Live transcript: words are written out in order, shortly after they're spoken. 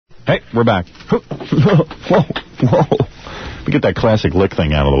Hey, we're back. Whoa, whoa. Let me get that classic lick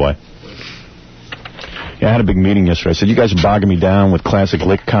thing out of the way. Yeah, I had a big meeting yesterday. I said, you guys are bogging me down with classic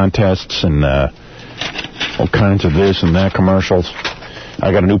lick contests and all kinds of this and that commercials.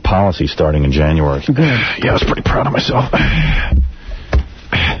 I got a new policy starting in January. Good. Yeah, I was pretty proud of myself.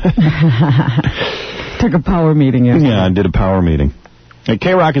 Took a power meeting yesterday. Yeah, I did a power meeting. Hey,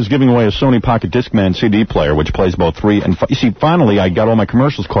 K-Rock is giving away a Sony Pocket Discman CD player, which plays both 3 and 5. You see, finally, I got all my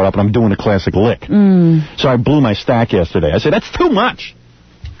commercials caught up, and I'm doing a classic lick. So I blew my stack yesterday. I said, that's too much.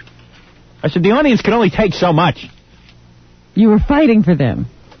 I said, the audience can only take so much. You were fighting for them.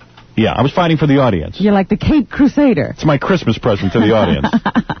 Yeah, I was fighting for the audience. You're like the Cape Crusader. It's my Christmas present to the audience.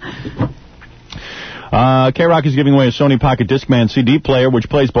 K-Rock is giving away a Sony Pocket Discman CD player, which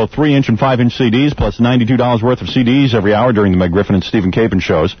plays both 3-inch and 5-inch CDs, plus $92 worth of CDs every hour during the Meg Griffin and Stephen Capen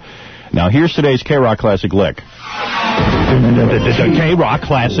shows. Now, here's today's K-Rock Classic Lick. K-Rock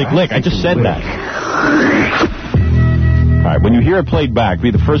Classic Lick. I just said that. All right, when you hear it played back,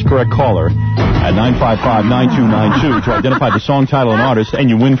 be the first correct caller at 955-9292 to identify the song title and artist, and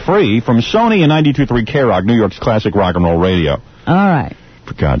you win free from Sony and 92.3 K-Rock, New York's classic rock and roll radio. All right.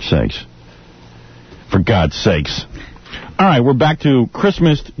 For God's sakes. For God's sakes. All right, we're back to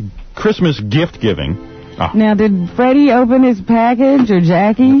Christmas gift giving. Oh. Now, did Freddie open his package, or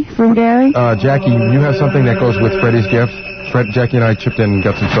Jackie from Gary? Jackie, you have something that goes with Freddie's gift? Jackie and I chipped in and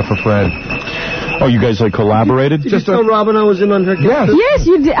got some stuff for Fred. Oh, you guys, collaborated? Did you tell Robin I was in on her gift? Yes,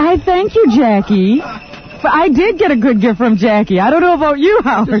 you did. I thank you, Jackie. But I did get a good gift from Jackie. I don't know about you,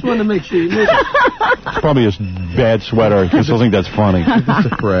 Howard. Just wanted to make sure you knew that. It's probably a bad sweater. I still think that's funny.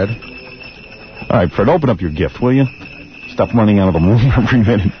 This is Fred. All right, Fred, open up your gift, will you? Stop running out of the room every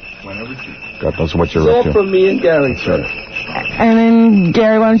minute. God knows what you're up to. It's all from me and Gary, sir. And then,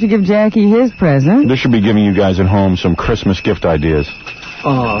 Gary, why don't you give Jackie his present? This should be giving you guys at home some Christmas gift ideas.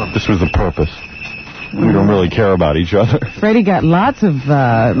 This was the purpose. We don't really care about each other. Freddie got lots of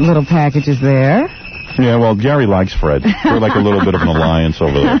little packages there. Yeah, well, Gary likes Fred. We're like a little bit of an alliance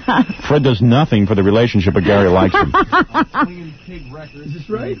over there. Fred does nothing for the relationship, but Gary likes him. Is this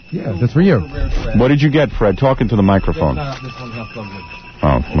right? Yeah, that's for you. What did you get, Fred? Talking to the microphone.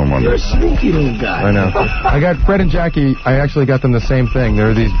 Oh, no wonder. You're a sneaky little guy. I know. I got Fred and Jackie, I actually got them the same thing. There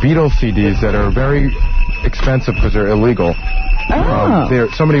are these Beatles CDs that are very expensive because they're illegal.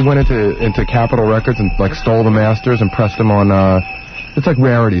 Somebody went into Capitol Records and stole the masters and pressed them on it's like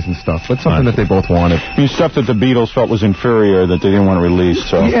rarities and stuff, but something that they both wanted. I mean, stuff that the Beatles felt was inferior that they didn't want to release.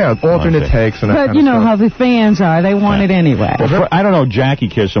 So yeah, alternate takes and that But you know how the fans are. They want it anyway. Well, I don't know Jackie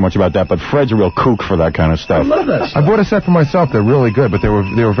cares so much about that, but Fred's a real kook for that kind of stuff. I love that stuff. I bought a set for myself. They're really good, but they were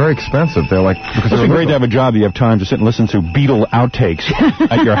very expensive. They're because it's great to have a job that you have time to sit and listen to Beatle outtakes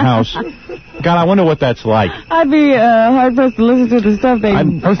at your house. God, I wonder what that's like. I'd be hard-pressed to listen to the stuff they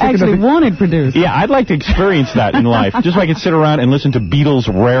actually wanted produced. Yeah, I'd like to experience that in life, just so I could sit around and listen to Beatles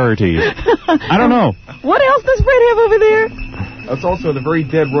rarities. I don't know. What else does Fred have over there? That's also the very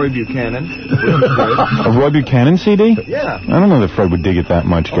dead Roy Buchanan. A Roy Buchanan CD? Yeah. I don't know that Fred would dig it that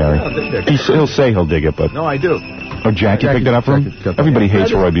much, Gary. He'll say he'll dig it, but... No, I do. Oh, Jackie picked it up for him? Everybody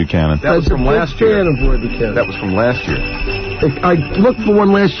hates Roy Buchanan. That was from last year. That was from last year. I looked for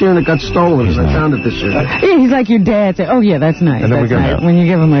one last year and it got stolen, and I found it this year. Yeah, he's like your dad. Say, oh, yeah, that's nice. And then that's nice. When you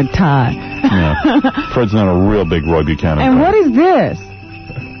give him a tie. Yeah. Fred's not a real big Roy Buchanan And fan. what is this?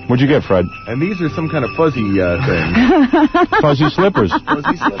 What'd you get, Fred? And these are some kind of fuzzy thing. Fuzzy slippers.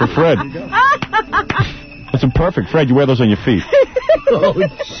 For Fred. That's perfect. Fred, you wear those on your feet.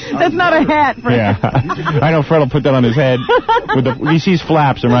 That's not a hat, Fred. Yeah. I know Fred will put that on his head. He sees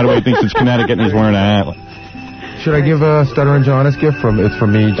flaps and right away he thinks it's Connecticut and he's wearing a hat. Should I give Stuttering John his gift? It's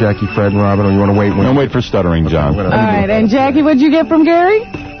from me, Jackie, Fred, and Robin, or you want to wait? Don't wait for Stuttering John. All right, and Jackie, what'd you get from Gary?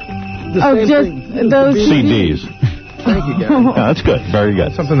 Those CDs. Thank you, Gary. Yeah, that's good. Very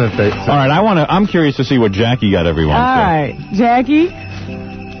good. Something that they... All right, I'm curious to see what Jackie got everyone. All right, Jackie.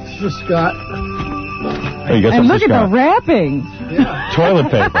 It's for Scott. Hey, you got and something look for at Scott. the wrapping. Yeah. Toilet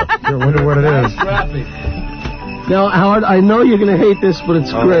paper. I wonder what it is. Now, Howard, I know you're going to hate this, but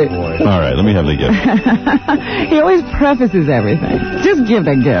it's great. Boy. All right, let me have the gift. He always prefaces everything. Just give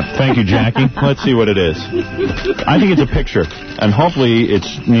the gift. Thank you, Jackie. Let's see what it is. I think it's a picture, and hopefully it's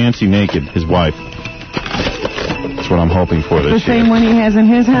Nancy naked, his wife. That's what I'm hoping for this year. The same one he has in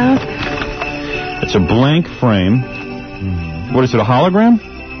his house? It's a blank frame. What is it, a hologram?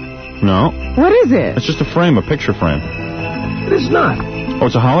 No. What is it? It's just a frame, a picture frame. It is not. Oh,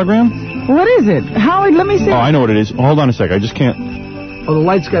 it's a hologram? What is it? Howard, let me see. Oh, I know what it is. Hold on a sec. I just can't... Oh, the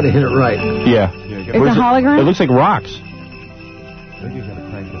light's got to hit it right. Yeah. It's a hologram? It looks like rocks.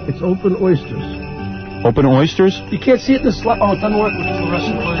 It's open oysters. Open oysters? You can't see it in the slide. Oh, it doesn't work with the rest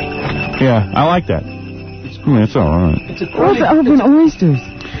of the light. Yeah, I like that. It's all right. It's a What's the open oysters?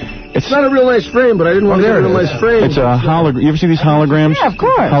 It's not a real nice frame, but I didn't want to get a real nice frame. It's a hologram. You ever see these holograms? Yeah, of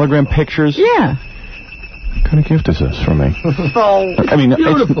course. Hologram pictures? Yeah. What kind of gift is this for me? Oh, I mean,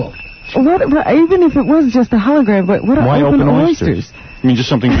 beautiful. What? Even if it was just a hologram, but what are why open oysters? You mean just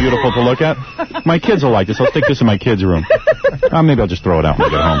something beautiful to look at? My kids will like this. I'll stick this in my kids' room. Maybe I'll just throw it out when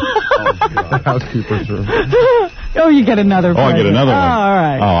I get home. The housekeeper's room. Oh, you get another Oh, I get another one. Oh, all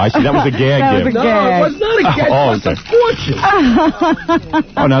right. Oh, I see. That was a gag That gift. was a gag. No, it was not a gag. Oh, It okay. was a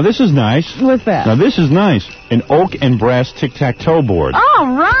fortune. Oh, now this is nice. What's that? Now this is nice. An oak and brass tic-tac-toe board.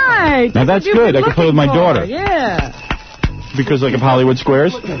 All right. Now that's good. I can play with my daughter. Yeah. Because like of Hollywood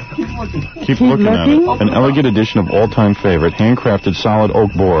Squares? Keep looking at it. An elegant edition of all-time favorite, handcrafted solid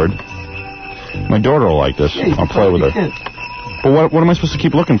oak board. My daughter will like this. I'll play with her. But what am I supposed to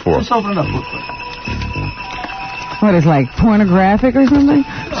keep looking for? Just open it up real quick. What, is like pornographic or something?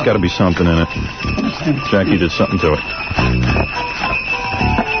 It's got to be something in it. Jackie did something to it.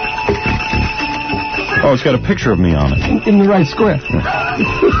 Oh, it's got a picture of me on it. In the right square.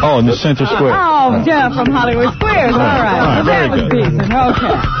 Oh, in the center square. Oh, yeah, from Hollywood Squares. All right. All right, very That was good. decent.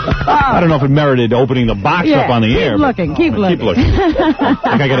 Okay. I don't know if it merited opening the box Yeah, up on the air. Keep looking. Keep looking. Keep looking.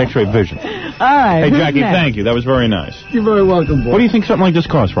 Like I got X-ray vision. All right. Hey, who's Jackie, next? thank you. That was very nice. You're very welcome, boy. What do you think something like this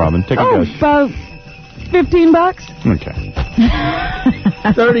costs, Robin? Take a Oh, guess. about $15. Okay.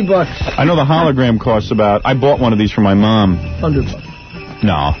 $30. I know the hologram costs about... I bought one of these for my mom. $100.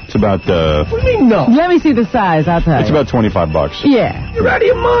 No, it's about... What do you mean, no? Let me see the size, I'll tell It's you. about $25. Yeah. You're out of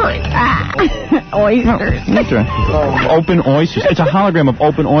your mind. Oysters. Okay. Open oysters. It's a hologram of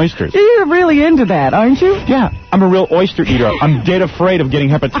open oysters. You're really into that, aren't you? Yeah, I'm a real oyster eater. I'm dead afraid of getting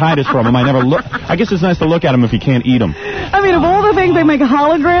hepatitis from them. I never look. I guess it's nice to look at them if you can't eat them. I mean, of all the things they make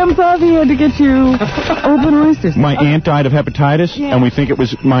holograms of, he had to get you open oysters. My aunt died of hepatitis, and we think it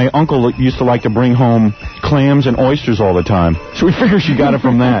was my uncle used to like to bring home clams and oysters all the time. So we figure she got it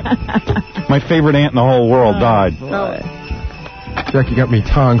from that. My favorite aunt in the whole world died. Jackie got me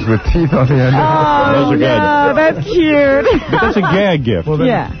tongs with teeth on the end. Oh, Those are good. no, that's cute. But that's a gag gift.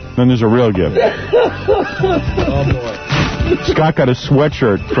 Yeah. Then there's a real gift. Scott got a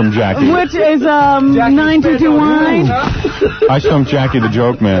sweatshirt from Jackie. Which is 922 wine. I stumped Jackie the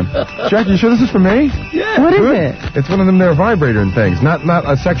joke man. Jackie, you sure this is for me? Yeah. What is Good. it? It's one of them there vibrator and things. Not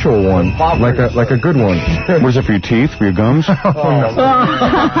a sexual one. Like a good one. What is it for your teeth? For your gums? What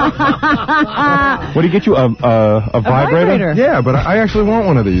do you get you? A vibrator? Yeah, but I actually want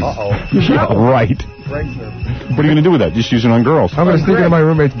one of these. Yeah, right. What are you going to do with that? Just use it on girls. I'm going to sneak into my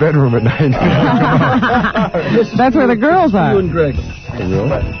roommate's bedroom at night. That's where the girls are. You and Greg.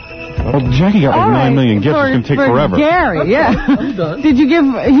 Well, Jackie got like All 9 million gifts. for- It's going to take for forever. Gary, yeah. I'm done. Did you give...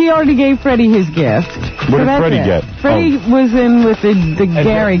 He already gave Freddie his gift. What So did that's Freddie it. get? Freddie was in with the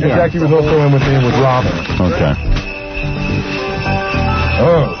Gary And gift. Jackie was also in with me and with Robin. Okay.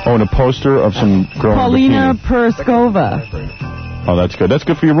 Oh. Oh, and a poster of some girl Paulina in a bikini. Perskova. Oh, that's good. That's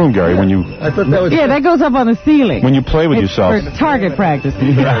good for your room, Gary. When you I thought that would. Yeah, that goes up on the ceiling. when you play with It's yourself, for target practice.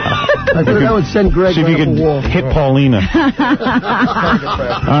 I thought that would send Greg see if you right up could a wall. hit Paulina.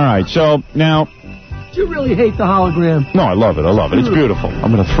 All right. So now, Do you really hate the hologram? no, I love it. I love it. It's beautiful. I'm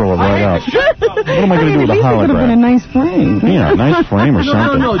going to throw it right out. What am I going to do with at a least it would have been a hologram? nice frame. Yeah, a nice frame or No,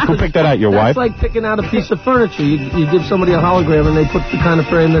 something. no, Who picked that out? Your That's wife? like picking out a piece of furniture. You give somebody a hologram and they put the kind of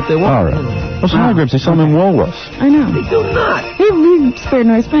frame that they want. All right. Those holograms, they sell them in Woolworths. I know. They do not. He spared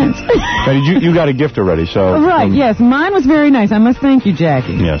no expense. Now, you got a gift already, so... Right, yes. Mine was very nice. I must thank you,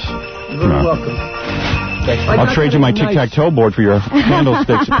 Jackie. Yes. You're very No. welcome. I'll trade you my tic-tac-toe board for your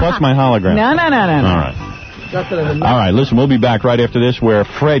candlesticks, plus my hologram. No. All right. All right, listen, we'll be back right after this where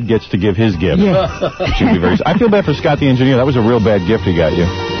Fred gets to give his gift. Yes. It should be very... I feel bad for Scott the engineer. That was a real bad gift he got you.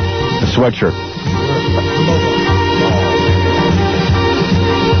 A sweatshirt.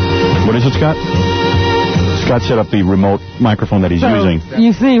 What is it, Scott? Scott set up the remote microphone that he's So using.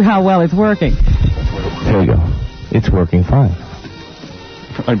 you see how well it's working. There you go. It's working fine.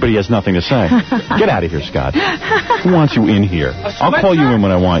 But he has nothing to say. Get out of here, Scott. Who wants you in here? I'll call you in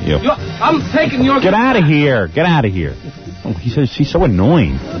when I want you. I'm taking your... Get out of here. Get out of here. Oh, he says he's so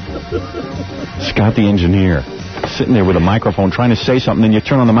annoying. Scott the engineer. Sitting there with a microphone trying to say something, then you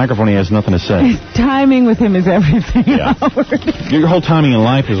turn on the microphone, he has nothing to say. Timing with him is everything. Yeah. Your whole timing in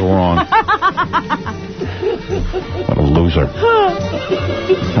life is wrong. What a loser.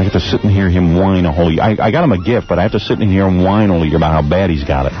 I get to sit and hear him whine a whole year. I got him a gift, but I have to sit in here and whine all year about how bad he's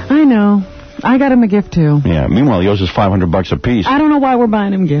got it. I know. I got him a gift, too. Yeah, meanwhile, he owes us $500 a piece. I don't know why we're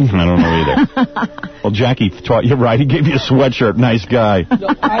buying him gifts. I don't know either. Well, Jackie taught you right. He gave you a sweatshirt. Nice guy. No,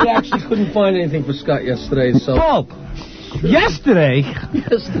 I actually couldn't find anything for Scott yesterday, so... Paul! Yesterday?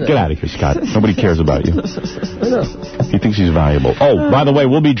 Get out of here, Scott. Nobody cares about you. He thinks he's valuable. Oh, by the way,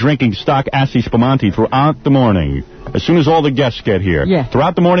 we'll be drinking stock Asti Spumante throughout the morning. As soon as all the guests get here. Yeah.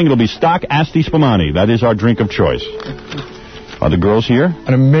 Throughout the morning, it'll be stock Asti Spumante. That is our drink of choice. Are the girls here?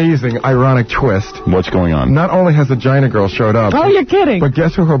 An amazing, ironic twist. What's going on? Not only has the Gina girl showed up. Oh, you're kidding. But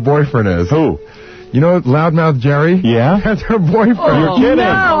guess who her boyfriend is? Who? You know Loudmouth Jerry? Yeah? That's her boyfriend. You're kidding. No,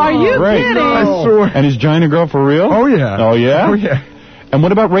 are you kidding? I swear. And is Gina girl for real? Oh, yeah. Oh, yeah? Oh, yeah. And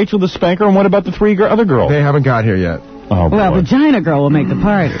what about Rachel the Spanker? And what about the three other girls? They haven't got here yet. Oh, boy. Well, Vagina Girl will make the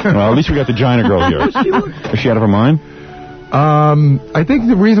party. Well, at least we got the Gina girl here. Is she out of her mind? I think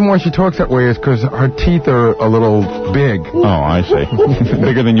the reason why she talks that way is because her teeth are a little big. Oh, I see.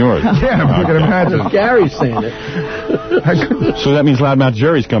 Bigger than yours. Yeah, you can imagine. Gary's saying it. So that means Loudmouth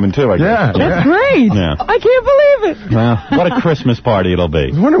Jerry's coming, too, I guess. Yeah. That's great. Yeah. I can't believe it. Well, what a Christmas party it'll be.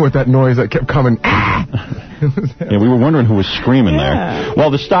 I was wondering what that noise that kept coming. Yeah, we were wondering who was screaming there.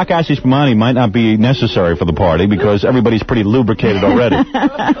 Well, the stock Asti Spumante might not be necessary for the party because everybody's pretty lubricated already.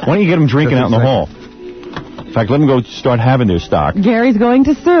 Why don't you get them drinking out in the hall? In fact, let them go start having their stock. Gary's going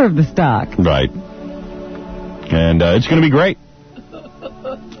to serve the stock. Right. And it's going to be great.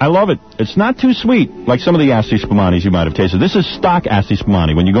 I love it. It's not too sweet, like some of the Asti Spumantes you might have tasted. This is stock Asti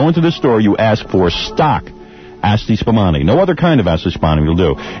Spumante. When you go into the store, you ask for stock Asti Spumante. No other kind of Asti Spumante will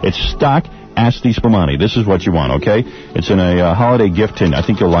do. It's stock Asti Spumante. This is what you want, okay? It's in a holiday gift tin. I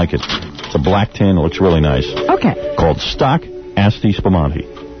think you'll like it. It's a black tin. It looks really nice. Okay. Called stock Asti Spumante.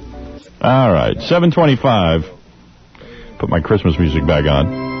 All right, 7:25. Put my Christmas music back on.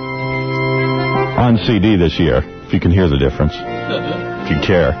 On CD this year, if you can hear the difference. If you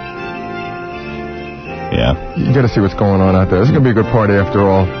care. Yeah. You got to see what's going on out there. This is going to be a good party after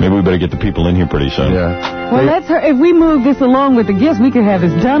all. Maybe we better get the people in here pretty soon. Yeah. Well, if we move this along with the gifts, we could have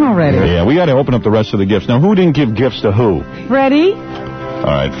this done already. Yeah, we got to open up the rest of the gifts. Now, who didn't give gifts to who? Freddie?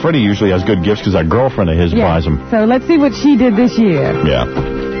 All right, Freddie usually has good gifts because that girlfriend of his buys them. So let's see what she did this year. Yeah.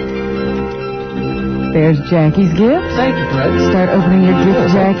 There's Jackie's gifts. Thank you, Fred. Start opening your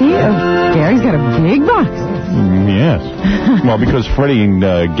gift, Jackie. Oh, Gary's got a big box. Yes. Well, because Freddie and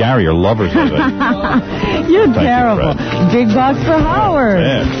Gary are lovers, I think. You're Thank you, terrible. Fred. Big box for Howard.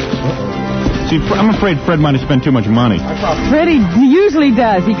 Yeah. See, I'm afraid Fred might have spent too much money. Freddie usually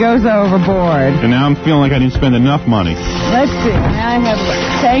does. He goes overboard. And now I'm feeling like I didn't spend enough money. Let's see. Now I have...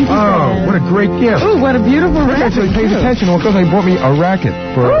 Thank you, Oh, Fred. what a great gift. Ooh, what a beautiful Rick racket. actually pays attention because they bought me a racket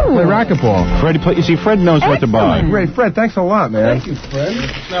for play racquetball. You see, Fred knows what to buy. Excellent. Great, Fred, thanks a lot, man. Thank you, Fred.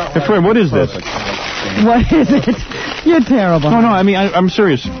 Hey, Fred, what is this? What is it? You're terrible. No, I mean, I'm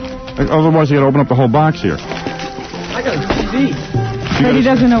serious. Otherwise, I got to open up the whole box here. I got a TV. Freddie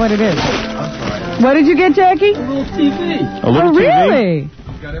doesn't know what it is. What did you get, Jackie? A little TV. A little Oh, TV? really?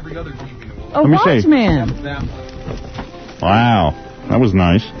 Got every other TV in the world. A Let me see. Watchman. Wow. That was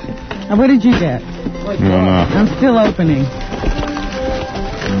nice. And what did you get? I don't know. I'm still opening.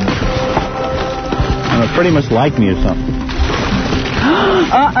 Freddie must like me or something.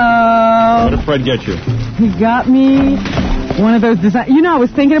 Uh-oh. What did Fred get you? He got me one of those design. You know, I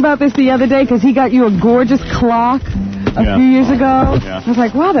was thinking about this the other day because he got you a gorgeous clock a few years ago. Yeah. I was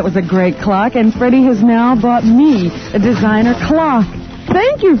like, wow, that was a great clock. And Freddie has now bought me a designer clock.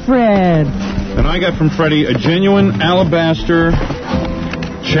 Thank you, Fred. And I got from Freddie a genuine alabaster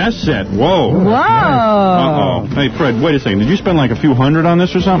chess set. Whoa. Whoa. Uh-oh. Hey, Fred, wait a second. Did you spend like a few hundred on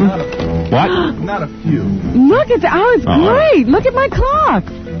this or something? What? Not a few. Look at that. Oh, it's great. Look at my clock.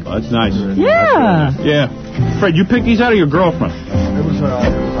 Oh, that's nice. Yeah. Yeah. Fred, you picked these out of your girlfriend? It was a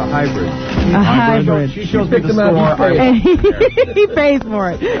hybrid. A hybrid. She shows me the Picked them out, store. he paid. He pays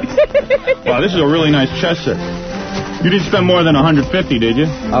for it. Wow, this is a really nice chess set. You didn't spend more than $150, did you?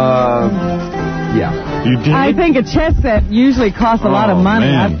 Yeah. You did? I think a chess set usually costs a lot of money.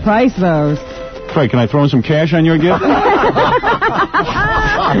 man. I've priced those. Fred, can I throw in some cash on your gift? You're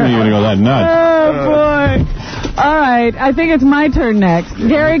going to go that nuts. Oh, boy. All right. I think it's my turn next.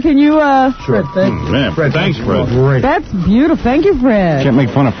 Gary, can you... Sure. Thank you. Man, thanks, Fred. Great. That's beautiful. Thank you, Fred. Can't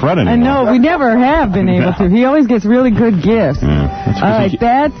make fun of Fred anymore. I know. We never have been able to. He always gets really good gifts. Yeah, that's All right.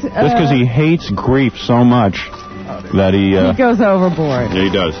 That's because he hates grief so much that he... he goes overboard. Yeah,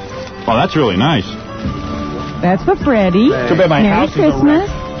 he does. Oh, that's really nice. That's for Freddie. Too bad my Merry house is a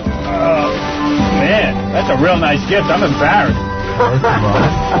Christmas. Man, that's a real nice gift. I'm embarrassed.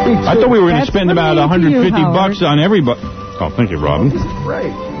 I thought we were going to That's spend for about me, to you, $150 Howard. on everybody. Oh, thank you, Robin.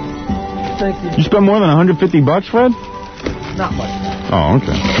 Right. Thank you. You spent more than $150, Fred? Not much. Oh,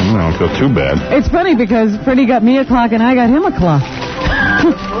 okay. I don't feel too bad. It's funny because Freddie got me a clock and I got him a clock.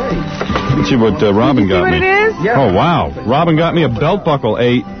 Let's see what Robin got See what me. it is? Oh, wow. Robin got me a belt buckle,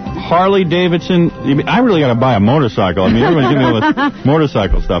 a Harley Davidson. I really got to buy a motorcycle. I mean, everyone's giving me all this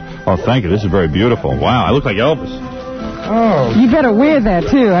motorcycle stuff. Oh, thank you. This is very beautiful. Wow, I look like Elvis. Oh. You better wear that,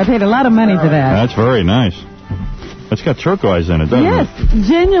 too. I paid a lot of money for that. That's very nice. It's got turquoise in it, doesn't it? Yes,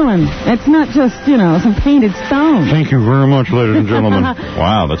 genuine. It's not just, some painted stone. Thank you very much, ladies and gentlemen.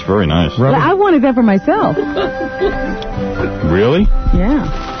 Wow, that's very nice. Well, I wanted that for myself. Really?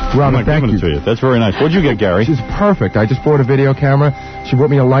 Yeah. Robin, thank you. To you. That's very nice. What'd you get, Gary? She's perfect. I just bought a video camera. She bought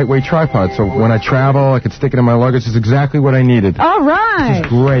me a lightweight tripod, so when I travel, I could stick it in my luggage. It's exactly what I needed. All right. It's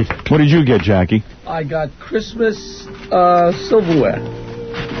great. What did you get, Jackie? I got Christmas silverware.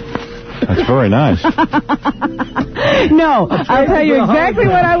 That's very nice. No, I'll tell you exactly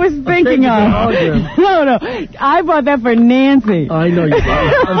what I was thinking of. No, I bought that for Nancy. I know you bought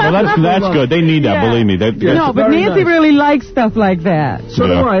it. Well, that's good. They need that, believe me. No, but Nancy really likes stuff like that. So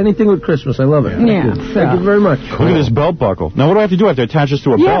do I. Anything with Christmas. I love it. Yeah. Thank you very much. Look at this belt buckle. Now, what do I have to do? I have to attach this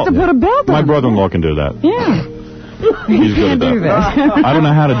to a You belt. have to put a belt on. My brother-in-law can do that. Yeah. He's good at do that. I don't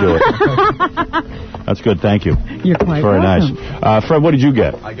know how to do it. That's good. Thank you. You're quite very welcome. nice. Fred, what did you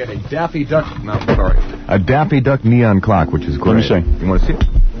get? I get a Daffy Duck. No, sorry. A Daffy Duck neon clock, which is great. Let me see. You want to see it?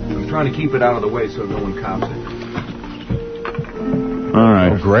 I'm trying to keep it out of the way so no one cops it. All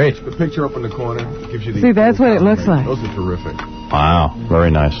right. Oh, great. The picture up in the corner gives you the. See, that's what it looks like. Those are terrific. Wow.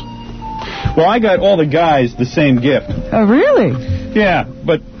 Very nice. Well, I got all the guys the same gift. Oh, really? Yeah,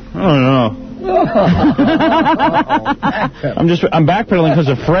 but I don't know. I'm backpedaling because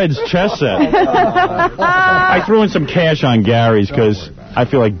of Fred's chess set. I threw in some cash on Gary's because I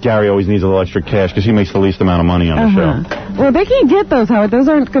feel like Gary always needs a little extra cash because he makes the least amount of money on the show. Well, they can't get those, Howard. Those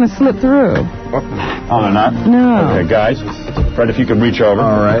aren't going to slip through. Oh, they're not? No. Okay, guys. Fred, if you could reach over.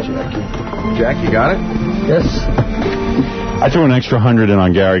 All right. Jack, you got it? Yes. I threw an extra 100 in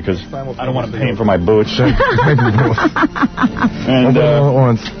on Gary because I don't want to pay him for my boots. And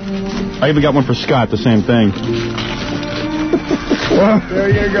Once. I even got one for Scott, the same thing. There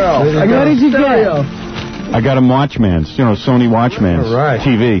you go. What did you get? I got him Watchmans, Sony Watchmans. All right.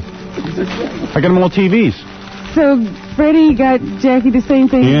 TV. I got them all TVs. So, Freddie got Jackie the same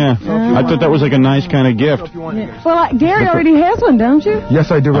thing? Yeah. I thought that was like a nice kind of gift. Yeah. Well, Gary already has one, don't you?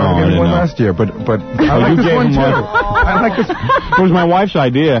 Yes, I do. I I got didn't one know. last year, but I like you this gave one him too. one. I like this. It was my wife's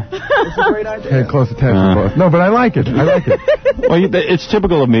idea. Pay close attention, boss. No, but I like it. Well, it's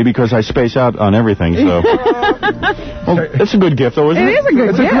typical of me because I space out on everything, so. Well, it's a good gift, though, isn't it? It is a good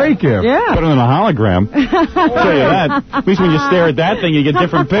It's gift. a great gift. Yeah. Better than a hologram. I'll tell you that. At least when you stare at that thing, you get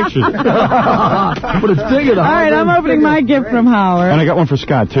different pictures. But it's bigger. All right, I'm opening my gift from Howard. And I got one for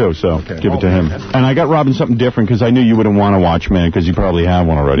Scott, too, so give it to him. And I got Robin something different because I knew you wouldn't want a Watchman because you probably have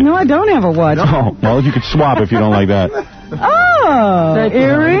one already. No, I don't have a watch. Oh, well, if you could swap if you don't like that. Oh,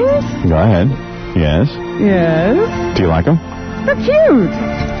 earrings? Go ahead. Yes. Yes. Do you like them? They're cute.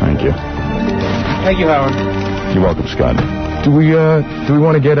 Thank you. Thank you, Howard. You're welcome, Scott. Do we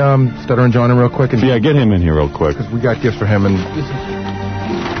want to get Stutter and John in real quick? Yeah, get him in here real quick. Because we got gifts for him and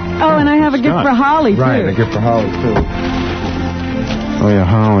Oh, and I have a gift Scott. for Holly, too. Right, and a gift for Holly too. Oh, yeah,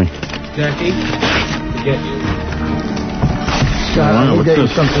 Holly. Jackie, get you. Scott, Wow, I will what's get you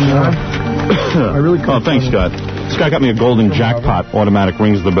this? something. I really Oh, thanks, Scott. Scott got me a golden jackpot. Automatic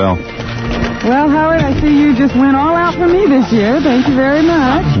rings the bell. Well, Howard, I see you just went all out for me this year. Thank you very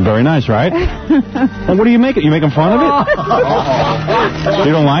much. Very nice, right? Well, what do you make it? You making fun of it?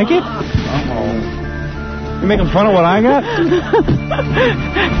 You don't like it? You making fun of what I got?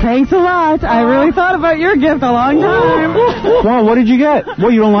 Thanks a lot. I really thought about your gift a long time. Well, what did you get?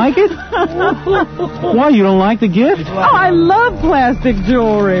 What, you don't like it? Why, you don't like the gift? Oh, I love plastic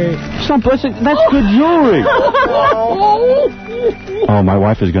jewelry. Some plastic, that's good jewelry. Oh, my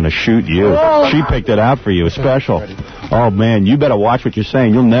wife is going to shoot you. She picked it out for you, special. Oh, man, you better watch what you're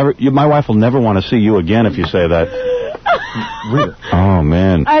saying. My wife will never want to see you again if you say that. Oh,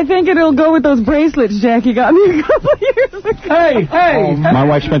 man. I think it'll go with those bracelets Jackie got me a couple of years ago. Hey. My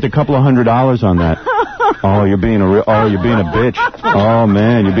wife spent a couple of $100 on that. Oh, you're being a bitch. Oh,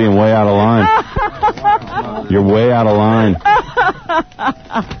 man, you're being way out of line. You're way out of line.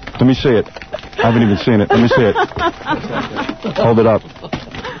 Let me see it. I haven't even seen it. Let me see it. Hold it up.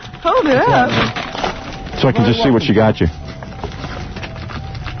 Hold it up. So I can just see what she got you.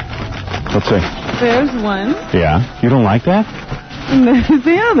 Let's see. There's one. Yeah? You don't like that? And there's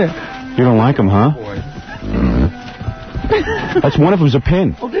the other. You don't like them, huh? That's one of them's a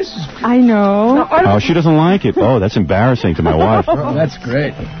pin. I know. Oh, she doesn't like it. Oh, that's embarrassing to my wife. Oh, that's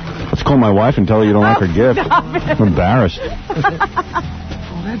great. Let's call my wife and tell her you don't like her gift. I'm embarrassed.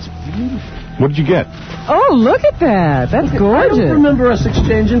 Oh, that's beautiful. What did you get? Oh, look at that. That's gorgeous. I don't remember us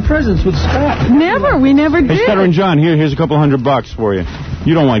exchanging presents with Scott. Never. We never did. Hey, Stuttering John, here's a couple $100 for you.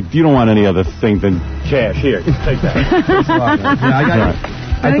 You don't want any other thing than cash. Here, take that.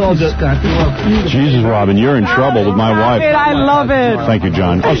 I told you, Scott. You're welcome. Jesus, Robin, you're in trouble with my wife. I love it. Thank you,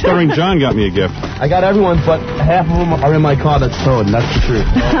 John. Oh, Stuttering John got me a gift. I got everyone, but half of them are in my car that's towed, and that's the truth.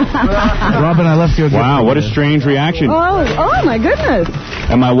 Robin, I left you a gift. Wow, what a strange reaction. Oh, my goodness.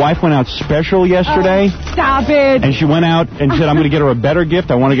 And my wife went out special yesterday. Oh, stop it. And she went out and said, I'm going to get her a better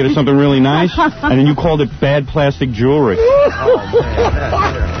gift. I want to get her something really nice. And then you called it bad plastic jewelry.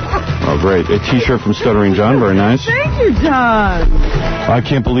 Oh, great. A T-shirt from Stuttering John. Very nice. Thank you, John. I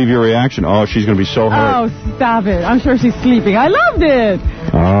can't believe your reaction. Oh, she's going to be so hurt. Oh, stop it. I'm sure she's sleeping. I loved it.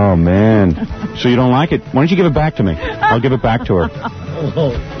 Oh, man. So you don't like it? Why don't you give it back to me? I'll give it back to her.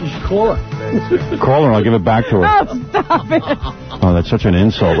 Oh, you should call her. Call her and I'll give it back to her. Oh, stop it. Oh, that's such an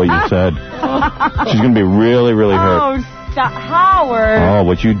insult, what you said. She's going to be really, really hurt. Oh, stop. Howard. Oh,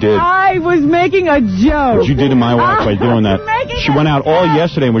 what you did. I was making a joke. What you did to my wife by doing that. She went out all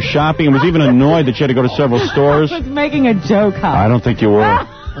yesterday and was shopping and was even annoyed that she had to go to several stores. I was making a joke, Howard. I don't think you were. I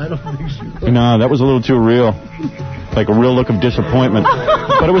don't think she was. No, that was a little too real. Like a real look of disappointment.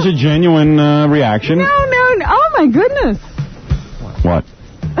 But it was a genuine reaction. No. Oh, my goodness. What?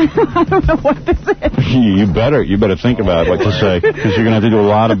 I don't know what this is. You better think about what to say, because you're going to have to do a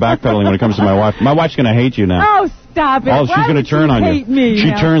lot of backpedaling when it comes to my wife. My wife's going to hate you now. Oh, stop it. Oh, she's going to turn on you.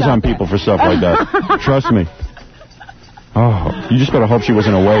 She turns on people for stuff like that. Trust me. Oh, you just better hope she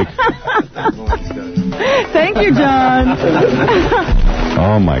wasn't awake. Thank you, John.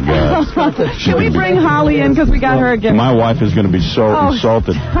 Oh, my God. Can we bring Holly in, because we got her a gift? My wife is going to be so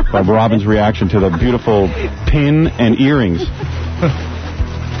insulted by Robin's reaction to the beautiful pin and earrings.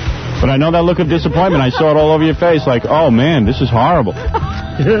 But I know that look of disappointment. I saw it all over your face, like, oh, man, this is horrible.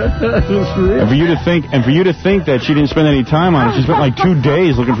 And for you to think that she didn't spend any time on it, she spent like 2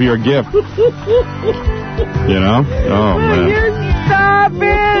 days looking for your gift. You know? Oh, man. Stop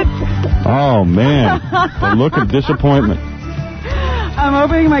it! Oh, man. The look of disappointment. I'm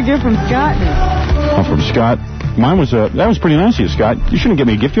opening my gift from Scott now. Oh, from Scott? Mine was, that was pretty nice of you, Scott. You shouldn't give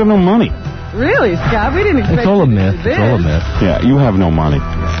me a gift. You have no money. Really, Scott? We didn't expect It's all a myth. It's all a myth. Yeah, you have no money.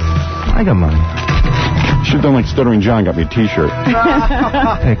 I got money. Should have done like Stuttering John, got me a T-shirt.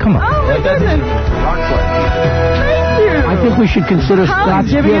 Hey, come on. Oh, my goodness. Thank you. I think we should consider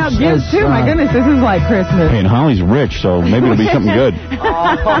Scott's Holly's giving out gifts, too. My goodness, this is like Christmas. Hey, and Holly's rich, so maybe it'll be something good.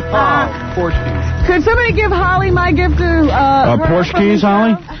 Porsche keys. Could somebody give Holly my gift to... Porsche keys,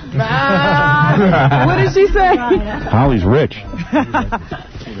 Holly? What did she say? Holly's rich. All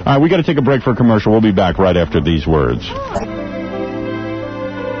right, we got to take a break for a commercial. We'll be back right after these words.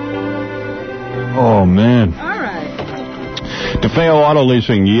 Oh, man. All right. DeFeo Auto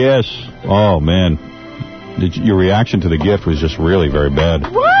Leasing, yes. Oh, man. Your reaction to the gift was just really very bad.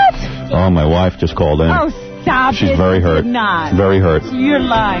 What? Oh, my wife just called in. Oh, stop it. She's very hurt. Not. Very hurt. You're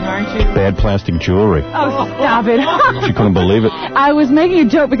lying, aren't you? Bad plastic jewelry. Oh, stop it. She couldn't believe it. I was making a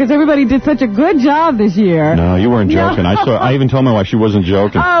joke because everybody did such a good job this year. No, you weren't joking. No. I even told my wife she wasn't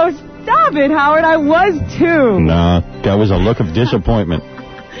joking. Oh, stop it, Howard. I was, too. No, that was a look of disappointment.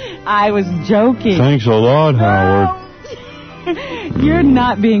 I was joking. Thanks a lot, Howard. You're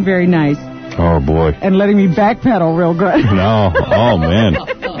not being very nice. Oh, boy. And letting me backpedal real good. No. Oh, man.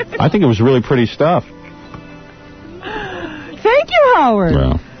 I think it was really pretty stuff. Thank you, Howard.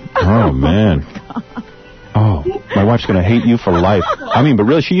 Well, oh, man. Oh, my wife's going to hate you for life. I mean, but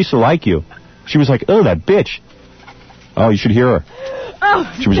really, she used to like you. She was like, oh, that bitch. Oh, you should hear her. Oh,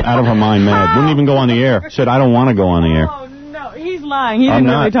 She was out of her mind mad. Wouldn't even go on the air. Said, I don't want to go on the air. Oh, no. He's lying. He didn't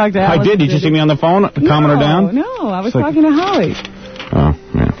really talk to Alice. I did. Did you see me on the phone? Calming her down? No, I was talking to Holly. Oh,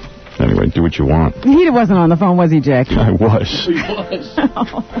 man. Anyway, do what you want. He wasn't on the phone, was he, Jackie? I was. He was.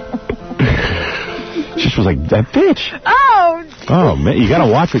 She was like, that bitch. Oh. Oh, man, you got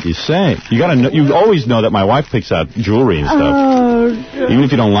to watch what you say. You got to know. You always know that my wife picks out jewelry and stuff. Oh, even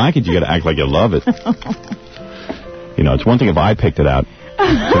if you don't like it, you got to act like you love it. You know, it's one thing if I picked it out.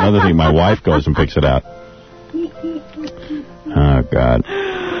 It's another thing my wife goes and picks it out. Oh, God.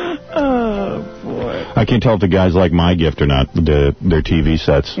 Oh, boy. I can't tell if the guys like my gift or not, their TV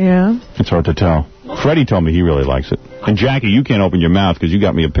sets. Yeah? It's hard to tell. Freddie told me he really likes it. And Jackie, you can't open your mouth because you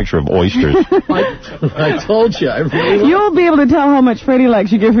got me a picture of oysters. I told you. I really like You'll be able to tell how much Freddie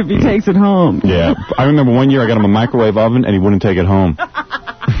likes your gift if he takes it home. Yeah. I remember one year I got him a microwave oven and he wouldn't take it home.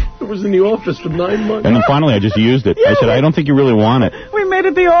 It was in the office for 9 months. And then finally I just used it. I said, I don't think you really want it. We made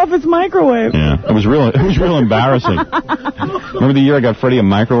it the office microwave. Yeah. It was real embarrassing. Remember the year I got Freddie a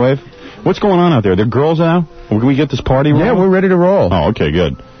microwave? What's going on out there? Are there girls out? Can we get this party rolling? Yeah, we're ready to roll. Oh, okay,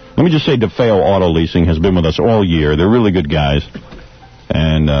 good. Let me just say DeFeo Auto Leasing has been with us all year. They're really good guys.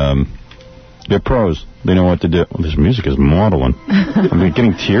 And they're pros. They know what to do. This music is maudlin. I'm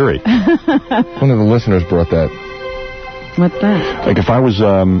getting teary. One of the listeners brought that. What's that? Like if I was...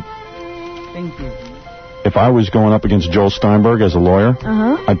 Thank you. If I was going up against Joel Steinberg as a lawyer,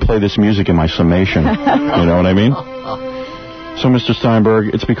 I'd play this music in my summation. You know what I mean? So, Mr.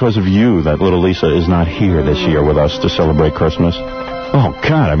 Steinberg, it's because of you that little Lisa is not here this year with us to celebrate Christmas. Oh,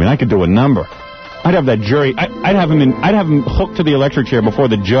 God, I mean, I could do a number. I'd have that jury, I'd have him hooked to the electric chair before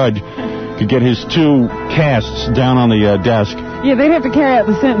the judge could get his 2 casts down on the desk. Yeah, they'd have to carry out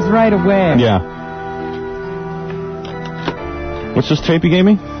the sentence right away. Yeah. What's this tape you gave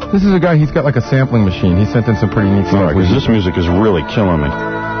me? This is a guy, he's got like a sampling machine. He sent in some pretty neat stuff. Because this music is really killing me.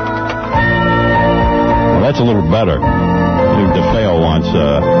 Well, that's a little better. I think DeFeo wants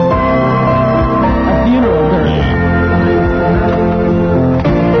a funeral dirge.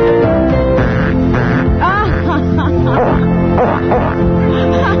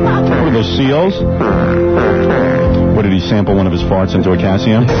 What are those, seals? What, did he sample one of his farts into a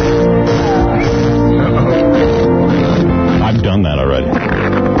Casio? I've done that already.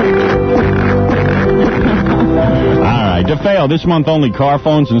 All right, DeFeo, this month only car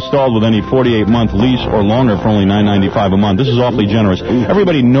phones installed with any 48-month lease or longer for only $9.95 a month. This is awfully generous.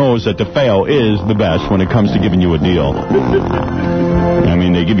 Everybody knows that DeFeo is the best when it comes to giving you a deal. I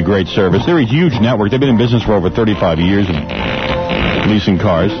mean, they give you great service. They're a huge network. They've been in business for over 35 years of leasing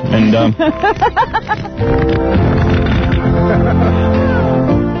cars. And,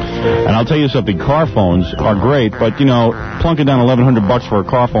 and I'll tell you something, car phones are great, but, you know, plunking down $1,100 for a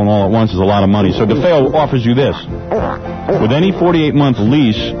car phone all at once is a lot of money. So DeFeo offers you this. With any 48-month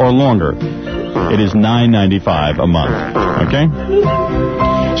lease or longer, it is $9.95 a month. Okay?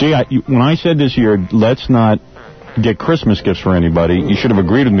 So, yeah, when I said this year, let's not get Christmas gifts for anybody, you should have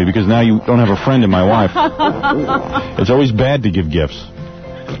agreed with me, because now you don't have a friend in my wife. It's always bad to give gifts,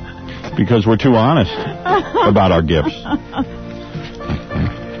 because we're too honest about our gifts.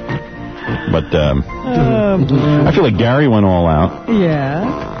 But I feel like Gary went all out.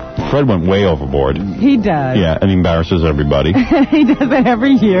 Yeah. Fred went way overboard. He does. Yeah, and he embarrasses everybody. He does that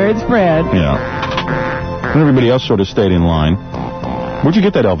every year. It's Fred. Yeah. And everybody else sort of stayed in line. Where'd you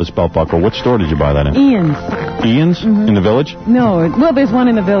get that Elvis belt buckle? What store did you buy that in? Ian's. Ian's? In the Village? No. Well, there's one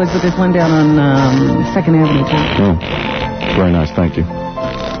in the Village, but there's one down on 2nd Avenue, too. Oh. Very nice. Thank you.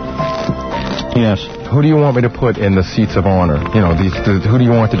 Yes. Who do you want me to put in the seats of honor? You know, who do you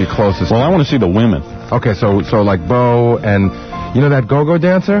want to be closest to? Well, I want to see the women. Okay, so like Bo and, you know that go-go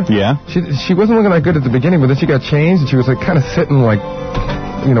dancer? Yeah. She wasn't looking that good at the beginning, but then she got changed, and she was like kind of sitting like,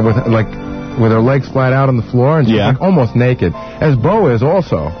 you know, with her legs flat out on the floor, and she's like almost naked, as Bo is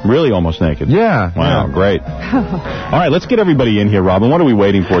also. Really almost naked? Yeah. Wow, great. All right, let's get everybody in here, Robin. What are we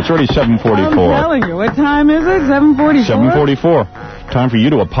waiting for? It's already 7:44. I'm telling you. What time is it? 7:44? 7:44. Time for you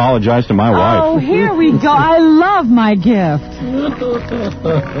to apologize to my wife. Oh, here we go. I love my gift.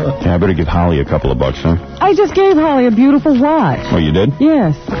 Yeah, I better give Holly a couple of bucks, huh? I just gave Holly a beautiful watch. Oh, you did?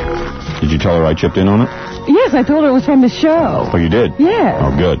 Yes. Did you tell her I chipped in on it? Yes, I told her it was from the show. Oh, you did? Yes.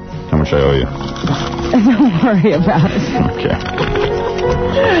 Oh, good. How much I owe you? Don't worry about it. Okay.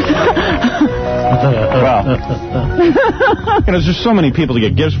 Well, you know, there's just so many people to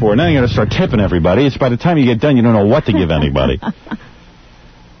get gifts for. Now you got to start tipping everybody. It's by the time you get done, you don't know what to give anybody.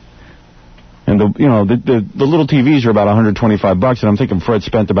 And the little TVs are about $125, and I'm thinking Fred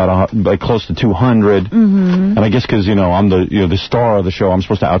spent about close to $200. And I guess because I'm the star of the show, I'm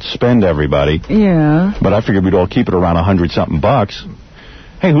supposed to outspend everybody. Yeah. But I figured we'd all keep it around $100-something bucks.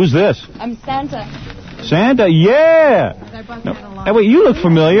 Hey, who's this? I'm Santa. Santa, yeah. Hey, wait, you look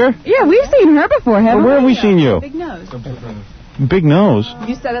familiar. Yeah, we've seen her before, haven't we? Where have we seen you? Big nose. Big nose.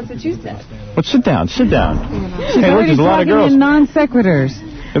 You said that's what you said. But sit down. She's hey, look, there's a lot of girls. in non sequiturs.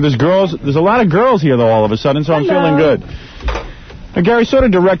 There's a lot of girls here, though, all of a sudden, so I'm feeling good. Now, Gary, sort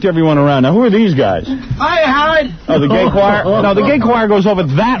of direct everyone around. Now, who are these guys? Hi, Howard. Oh, the gay choir? No, the gay choir goes over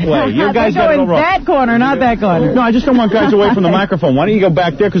that way. Your guys got to go wrong. That corner, not that corner. No, I just don't want guys away from the microphone. Why don't you go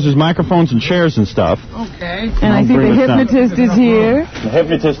back there, because there's microphones and chairs and stuff. Okay. And I see the hypnotist is here. The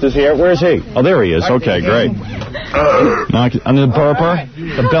hypnotist is here. Where is he? Oh, there he is. Okay, great. Now, and the burper,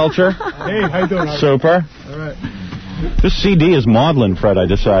 the belcher. Hey, how you doing? Super. All right. This CD is maudlin, Fred, I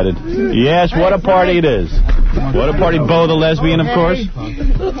decided. Yes, what a party it is. What a party. Bo the lesbian, of course.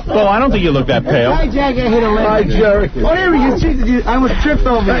 Bo, I don't think you look that pale. Hi, Jack. I hit a leg. Hi, Jerry. Oh, there we go. I almost tripped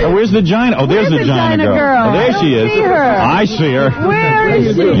over here. Oh, where's the Gina? Oh, there's the Gina girl. Oh, there she is. See her. I see her. Where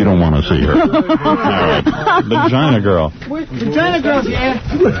is she? You don't want to see her. All right. The Gina girl. The China girl's here.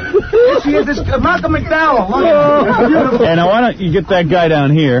 She is this Malcolm McDowell. Hey, now why don't you get that guy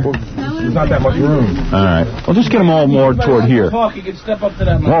down here? There's not that much room. All right. Well, just get them all more toward here. You can step up to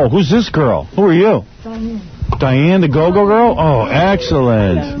that. Whoa, who's this girl? Who are you? Diane, the go-go girl? Oh,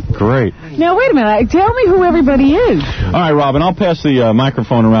 excellent. Great. Now, wait a minute. Tell me who everybody is. All right, Robin, I'll pass the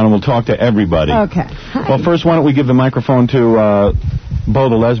microphone around and we'll talk to everybody. Okay. Well, first, why don't we give the microphone to Bo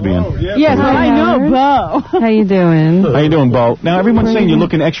the lesbian. Yes, I know, Bo. How you doing? How you doing, Bo? Now, everyone's saying you're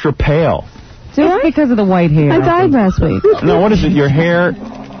looking extra pale. Just because of the white hair. I died last week. No, what is it? Your hair?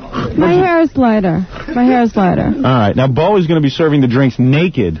 My hair is lighter. My hair is lighter. All right. Now, Bo is going to be serving the drinks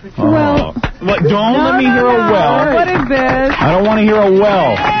naked. Well... What, don't let me hear a well. What is this? I don't want to hear a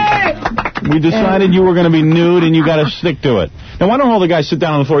well. We decided you were going to be nude, and you got to stick to it. Now, why don't all the guys sit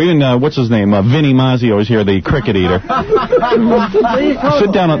down on the floor? Even, what's his name? Vinny Mazzio is here, the cricket eater.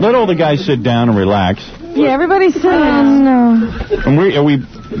 Sit down. Let all the guys sit down and relax. Yeah, everybody's sitting. No. And we're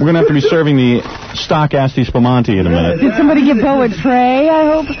going to have to be serving the stock Asti Spumante in a minute. Did somebody give Bo a tray, I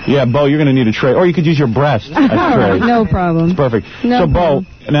hope? Yeah, Bo, you're going to need a tray. Or you could use your breast as tray. No problem. Perfect. No so, Bo,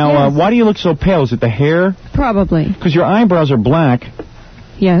 now, yes. Why do you look so pale? Is it the hair? Probably. Because your eyebrows are black.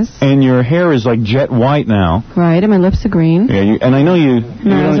 Yes. And your hair is like jet white now. Right, and my lips are green. Yeah, and I know you...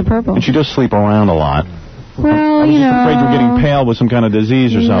 My eyes are purple. And you just sleep around a lot. Well, you know... I was afraid you were getting pale with some kind of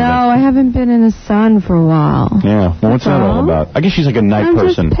disease or something. No, I haven't been in the sun for a while. Yeah, well, what's that all about? I guess she's like a night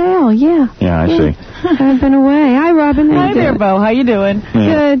person. I'm just pale, yeah. Yeah, I see. I've been away. Hi, Robin. Hi there, Bo. How you doing?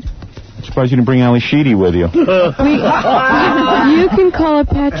 Yeah. Good. I'm surprised you didn't bring Ali Sheedy with you. You can call up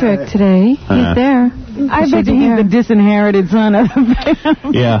Patrick today. He's there. I bet he's the disinherited son of the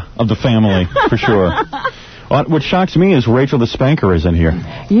family. Yeah, of the family, for sure. What shocks me is Rachel the Spanker isn't here.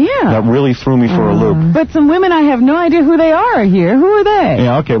 Yeah. That really threw me for a loop. But some women I have no idea who they are here. Who are they?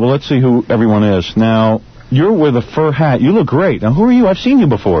 Yeah, okay, well, let's see who everyone is. Now, you're with a fur hat. You look great. Now, who are you? I've seen you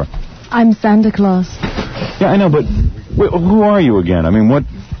before. I'm Santa Claus. Yeah, I know, but who are you again? I mean, what...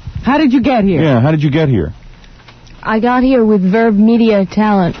 How did you get here? Yeah, how did you get here? I got here with Verb Media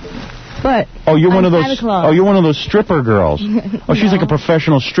Talent. But you're one of those. Santa Claus. Oh, you're one of those stripper girls. Oh, she's like a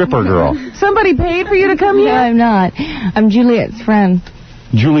professional stripper girl. Somebody paid for you to come here? No, I'm not. I'm Juliet's friend.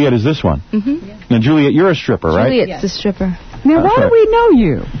 Juliet is this one. Now, Juliet, you're a stripper, right? Juliet's the stripper. Now, why do we know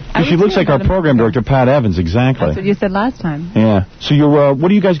you? She looks like our program director, Pat Evans, exactly. That's what you said last time. Yeah. So you're.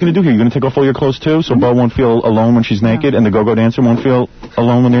 What are you guys going to do here? You're going to take off all your clothes too, so Bo won't feel alone when she's naked, and the go-go dancer won't feel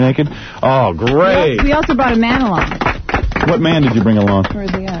alone when they're naked. Oh, great! We also brought a man along. What man did you bring along? Where's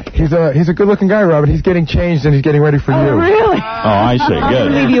he at? He's a good-looking guy, Robert. He's getting changed and he's getting ready for you. Really? Oh, I see.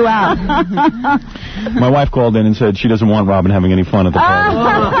 Good. Leave you out. My wife called in and said she doesn't want Robin having any fun at the party.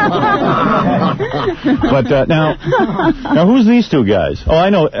 But now who's these two guys? Oh,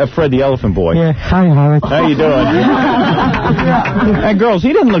 I know Fred the Elephant Boy. Yeah. Hi, Howard. How you doing? Hey, girls,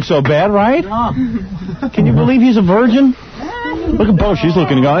 he doesn't look so bad, right? Can you believe he's a virgin? Look at Bo. She's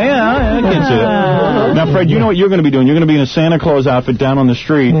looking and going, yeah, I can see it. Now, Fred, you know what you're going to be doing. You're going to be in a Santa Claus outfit down on the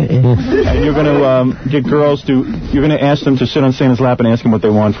street, and you're going to get girls to, you're going to ask them to sit on Santa's lap and ask him what they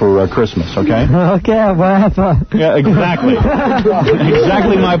want for Christmas, okay? Okay, whatever. Yeah, exactly.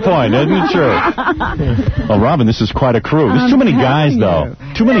 Exactly my point, isn't it true? Well, Robin, this is quite a crew. There's too many guys, though.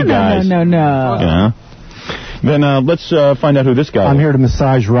 Too many guys. No. Yeah. Then let's find out who this guy is. I'm here to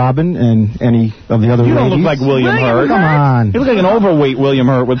massage Robin and any of the other You ladies. don't look like William Hurt. Come on. You look like an overweight William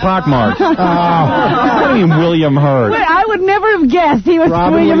Hurt with pockmarks. What do you mean William Hurt? Wait, I would never have guessed he was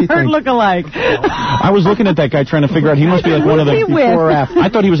Robin, William Hurt look-alike. I was looking at that guy trying to figure out, he must be like one of the... Who's he with? Before or after. I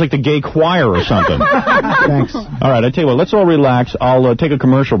thought he was like the gay choir or something. Thanks. All right, I tell you what, let's all relax. I'll take a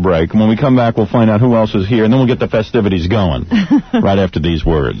commercial break. When we come back, we'll find out who else is here, and then we'll get the festivities going right after these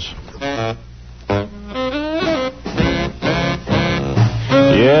words.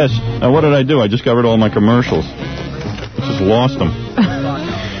 Yes. Now, what did I do? I just got rid of all my commercials. I just lost them.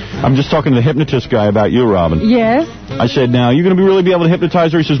 I'm just talking to the hypnotist guy about you, Robin. Yes? I said, now, you going to really be able to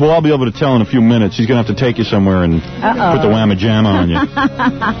hypnotize her? He says, well, I'll be able to tell in a few minutes. He's going to have to take you somewhere and put the whamma jamma on you.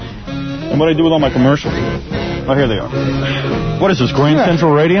 And what do I do with all my commercials? Oh, here they are. What is this, Grand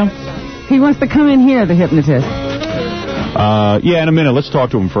Central Radio? He wants to come in here, the hypnotist. Yeah, in a minute. Let's talk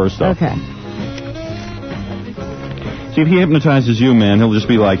to him first, though. Okay. See, if he hypnotizes you, man, he'll just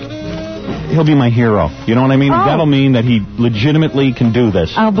be like, he'll be my hero. You know what I mean? Oh. That'll mean that he legitimately can do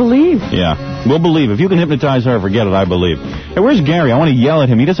this. I'll believe. Yeah, we'll believe. If you can hypnotize her, forget it, I believe. Hey, where's Gary? I want to yell at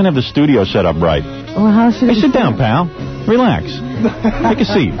him. He doesn't have the studio set up right. Well, how should Hey, sit down, pal. Relax. Take a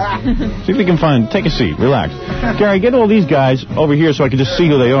seat. See if you can take a seat. Relax. Gary, get all these guys over here so I can just see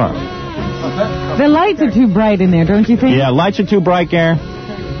who they are. The lights are too bright in there, don't you think? Yeah, lights are too bright, Gary.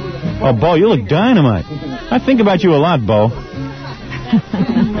 Oh, Bo, you look dynamite. I think about you a lot, Bo.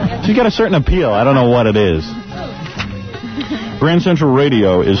 She's got a certain appeal. I don't know what it is. Grand Central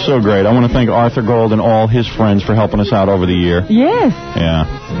Radio is so great. I want to thank Arthur Gold and all his friends for helping us out over the year. Yes. Yeah.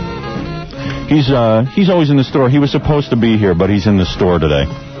 He's always in the store. He was supposed to be here, but he's in the store today.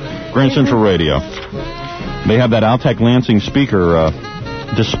 Grand Central Radio. They have that Altec Lansing speaker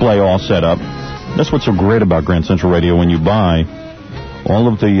display all set up. That's what's so great about Grand Central Radio. When you buy, all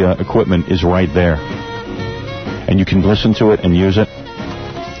of the equipment is right there. And you can listen to it and use it.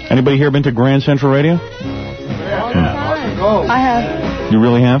 Anybody here been to Grand Central Radio? I have. You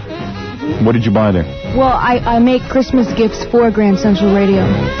really have? What did you buy there? Well, I make Christmas gifts for Grand Central Radio.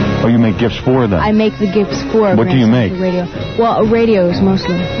 Oh, you make gifts for them? I make the gifts for What Grand do you Central make? Radio. Well, radios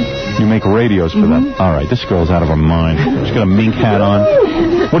mostly. You make radios for them? All right, this girl's out of her mind. She's got a mink hat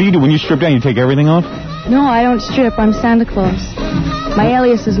on. What do you do? When you strip down, you take everything off? No, I don't strip. I'm Santa Claus. My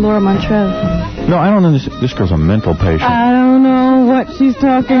alias is Laura Montreux. No, I don't understand. This girl's a mental patient. I don't know what she's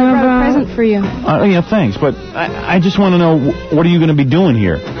talking I brought a about. present for you. Yeah, thanks, but I just want to know, what are you going to be doing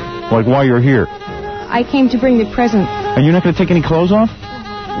here? Like, while you're here? I came to bring the present. And you're not going to take any clothes off?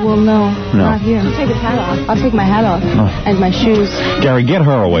 Well, no, not here. Take his hat off. I'll take my hat off and my shoes. Gary, get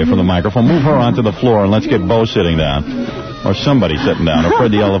her away from the microphone. Move her onto the floor, and let's get Bo sitting down. Or somebody sitting down, or Fred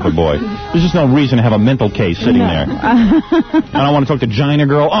the Elephant Boy. There's just no reason to have a mental case sitting there. And I want to talk to Gina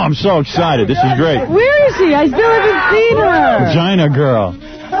Girl. Oh, I'm so excited. This is great. Where is she? I still haven't seen her. Gina Girl.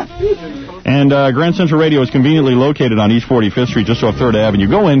 And Grand Central Radio is conveniently located on East 45th Street, just off 3rd Avenue.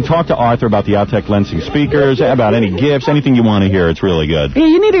 Go in, talk to Arthur about the Altec Lansing speakers, about any gifts, anything you want to hear. It's really good. Yeah,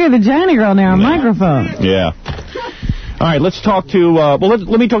 you need to get the Gina Girl now on microphone. Yeah. All right, let's talk to,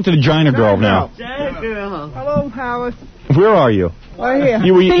 let me talk to the Gina Girl now. Gina Girl. Hello, Howard. Where are you? Right here.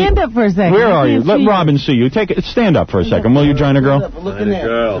 Stand up for a second. Where are you? Let Robin see you. Stand up for a second, will you, Gina Girl? Look in there.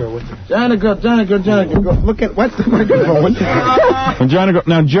 Gina Girl. Look at, what's the microphone? Gina Girl.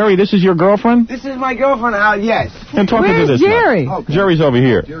 Now, Jerry, this is your girlfriend? This is my girlfriend, Howard, yes. And talking to this Jerry? now. Jerry's over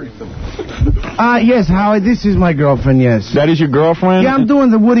here. Yes, Howard, this is my girlfriend, yes. That is your girlfriend? Yeah, I'm doing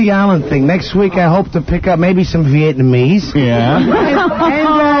the Woody Allen thing. Next week, I hope to pick up maybe some Vietnamese. Yeah.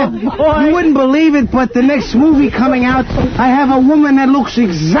 And you wouldn't believe it, but the next movie coming out, I have a woman that looks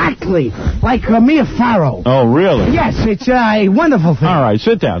exactly like Mia Farrow. Oh, really? Yes, it's a wonderful thing. All right,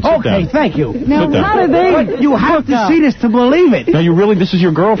 sit down. Okay, thank you. Now, Sit down. how do they... But you have to see this to believe it. Now, this is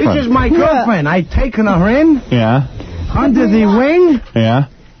your girlfriend? This is my girlfriend. I've taken her in Yeah. under the wing, Yeah.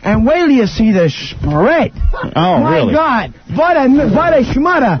 and wait till you see the spread. Oh, My really? God. What a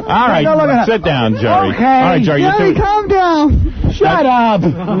schmutter. All right, Look at her. sit down, Jerry. Okay. All right, Jerry. Jerry, calm down. Shut up.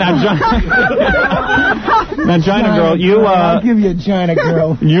 Now, Gina Girl, you I'll give you a China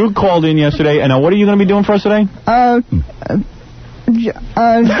girl. you called in yesterday, and what are you going to be doing for us today? Come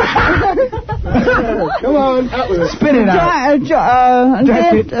on. Spit it out.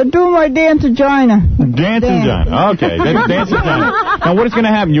 Do my dance to Gina. Dancing Gina. Okay, that's Dancing Gina. Now, what is going to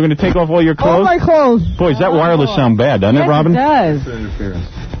happen? You're going to take off all your clothes? All my clothes. Boy, does that wireless sound bad, doesn't it, Robin? It does.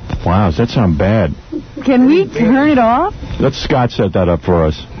 Wow, does that sound bad? Can we turn it off? Let Scott set that up for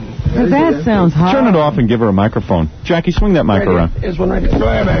us. That sounds hot. Turn it off and give her a microphone. Jackie, swing that mic around. Here's one right there. Go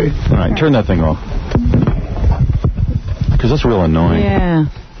ahead, baby. All right, turn that thing off. Because that's real annoying. Yeah.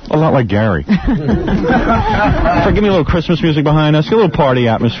 A lot like Gary. Give me a little Christmas music behind us. Get a little party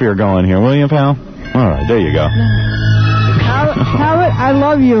atmosphere going here, will you, pal? All right, there you go. Howard, I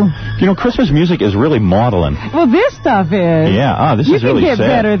love you. You know, Christmas music is really maudlin. Well, this stuff is. Yeah, this is really sad. You can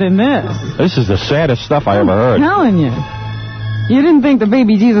get better than this. This is the saddest stuff I ever heard. I'm telling you. You didn't think the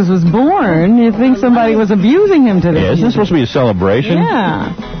baby Jesus was born. You think somebody was abusing him to this. Yeah, isn't this supposed to be a celebration?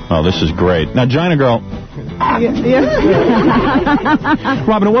 Yeah. Oh, this is great. Now, Gina Girl.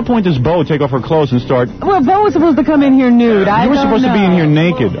 Robin, at what point does Bo take off her clothes and start... Well, Bo was supposed to come in here nude. You were supposed to be in here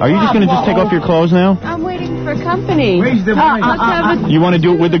naked. Are you just going to take off your clothes now? I'm waiting for company. Raise the mic. You want to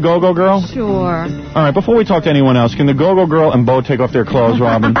do it with the Go-Go Girl? Sure. All right, before we talk to anyone else, can the Go-Go Girl and Bo take off their clothes,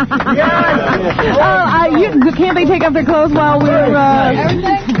 Robin? Can't they take off their clothes while we're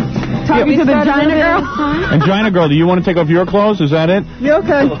talking to the Gina Girl? And Gina Girl, do you want to take off your clothes? Is that it? You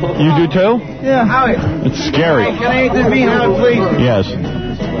okay? You do too? Yeah. Howard. It's scary. Can I intervene, Howard, please? Yes.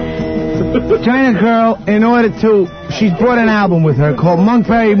 China Girl, in order to... She's brought an album with her called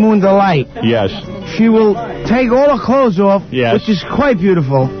Monkberry Moon Delight. Yes. She will take all her clothes off, yes. which is quite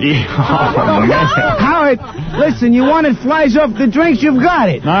beautiful. Yeah. Oh, Howard, listen, you want it flies off the drinks, you've got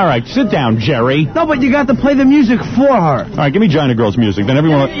it. All right, sit down, Jerry. No, but you got to play the music for her. All right, give me China Girl's music. Then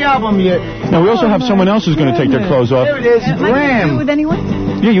everyone... The album yet. Now, we also have someone else who's going to take their clothes off. There it is, Graham. With anyone?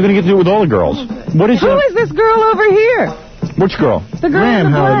 Yeah, you're going to get to do it with all the girls. What is Who is this girl over here? Which girl? The girl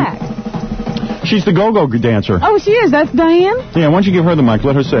in the black. She's the go-go dancer. Oh, she is. That's Diane? Yeah, why don't you give her the mic?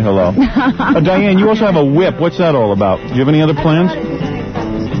 Let her say hello. Diane, you also have a whip. What's that all about? Do you have any other plans?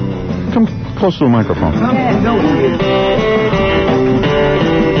 Come close to the microphone.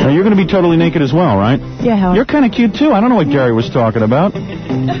 Now, you're going to be totally naked as well, right? Yeah, Howard. You're kind of cute, too. I don't know what Gary was talking about.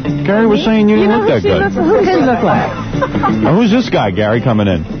 Gary was saying you didn't look that good. Who does he look like? Now, who's this guy, Gary, coming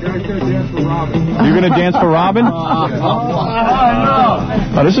in? You're going to dance for Robin? Oh,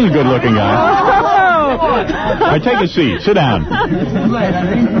 this is a good-looking guy. All right, take a seat. Sit down.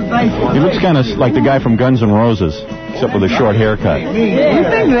 He looks kind of like the guy from Guns N' Roses, except with a short haircut. You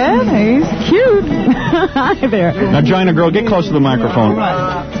think that? He's cute. Hi there. Now, China Girl, get close to the microphone.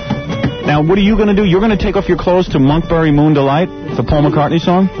 Now, what are you going to do? You're going to take off your clothes to Monkberry Moon Delight, the Paul McCartney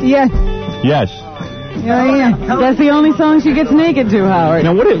song? Yes. Yes. Yeah. That's the only song she gets naked to, Howard.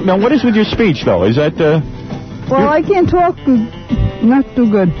 Now, what is with your speech, though? Is that... Well, I can't talk not too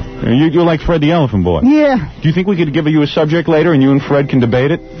good. You're like Fred the Elephant Boy. Yeah. Do you think we could give you a subject later and you and Fred can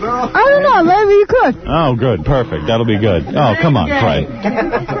debate it? I don't know. Maybe you could. Oh, good. Perfect. That'll be good. Oh, come on, Fred.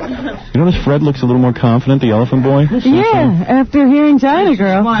 You notice Fred looks a little more confident, the Elephant Boy? Yeah, after hearing China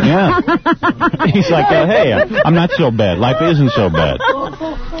Girl. Yeah. He's like, hey, I'm not so bad. Life isn't so bad.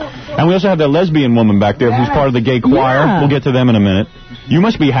 And we also have that lesbian woman back there who's part of the gay choir. Yeah. We'll get to them in a minute. You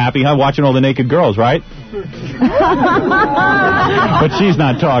must be happy, huh, watching all the naked girls, right? But she's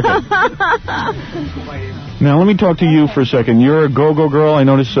not talking. Now, let me talk to you for a second. You're a go-go girl. I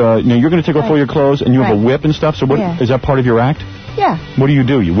notice you're going to take off all your clothes, and you have a whip and stuff. So is that part of your act? Yeah. What do? You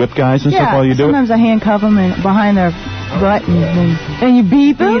whip guys and stuff while you do it? Sometimes I handcuff them behind their butt and you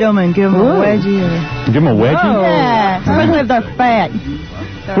beat them and give them a wedgie. Give them a wedgie? Oh. Yeah, especially if they're fat.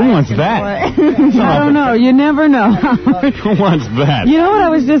 Who wants that? I don't know. You never know. Who wants that? You know what I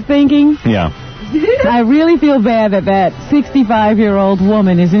was just thinking? Yeah. I really feel bad that 65-year-old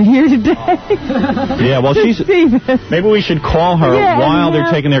woman isn't here today. Yeah, well, maybe we should call her while they're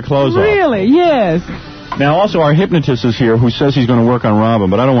taking their clothes off. Really? Yes. Now, also, our hypnotist is here who says he's going to work on Robin,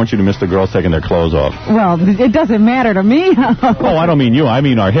 but I don't want you to miss the girls taking their clothes off. Well, it doesn't matter to me. Oh, I don't mean you. I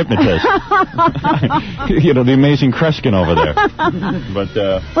mean our hypnotist. The amazing Kreskin over there. But,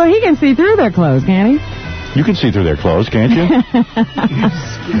 well, he can see through their clothes, can't he? You can see through their clothes, can't you?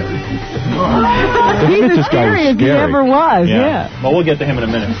 He's as scary as he ever was, yeah. Well, we'll get to him in a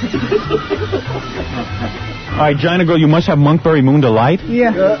minute. All right, China Girl, you must have Monkberry Moon Delight?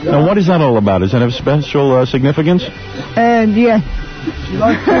 Yeah. Now, what is that all about? Does that have special significance? Yeah.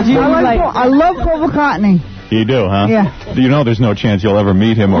 I love Paul McCartney. You do, huh? Yeah. You know there's no chance you'll ever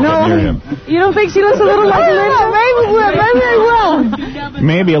meet him or get near him. You don't think she looks a little like Linda? Maybe I will.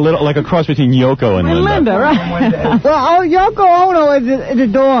 Maybe a little, like a cross between Yoko and Linda. Linda, right. Well, Yoko Ono is a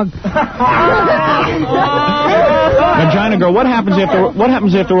dog. Now, China Girl, what happens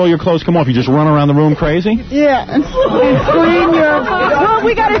after all your clothes come off? You just run around the room crazy? Yeah. And scream well,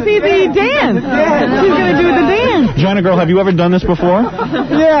 we got to see the dance. She's going to do the dance. China Girl, have you ever done this before?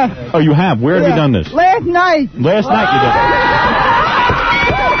 Yeah. Oh, you have? Where have you done this? Last night. Last night you did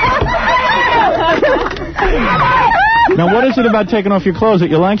it. Now, what is it about taking off your clothes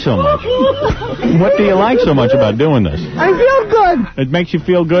that you like so much? What do you like so much about doing this? I feel good. It makes you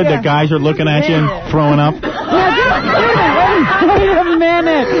feel good that guys are looking at you and throwing up? Wait a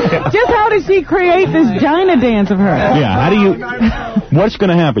minute. Just how does she create this China dance of hers? Yeah, how do you... What's going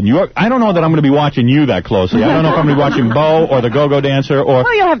to happen? I don't know that I'm going to be watching you that closely. I don't know if I'm going to be watching Bo or the go-go dancer or...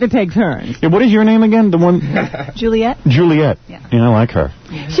 Well, you'll have to take turns. Yeah, what is your name again? The one... Juliet. Juliet. Yeah, I like her.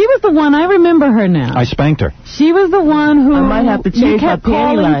 She was the one. I remember her now. I spanked her. She was the one who... I might have to change my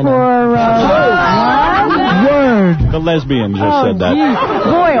panty liner. For... Word. The lesbian just said that.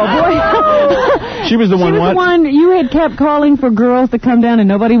 Boy, oh boy. She was the one. She was the one you had kept calling for girls to come down and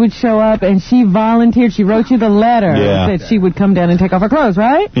nobody would show up, and she volunteered. She wrote you the letter that she would come down and take off her clothes,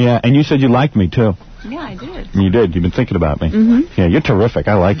 right? Yeah, and you said you liked me too. Yeah, I did. You did. You've been thinking about me. Mm-hmm. Yeah, you're terrific.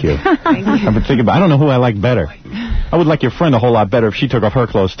 I like you. I've been thinking about. I don't know who I like better. I would like your friend a whole lot better if she took off her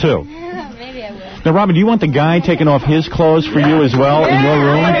clothes too. Maybe I will. Now, Robin, do you want the guy taking off his clothes for you as well in your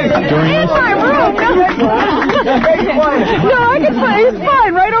room during this? No, I can find. It's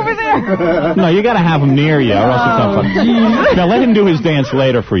fine, right over there. No, you got to have him near you, or else it's not fun. Now, let him do his dance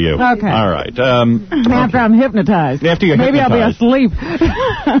later for you. Okay. All right. After I'm hypnotized. After you're Maybe hypnotized. I'll be asleep.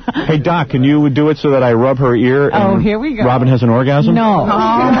 Hey, Doc, can you do it so that I rub her ear and here we go. Robin has an orgasm? No.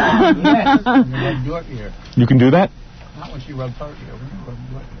 You can do that? Not when she rubs her ear.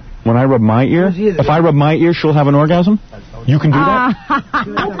 When I rub my ear? If I rub my ear, she'll have an orgasm? You can do that?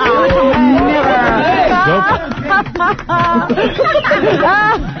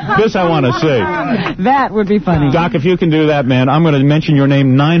 This I want to see. That would be funny. Doc, if you can do that, man, I'm going to mention your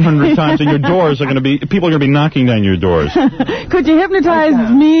name 900 times, and your doors are going to be, people are going to be knocking down your doors. Could you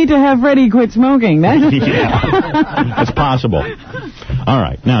hypnotize me to have Freddie quit smoking? Yeah, it's possible. All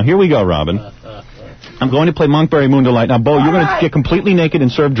right, now here we go, Robin. I'm going to play Monkberry Moon Delight. Now, Bo, you're going to get completely naked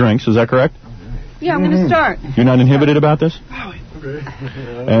and serve drinks. Is that correct? Yeah, I'm going to start. You're not inhibited about this?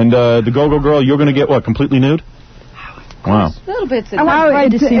 And the Go-Go Girl, you're going to get, what, completely nude? Wow. A little bit. I want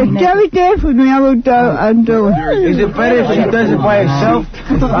Fred to see me. Jerry dance with me. I will do it. Is it better if she does it by herself?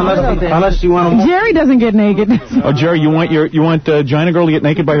 Unless you want to... Jerry doesn't get naked. Oh, Jerry, you want Gina Girl to get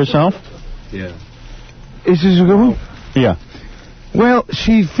naked by herself? Yeah. Is this a good one? Yeah. Well,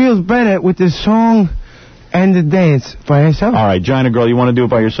 she feels better with the song and the dance by herself. All right, Gina Girl, you want to do it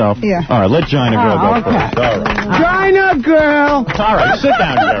by yourself? Yeah. All right, let Gina Girl go first. All right. Gina Girl! All right, sit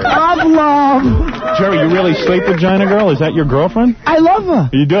down, Jerry. Of love. Jerry, you really sleep with Gina Girl? Is that your girlfriend? I love her.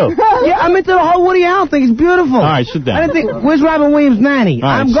 You do? Yeah, I'm into the whole Woody Allen thing. It's beautiful. All right, sit down. I didn't think... Where's Robin Williams' nanny? All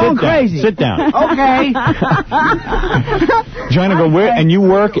right, I'm going sit down. crazy. Sit down. Okay. Gina Girl, and you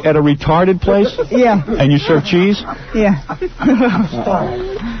work at a retarded place? Yeah. And you serve cheese? Yeah.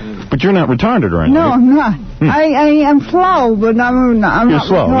 But you're not retarded or anything. No, I'm not. I am slow, but I'm not. You're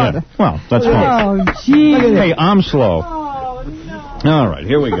slow, retarded. yeah. Well, that's fine. Oh, gee. Hey, I'm slow. All right,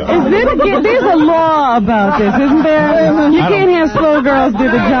 here we go. There's a law about this, isn't there? You can't have slow girls do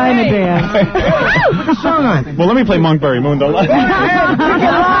the Gina dance. Put the song on. Well, let me play Monkberry Moon Delight. Ticket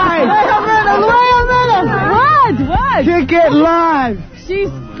live. What? Ticket live. She's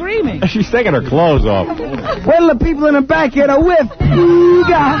screaming. She's taking her clothes off. Well, the people in the back get a whiff.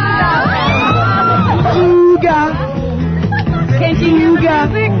 Ooga. Can she hear the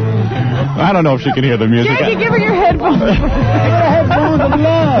music? I don't know if she can hear the music. Jackie, give her your headphones. Headphones of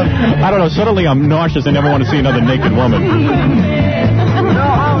love. I don't know. Suddenly I'm nauseous. I never want to see another naked woman.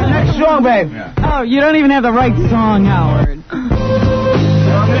 Next song, babe. Oh, you don't even have the right song, Howard.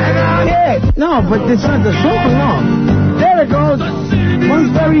 Yeah. No, but it's not the song. No. There it goes.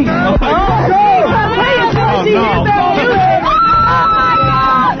 Monkberry. Oh, no.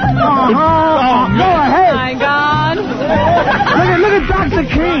 Go ahead. Oh, my God. Look at Dr.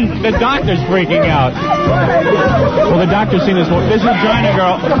 King. The doctor's freaking out. Well, the doctor's seen this one. This is Gina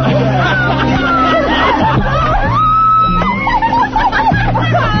Girl.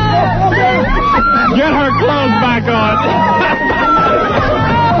 Get her clothes back on.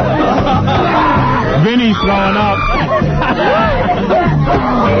 Vinny's throwing up.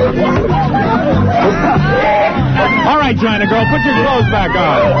 All right, Gina Girl, put your clothes back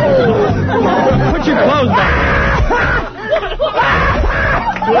on. Put your clothes back.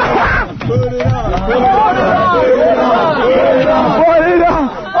 Put it on. Put it on. Put it on. Put it on. Put it on.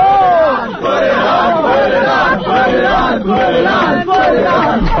 Put it on. Put it on. Put it on. Put it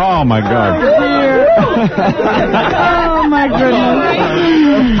on. Oh, my God. Oh, my goodness.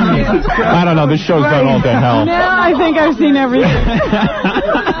 I don't know. This show's gone all to hell. Now I think I've seen everything.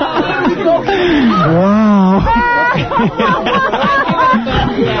 Wow.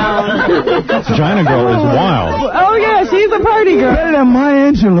 Gina Girl is wild. Oh, yeah, she's a party girl. Better than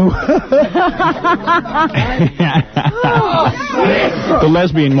Maya Angelou. The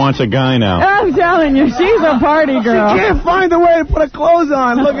lesbian wants a guy now. I'm telling you, she's a party girl. She can't find a way to put her clothes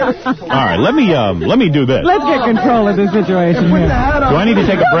on. Look at her. All right, let me do this. Let's get control of this situation here. Do I need to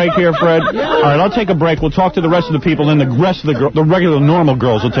take a break here, Fred? All right, I'll take a break. We'll talk to the rest of the people, then the rest of the regular normal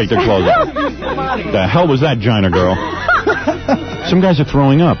girls will take their clothes off. The hell was that, Gina Girl? Some guys are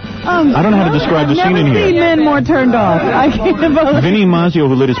throwing up. I don't know how to describe the scene in I've never seen here. men more turned off. I can't believe. Vinny Mazzio,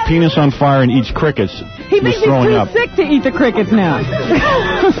 who lit his penis on fire and eats crickets, He was thinks he's throwing too up. sick to eat the crickets now.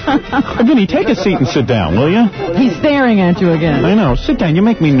 Vinny, take a seat and sit down, will you? He's staring at you again. I know. Sit down. You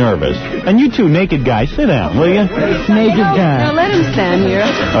make me nervous. And you two naked guys, sit down, will you? Naked guy. Now let him stand here.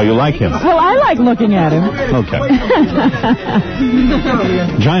 Oh, you like him? Well, I like looking at him. Okay.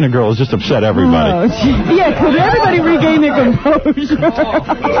 Gina Girl has just upset everybody. Oh, yeah, could everybody regain their composure?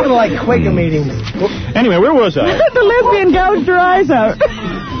 Sort of like Quaker meetings. Anyway, where was I? The lesbian gouged her eyes out.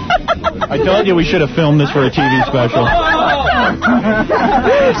 I told you we should have filmed this for a TV special.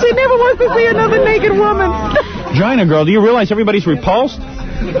 She never wants to see another naked woman. Gina Girl, do you realize everybody's repulsed?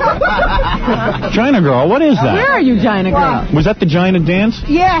 Gina Girl, what is that? Where are you, Gina Girl? Was that the Gina dance?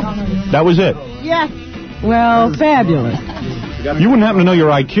 Yes. That was it? Yes. Well, fabulous. You wouldn't happen to know your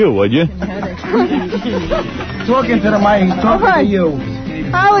IQ, would you? Talking to the mic, talking to you.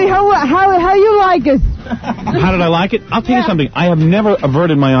 Howie, how you like us? How did I like it? I'll tell you something. I have never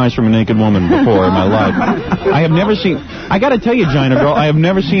averted my eyes from a naked woman before in my life. I have never seen... I got to tell you, Gina Girl, I have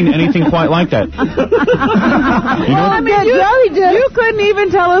never seen anything quite like that. You know, I mean, you couldn't even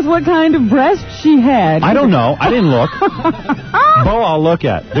tell us what kind of breast she had. I don't know. I didn't look. Bo, I'll look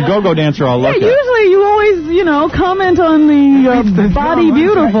at. The go-go dancer, I'll look at. Usually you always, comment on the body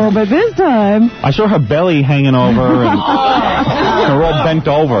beautiful, but this time... I saw her belly hanging over and her all bent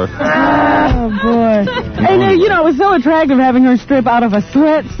over. Oh, boy. And, it was so attractive having her strip out of a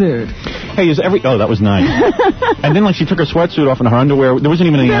sweatsuit. Hey, oh, that was nice. And then, she took her sweatsuit off and her underwear. There wasn't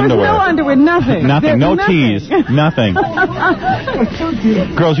even any underwear. There was no underwear, nothing. Nothing, no tees, nothing.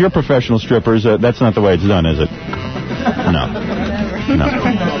 Girls, you're professional strippers. That's not the way it's done, is it? No.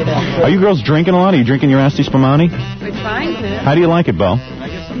 Are you girls drinking a lot? Are you drinking your Asti Spumani? We're trying to. How do you like it, Bo?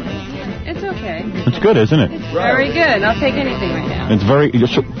 It's okay. It's good, isn't it? It's very good. I'll take anything right now. It's very...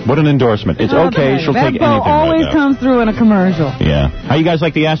 What an endorsement. It's okay. She'll take anything right now. That always comes through in a commercial. Yeah. How you guys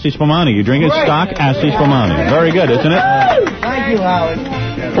like the Asti Spumani? You drinking stock Asti Spumani? Very good, isn't it? Thank you, Howard.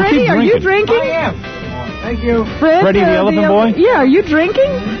 Freddie, are you drinking? I am. Thank you. Freddie the Elephant Boy? Yeah, are you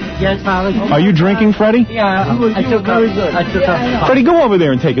drinking? Yes, Howard. Are you drinking, Freddie? Yeah, I took up. Freddie, go over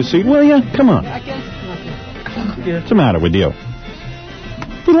there and take a seat, will you? Come on. What's the matter with you?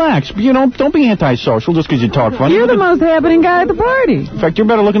 Relax. Don't be antisocial just because you talk funny. You're the most happening guy at the party. In fact, you're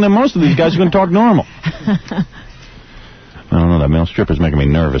better looking than most of these guys who can talk normal. I don't know, that male stripper's making me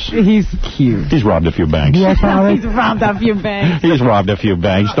nervous. He's cute. He's robbed a few banks. Yes, He's robbed a few banks. He's robbed a few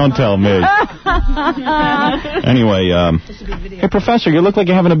banks. Don't tell me. Anyway, hey, Professor, you look like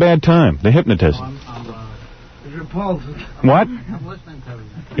you're having a bad time. The hypnotist. What?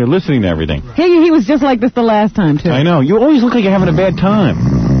 You're listening to everything. He was just like this the last time, too. I know. You always look like you're having a bad time.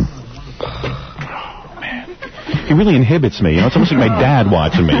 Oh, man. He really inhibits me. It's almost like my dad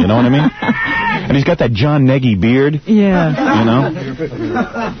watching me. You know what I mean? And he's got that John Neggy beard. Yeah.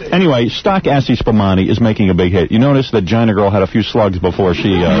 Anyway, stock Asti Spumani is making a big hit. You notice that Gina Girl had a few slugs before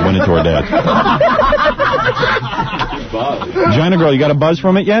she went into her dad. Gina Girl, you got a buzz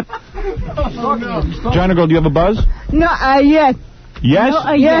from it yet? Gina Girl, do you have a buzz? No, yes. Yes?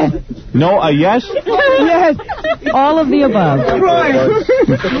 No, yes. No, yes? Yes. All of the above.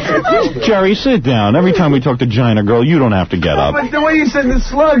 Jerry, sit down. Every time we talk to Gina Girl, you don't have to get up. But the way you said the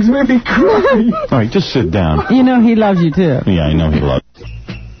slugs made me cry. All right, just sit down. He loves you, too. Yeah, I know he loves you.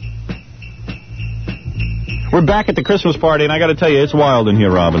 We're back at the Christmas party, and I got to tell you, it's wild in here,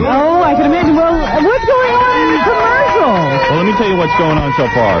 Robin. Oh, I can imagine. Well, what's going on in the commercial? Well, let me tell you what's going on so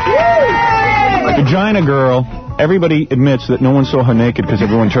far. The Gina Girl... Everybody admits that no one saw her naked because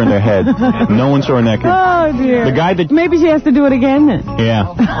everyone turned their head. No one saw her naked. Oh, dear. The guy that... Maybe she has to do it again, then.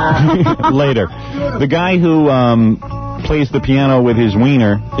 Yeah. Later. The guy who plays the piano with his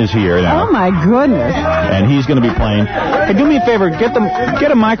wiener is here now. Oh, my goodness. And he's going to be playing. Hey, do me a favor. Get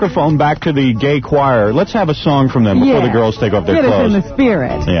a microphone back to the gay choir. Let's have a song from them before the girls take off their clothes. Get us in the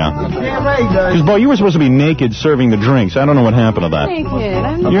spirit. Yeah. Because, Bo, you were supposed to be naked serving the drinks. I don't know what happened to that.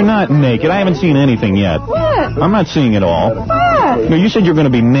 Naked. You're not naked. I haven't seen anything yet. What? I'm not seeing it all. What? No, you said you're going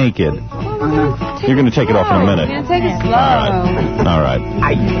to be naked. You're going to take it off in a minute. You're going to take it slow. All right.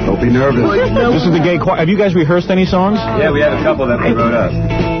 Don't be nervous. This is the gay choir. Have you guys rehearsed any songs? Yeah, we had a couple that we wrote up.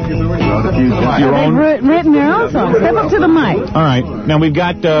 Your own? They've written their own songs. Step up to the mic. All right. Now, we've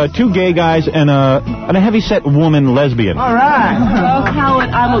got two gay guys and a heavy-set woman lesbian. All right. Well, Howard,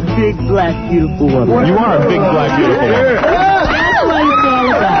 I'm a big, black, beautiful woman. You are a big, black, beautiful woman. That's what it's all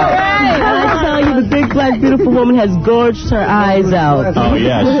about. And I tell you, the big, black, beautiful woman has gorged her eyes out. Oh,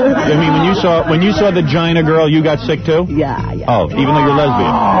 yes. I mean, when you saw the Gina Girl, you got sick, too? Yeah. Oh, even though you're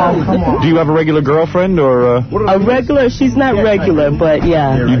lesbian. Oh, come on. Do you have a regular girlfriend, or... A regular? She's not regular, but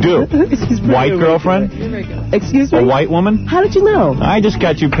yeah. You do? White girlfriend? Excuse me? A white woman? How did you know? I just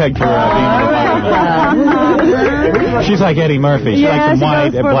got you pegged for being a white woman. She's like Eddie Murphy. She likes them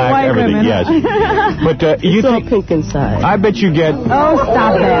white, black, everything. Women. Yes. But you think... pink inside. I bet you get... Oh,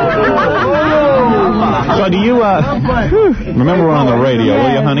 stop that. So do you... remember we're on the radio,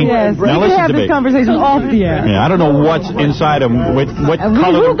 will you, honey? Yes. Now we listen have to this me. conversation off the air. Yeah, I don't know what's inside him, what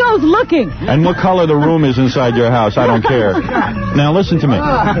color... Who goes looking? And what color the room is inside your house. I don't care. Now listen to me.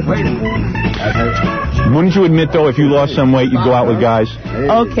 Wouldn't you admit, though, if you lost some weight, you'd go out with guys?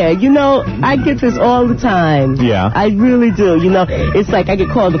 Okay, I get this all the time. Yeah. I really do. It's like I get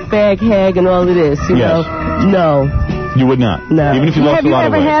called a fag hag and all of this, Yes. No. You would not? No. Even if you lost a lot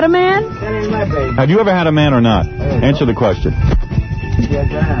of weight? Have you ever had a man? Have you ever had a man or not? Answer the question.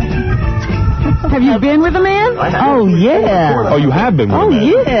 Have you been with a man? Oh, yeah. Oh, you have been with a man?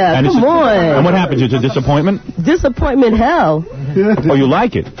 Oh, yeah. And Come on. And what happens? It's a disappointment? Disappointment hell. Oh, you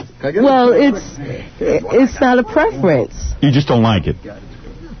like it? Well, it's not a preference. You just don't like it?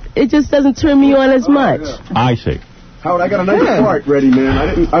 It just doesn't turn me on as much. I see. Howard, I got a nice fart ready, man.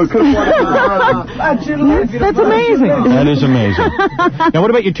 I could have farted. That's amazing. That is amazing. Now,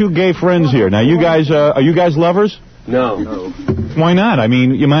 what about your two gay friends here? Now, you guys, are you guys lovers? No. Why not? I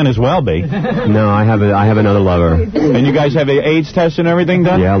mean, you might as well be. No, I have another lover. And you guys have an AIDS test and everything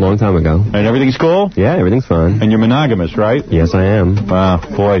done? Yeah, a long time ago. And everything's cool? Yeah, everything's fine. And you're monogamous, right? Yes, I am. Wow,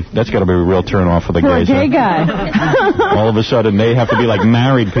 boy, that's got to be a real turn-off for the gays. For a gay guy. All of a sudden, they have to be like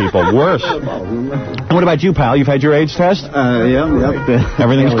married people. Worse. What about you, pal? You've had your AIDS test? Yeah.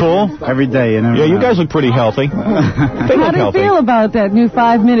 Everything's cool? Every day, you know. Yeah, you guys look pretty healthy. How do you feel about that new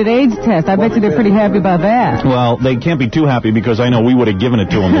 5-minute AIDS test? I bet you they're pretty happy about that. Well, they can't be too happy because I know we would have given it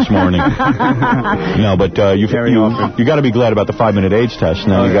to them this morning. No, but you got to be glad about the 5-minute AIDS test.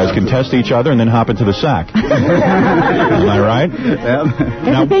 Now you guys can test each other and then hop into the sack. Am I right?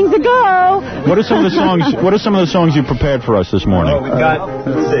 Yeah. Everything's a go. What are some of the songs? What are some of the songs you prepared for us this morning? We've got.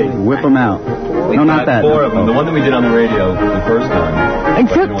 Let's see. Whip them out. No, not that. 4 of them. The one that we did on the radio the first time.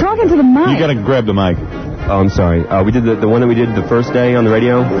 Talking to the mic. You got to grab the mic. Oh, I'm sorry. We did the one that we did the first day on the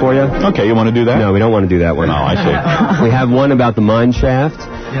radio for you. Okay, you want to do that? No, we don't want to do that one. Oh, I see. We have one about the mine shaft,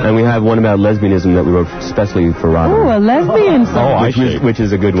 and we have one about lesbianism that we wrote especially for Robin. Oh, a lesbian song. Oh, I see. Which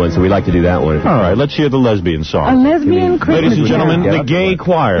is a good one, so we like to do that one. All right, let's hear the lesbian song. A lesbian Christmas. Ladies and gentlemen, the gay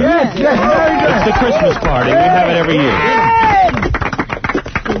choir. Yes. It's the Christmas party. We have it every year.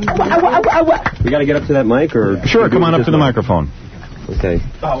 We got to get up to that mic, or sure, come on up to the microphone. Okay.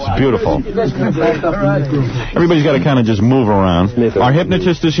 It's beautiful. Everybody's got to kind of just move around. Our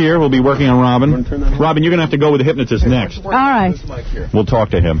hypnotist is here. We'll be working on Robin. Robin, you're going to have to go with the hypnotist next. All right. We'll talk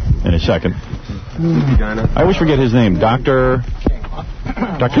to him in a second. I always forget his name. Dr.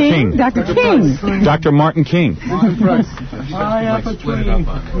 King. Dr. King. Dr. Martin King. I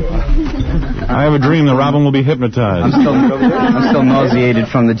have a dream that Robin will be hypnotized. I'm still nauseated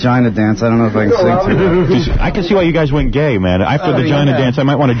from the Gina dance. I don't know if I can sing to I can see why you guys went gay, man. After the Gina dance, I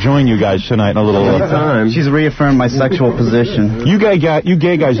might want to join you guys tonight in a little time. She's reaffirmed my sexual position. You gay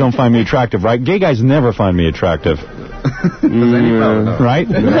guys don't find me attractive, right? Gay guys never find me attractive. Right?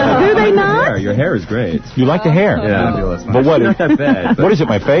 Do they not? Your hair is great. You like the hair? Yeah. But what? Not that bad. What is it,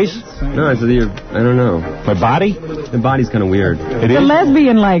 my face? No, it's I don't know. My body? The body's kind of weird. It is? The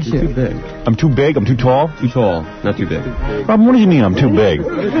lesbian likes you. Too big. I'm too big? I'm too tall? Too tall. Not too big. Robin, what does he mean I'm too big?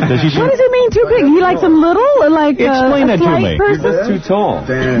 What does it mean too big? He likes them little? Like explain that to me. Person? You're just too tall.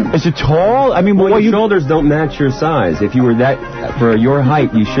 Damn. Is it tall? I mean, well, your shoulders don't match your size. If you were for your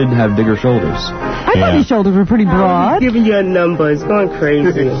height, you should have bigger shoulders. I thought your shoulders were pretty broad. Giving you a number. It's going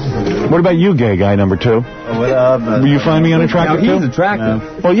crazy. What about you, gay guy number 2? Will you find me unattractive too? He's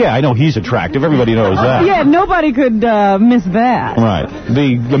attractive. Well, yeah, I know he's attractive. Everybody knows that. Yeah, nobody could miss that. Right.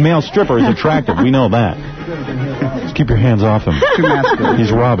 The male stripper is attractive. We know that. Just keep your hands off him. Too masculine.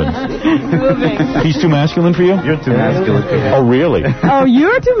 He's Robin. He's too masculine for you? You're too masculine. Oh, really? Oh,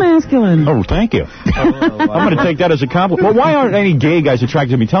 you're too masculine. Oh, thank you. I'm going to take that as a compliment. Well, why aren't any gay guys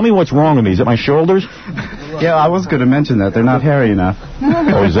attracted to me? Tell me what's wrong with me. Is it my shoulders? Yeah, I was going to mention that. They're not hairy enough.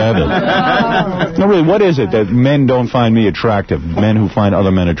 Oh, is that it? No, really, what is it that men don't find me attractive? Men who find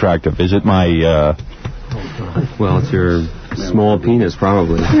other men attractive? Is it my, Well, it's your small penis,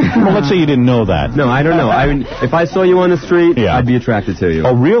 probably. Well, let's say you didn't know that. No, I don't know. I mean, if I saw you on the street, I'd be attracted to you.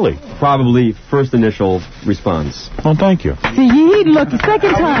 Oh, really? Probably first initial response. Oh, thank you. See, he'd look the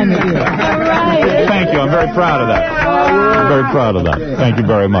second time at you. All right. Thank you. I'm very proud of that. I'm very proud of that. Thank you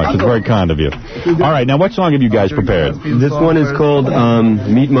very much. It's very kind of you. All right, now what song have you guys prepared? This one is called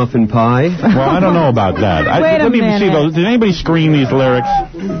Meat Muffin Pie. Well, I don't know about that. Let me see those. Did anybody screen these lyrics?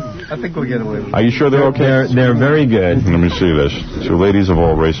 I think we'll get away with it. Are you sure they're okay? They're very good. Let me see this. So, ladies of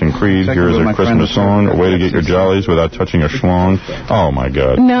all race and creed, here's a Christmas song, a way to get your jollies without touching a schlong. Oh, my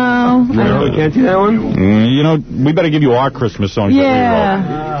God. No. No, we can't do that one? You know, we better give you our Christmas songs that we wrote.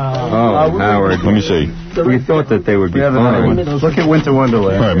 Oh, Howard. Let me see. We thought that they would be fun. Look at Winter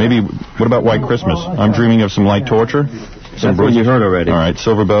Wonderland. All right, maybe, what about White Christmas? I'm dreaming of some light torture. That's what you heard already. All right,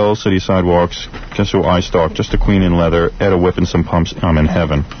 Silver Bells, City Sidewalks, Just So I Stalk, Just a Queen in Leather, Ed a Whip and Some Pumps, I'm in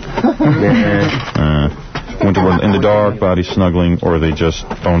Heaven. Winter World, In the Dark, Body Snuggling, or They Just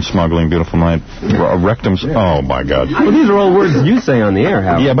Bone Smuggling, Beautiful Night, Rectums, oh my God. Well, these are all words you say on the air,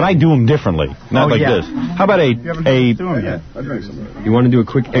 Howard. Yeah, but I do them differently, not like this. How about You want to do a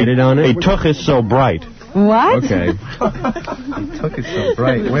quick edit on it? A Tuch is so bright. What? Okay. You took it so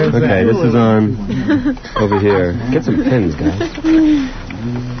bright. Where's that? Okay, this is on over here. Get some pins, guys.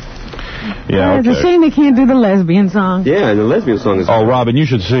 Yeah, It's a shame they can't do the lesbian song. Yeah, and the lesbian song is... Oh, Robin, you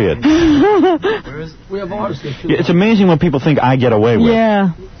should see it. We have artists. Yeah, it's amazing what people think I get away with.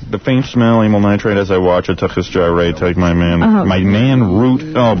 Yeah. The faint smell, amyl nitrate as I watch it, took this gyrate, take my man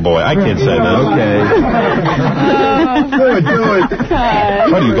root. Oh, boy, I can't say that. Do it.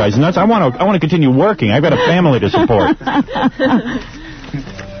 What are you guys, nuts? I want to continue working. I've got a family to support.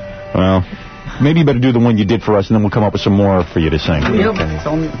 Well, maybe you better do the one you did for us, and then we'll come up with some more for you to sing. Okay.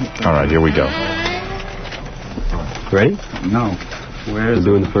 All right, here we go. Ready? No. Where is We're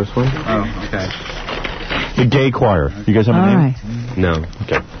doing the first one? Oh, okay. The Gay Choir. You guys have a name? Right. No.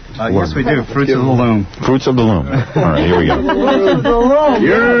 Okay. Yes, we do. Fruits of the Loom. Fruits of the Loom. All right, here we go.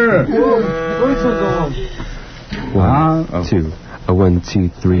 Yeah. Fruits of the Loom. 1, 2. 1, 2,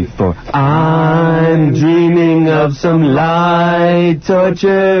 3, 4. I'm dreaming of some light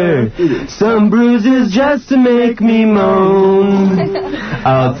torture, some bruises just to make me moan.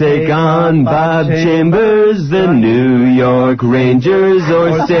 I'll take on Bob Chambers, the New York Rangers,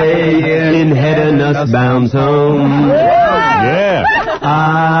 or stay in Hedda Nussbaum's home. Yeah.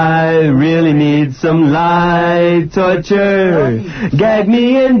 I really need some light torture. Gag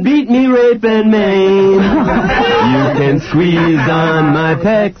me and beat me, rape and maim. You can squeeze on my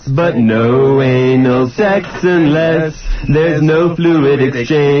pecs, but no anal sex unless there's no fluid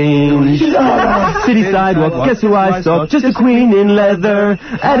exchange. City sidewalk, guess who I saw? Just a queen in leather,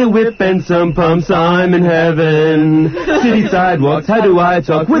 at a whip and some pumps, I'm in heaven. City sidewalks, how do I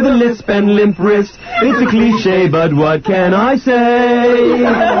talk? With a lisp and limp wrist. It's a cliche, but what can I say?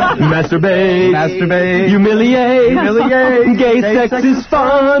 Masturbate, humiliate, gay sex is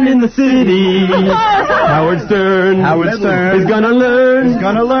fun in the city. Howard Stern is gonna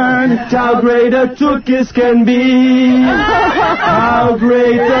learn how great a tookus can be. How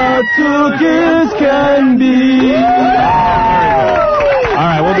great a tookus can be. All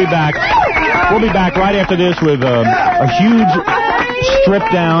right, we'll be back. We'll be back right after this with a huge strip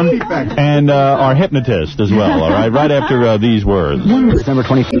down and our hypnotist as well, all right? Right after these words. December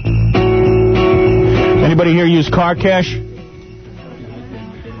 25th. Anybody here use car cash?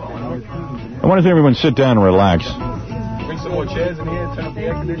 I wonder if everyone sit down and relax. Bring some more chairs in here, turn up the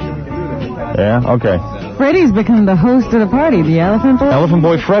air conditioning, we can do that. Yeah, okay. Freddie's become the host of the party, the Elephant Boy. Elephant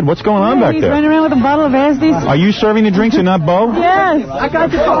Boy Fred, what's going on back He's there? running around with a bottle of Asties. Are you serving the drinks and not Bo? Yes. I got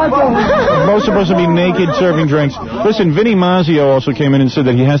the bottle. Bo's supposed to be naked serving drinks. Listen, Vinny Mazzio also came in and said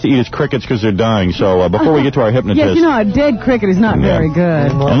that he has to eat his crickets because they're dying. So before we get to our hypnotist... Yes, you know, a dead cricket is not very good.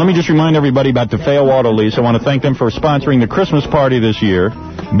 And let me just remind everybody about DeFeo Auto Lease. I want to thank them for sponsoring the Christmas party this year,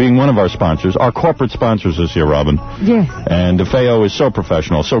 being one of our sponsors, our corporate sponsors this year, Robin. Yes. And DeFeo is so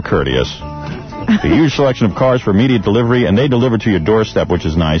professional, so courteous. A huge selection of cars for immediate delivery, and they deliver to your doorstep, which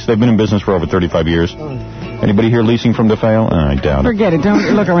is nice. They've been in business for over 35 years. Anybody here leasing from DeFeo? I doubt it. Forget it. Don't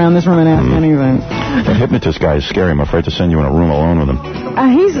look around this room and ask anything. The hypnotist guy is scary. I'm afraid to send you in a room alone with him.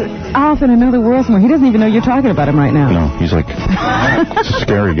 He's off in another world somewhere. He doesn't even know you're talking about him right now. No, he's like, it's a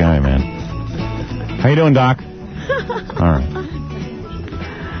scary guy, man. How you doing, Doc? All right.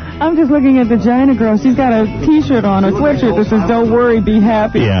 I'm just looking at the Gina girl. She's got a T-shirt on, a sweatshirt that says, "Don't worry, be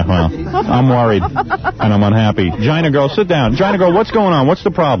happy." Yeah, well, I'm worried, and I'm unhappy. Gina girl, sit down. Gina girl, what's going on? What's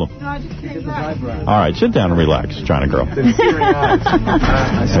the problem? No, I just came back. All right, sit down and relax, Gina girl.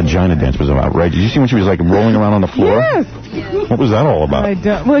 That Gina dance was outrageous. Did you see when she was, like, rolling around on the floor? Yes. What was that all about?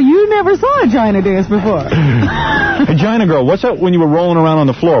 Well, you never saw a Gina dance before. Hey, Gina girl, what's up when you were rolling around on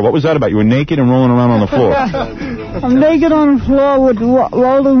the floor? What was that about? You were naked and rolling around on the floor. I'm naked on the floor with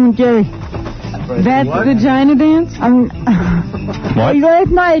Waldo and Jerry. That's the Gina dance? What?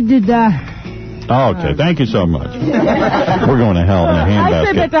 Last night did that. Oh, okay. Thank you so much. We're going to hell in a handbasket. I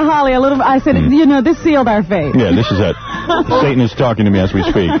said that to Holly I said, you know, this sealed our fate. Yeah, this is it. Satan is talking to me as we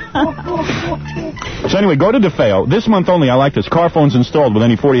speak. So anyway, go to DeFeo. This month only, I like this. Car phones installed with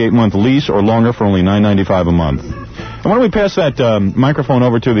any 48-month lease or longer for only $9.95 a month. And why don't we pass that microphone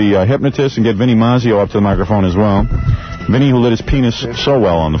over to the hypnotist and get Vinny Mazzio up to the microphone as well. Vinny, who lit his penis so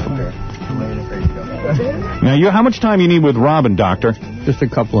well on the phone. Now, how much time you need with Robin, Doctor? Just a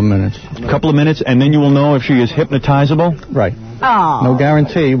couple of minutes. A couple of minutes, and then you will know if she is hypnotizable? Right. Oh. No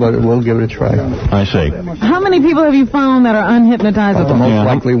guarantee, but we'll give it a try. I see. How many people have you found that are unhypnotizable? The most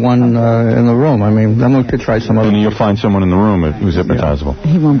likely one in the room. I mean, then we could try some other. And you'll find someone in the room who's hypnotizable.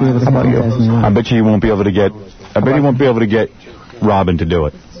 He won't be able to. How about you? I bet you he won't be able to get. I bet he won't be able to get Robin to do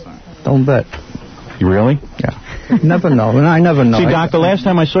it. Don't bet. You really? Yeah. Never know. I never know. See, Doc, the last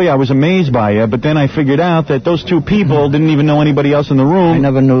time I saw you, I was amazed by you, but then I figured out that those two people didn't even know anybody else in the room. I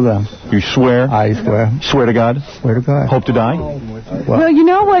never knew them. You swear? I swear. Swear to God? Swear to God. Hope to die? Well, you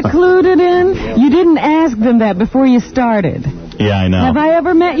know what clued it in? You didn't ask them that before you started. Yeah, I know. Have I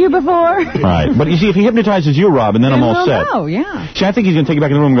ever met you before? Right. But you see, if he hypnotizes you, Robin, then I'm all set. Oh, yeah. See, I think he's going to take you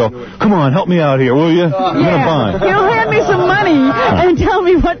back in the room and go, come on, help me out here, will you? I'm going to buy. He'll hand me some money and tell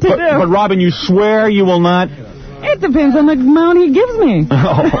me what to do. But, Robin, you swear you will not... It depends on the amount he gives me.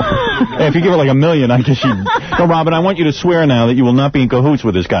 Hey, if you give her like $1 million, I guess you... No, Robin, I want you to swear now that you will not be in cahoots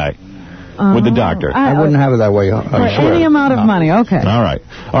with this guy. With the doctor. I wouldn't have it that way. For any amount of money, okay. All right.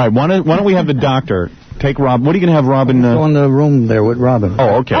 All right, why don't we have the doctor take Robin... What are you going to have Robin... Go in the room there with Robin.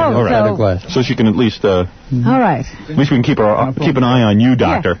 Oh, okay. All right. So she can at least... All right. At least we can keep an eye on you,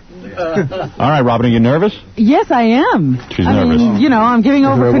 doctor. Yeah. All right, Robin, are you nervous? Yes, I am. She's nervous. I mean, I'm giving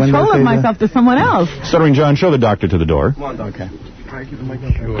over control of myself to someone else. Stuttering John, show the doctor to the door. Come on, okay.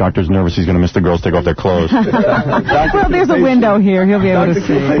 Doctor's nervous. He's going to miss the girls take off their clothes. Well, there's a window here. He'll be able to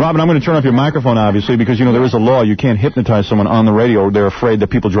see. Robin, I'm going to turn off your microphone, obviously, because, there is a law. You can't hypnotize someone on the radio. They're afraid that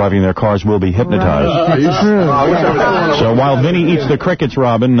people driving their cars will be hypnotized. True. So while Vinny eats the crickets,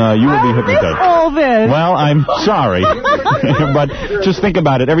 Robin, you will be hypnotized. All this. Well, I'm sorry. But just think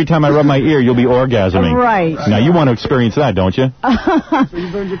about it. Every time I rub my ear, you'll be orgasming. Right. Now, you want to experience that, don't you?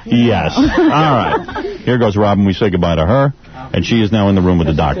 Yes. All right. Here goes Robin. We say goodbye to her. And she is now in the room with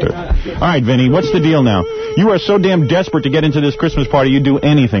the doctor. All right, Vinny, what's the deal now? You are so damn desperate to get into this Christmas party, you'd do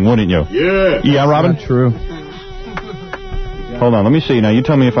anything, wouldn't you? Yeah. Yeah, Robin? Not true. Hold on, let me see. Now, you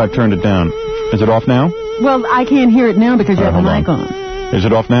tell me if I've turned it down. Is it off now? Well, I can't hear it now because you have the mic on. Is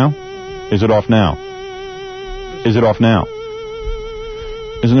it off now? Is it off now? Is it off now?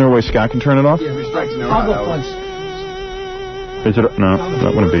 Isn't there a way Scott can turn it off? I'll go once. Is it? No,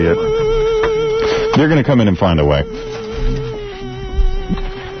 that wouldn't be it. They're going to come in and find a way.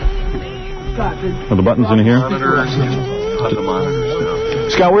 Are the buttons in here?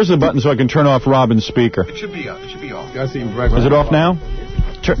 Scott, where's the button so I can turn off Robin's speaker? It should be off. It should be off. Is it off now?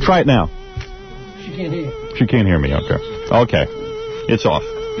 Try it now. She can't hear you. She can't hear me, okay. Okay. It's off.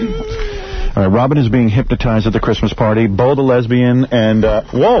 All right, Robin is being hypnotized at the Christmas party. Bo the lesbian and,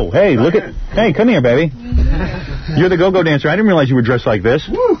 whoa, hey, look at, hey, come here, baby. You're the go-go dancer. I didn't realize you were dressed like this.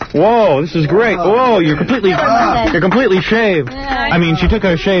 Whoa, this is great. Whoa, you're completely shaved. I mean, she took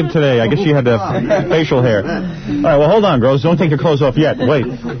her shave today. I guess she had the facial hair. All right, well, hold on, girls. Don't take your clothes off yet. Wait.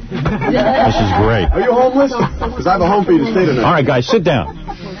 This is great. Are you homeless? Because I have a home for you to stay tonight. All right, guys, sit down.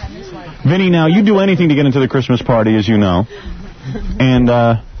 Vinny, now, you do anything to get into the Christmas party, as you know. And,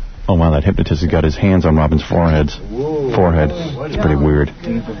 oh, wow, that hypnotist has got his hands on Robin's forehead. It's pretty weird.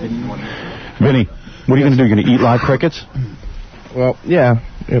 Vinny, what are you going to do? You're going to eat live crickets? Well, yeah.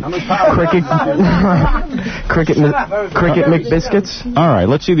 Cricket McBiscuits. All right,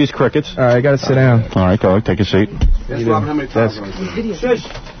 let's see these crickets. All right, I got to sit down. All right, go. Take a seat. Yes, Robin, how many times? All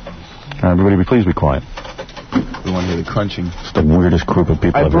right, everybody, please be quiet. We want to hear the crunching. It's the weirdest group of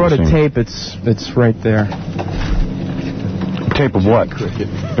people I've ever seen. I brought a tape. It's right there. Tape of what?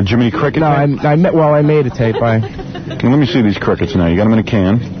 A Jiminy Cricket? No, I made a tape. Let me see these crickets now. You got them in a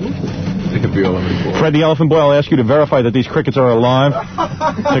can. They could be all over the floor. Fred the Elephant Boy, I'll ask you to verify that these crickets are alive.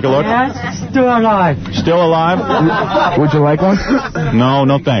 Take a look. Yes, still alive. Still alive? Would you like one?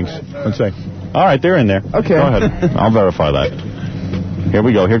 No, thanks. Let's see. All right, they're in there. Okay. Go ahead. I'll verify that. Here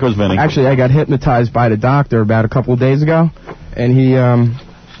we go. Here goes Vinny. Actually, I got hypnotized by the doctor about a couple of days ago, and he,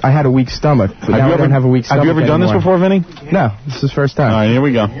 I had a weak stomach, but now I don't have a weak stomach Have you ever done this before, Vinny? No, this is the first time. All right, here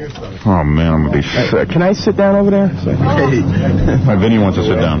we go. Oh, man, I'm going to be sick. Can I sit down over there? All right, Vinny wants to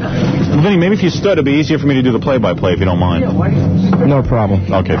sit down. Well, Vinny, maybe if you stood, it'd be easier for me to do the play-by-play, if you don't mind. No problem.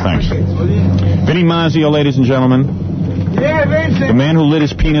 Okay, thanks. Vinny Mazzio, ladies and gentlemen. Yeah, Vincent. The man who lit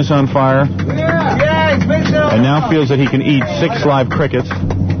his penis on fire. Yeah, Vincent. And now feels that he can eat 6 live crickets.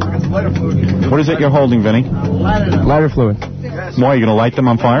 What is it you're holding, Vinny? Lighter fluid. Why, are you going to light them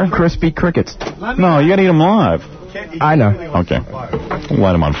on fire? Crispy crickets. No, you got to eat them live. I know. Okay.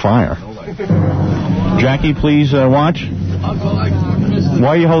 Light them on fire. Jackie, please watch. Why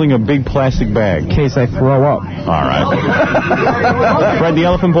are you holding a big plastic bag? In case I throw up. All right. Fred the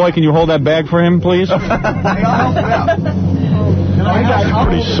Elephant Boy, can you hold that bag for him, please?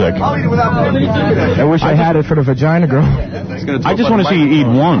 Pretty sick. I wish I had it for the vagina girl. I just want to see you eat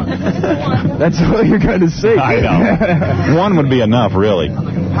one. That's all you're going to see. I know. One would be enough, really.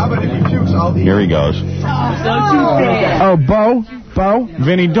 Here he goes. Oh, Bo?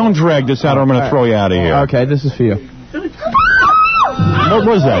 Vinny, don't drag this out or I'm going to throw you out of here. Okay, this is for you. What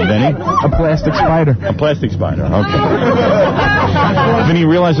was that, Vinny? A plastic spider. A plastic spider, okay. Vinny, you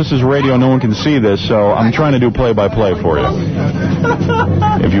realize this is radio, no one can see this, so I'm trying to do play-by-play for you.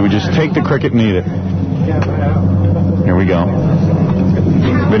 If you would just take the cricket and eat it. Here we go.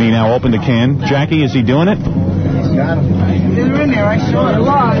 Vinny now opened the can. Jackie, is he doing it? They're in there. I saw it.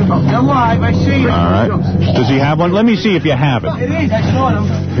 They're alive. I see it. All right. Does he have one? Let me see if you have it. It is. I saw them.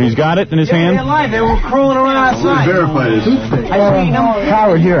 He's got it in his hand? They're alive. They were crawling around outside. Verify this. I seen them.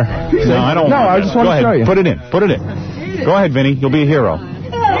 Howard, here. No, I don't. No, I just want to show you. Put it in. Put it in. Go ahead, Vinny. You'll be a hero.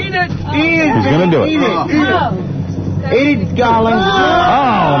 Eat it. Eat it. He's going to do it. Eat it. Eat it, darling.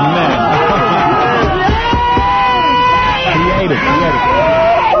 Oh, man. He ate it.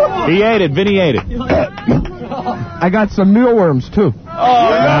 He ate it. Vinny ate it. I got some mealworms, too.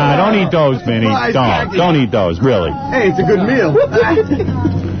 Nah, don't eat those, Vinny. Don't eat those, really. Hey, it's a good meal.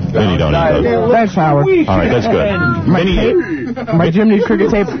 Vinny, don't eat those. Thanks, Howard. All right, that's good. My Jimmy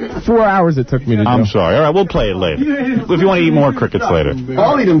Cricket tape, 4 hours it took me to do. I'm sorry. All right, we'll play it later. If you want to eat more crickets later.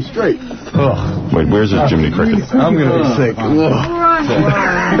 I'll eat them straight. Ugh. Wait, where's this Jiminy Cricket? I'm going to be sick. All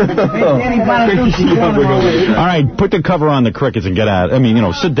right, put the cover on the crickets and get out. I mean,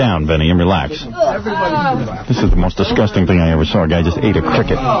 sit down, Vinny, and relax. This is the most disgusting thing I ever saw. A guy just ate a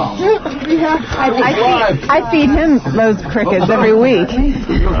cricket. I feed him those crickets every week.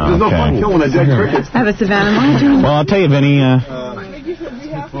 There's no fun killing a dead cricket. I have a Savannah margin. Well, I'll tell you, Vinny,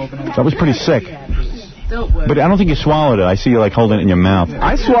 that was pretty sick. But I don't think you swallowed it. I see you, holding it in your mouth.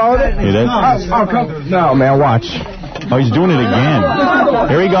 I swallowed it. You did? No, man, watch. Oh, he's doing it again.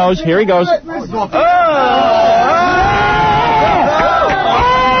 Here he goes. Here he goes.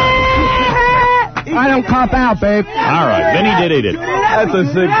 I don't cop out, babe. All right, Vinny did eat it. That's a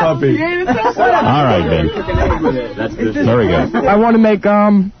sick puppy. All right, Vin. Very good. I want to make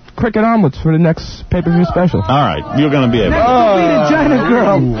cricket omelets for the next pay-per-view special. All right, you're going to be able to. China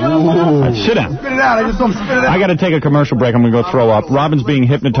girl. Sit down. Spit it out. I just don't spit it out. I got to take a commercial break. I'm going to go throw up. Robin's being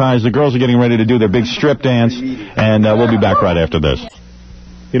hypnotized. The girls are getting ready to do their big strip dance, and we'll be back right after this.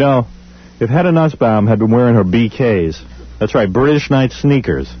 If Hedda Nussbaum had been wearing her BKs, that's right, British Knight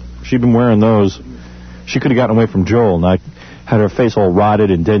sneakers, she'd been wearing those, she could have gotten away from Joel, and I had her face all rotted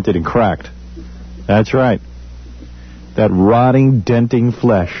and dented and cracked. That's right. That rotting, denting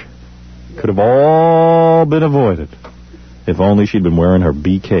flesh could have all been avoided if only she'd been wearing her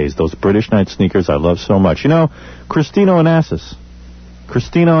BKs, those British Knight sneakers I love so much. Christina Onassis.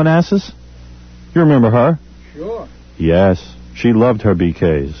 Christina Onassis? You remember her? Sure. Yes, she loved her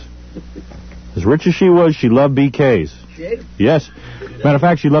BKs. As rich as she was, she loved BKs. She did? Yes. Matter of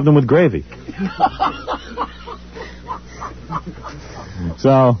fact, she loved them with gravy.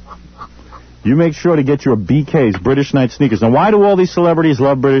 So, you make sure to get your BKs, British Knight sneakers. Now, why do all these celebrities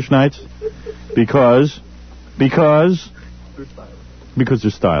love British Knights? Because they're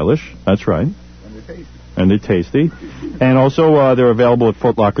stylish. That's right. And they're tasty. And also, they're available at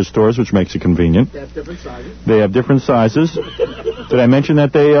Foot Locker stores, which makes it convenient. They have different sizes. They have different sizes. Did I mention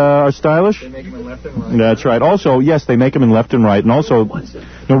that they are stylish? They make them in left and right. That's right. Also, yes, they make them in left and right. And also,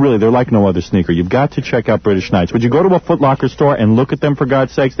 no, really, they're like no other sneaker. You've got to check out British Knights. Would you go to a Foot Locker store and look at them, for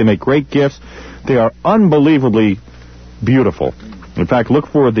God's sakes? They make great gifts. They are unbelievably beautiful. In fact, look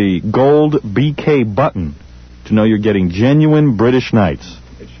for the gold BK button to know you're getting genuine British Knights.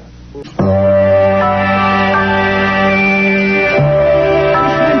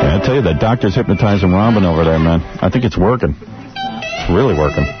 I tell you, that doctor's hypnotizing Robin over there, man. I think it's working. It's really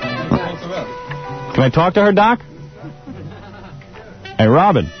working. Can I talk to her, Doc? Hey,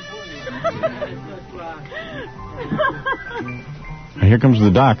 Robin. Here comes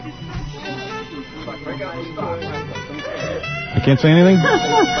the doc. I can't say anything?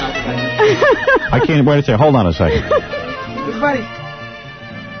 I can't. Wait a second. Hold on a second. Good buddy.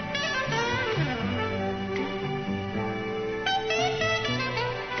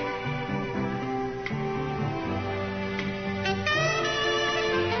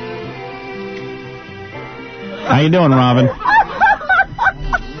 How you doing, Robin?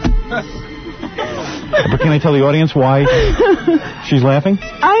 But can I tell the audience why she's laughing?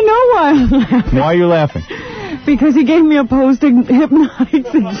 I know why I'm laughing. Why are you laughing? Because he gave me a post-hypnotic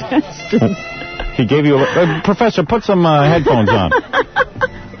suggestion. He gave you a... Professor, put some headphones on.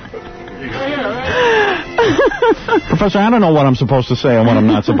 Professor, I don't know what I'm supposed to say and what I'm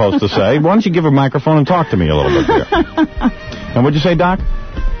not supposed to say. Why don't you give a microphone and talk to me a little bit here? And what'd you say, Doc?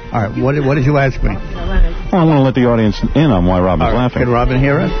 All right, what did you ask me? Well, I want to let the audience in on why Robin's laughing. Can Robin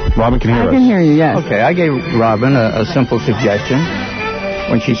hear us? Robin can hear us. I can hear you, yes. Okay, I gave Robin a simple suggestion.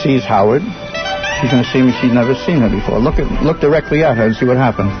 When she sees Howard, she's going to see me. She's never seen her before. Look directly at her and see what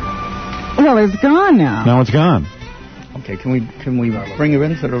happens. Well, it's gone now. Now it's gone. Okay, can we bring her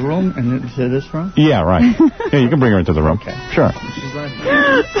into the room and into this room? Yeah, right. Yeah, you can bring her into the room. Okay. Sure.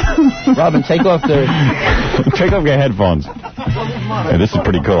 Robin, take off your headphones. Hey, this is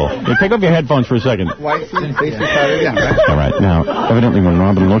pretty cool. Yeah, take off your headphones for a second. All right. Now, evidently when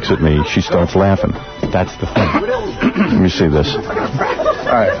Robin looks at me, she starts laughing. That's the thing. Let me see this. All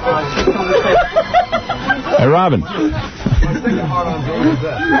right. Hey, Robin.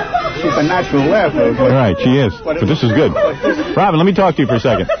 She's a natural laugher. Right, she is. But this is good. Robin, let me talk to you for a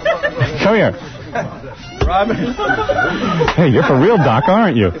second. Come here. Robin. Hey, you're for real, Doc,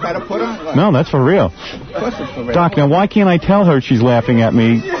 aren't you? Is that a put on? No, that's for real. Of course it's for real. Doc, now why can't I tell her she's laughing at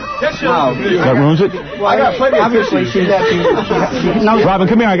me? That ruins it? Well, obviously she's laughing. She knows. Robin,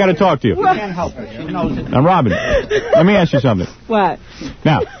 come here. I got to talk to you. You can't help her. She knows it. Now, Robin, let me ask you something. What?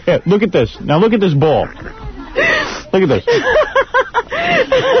 Now, here, look at this. Now, look at this ball. Look at this.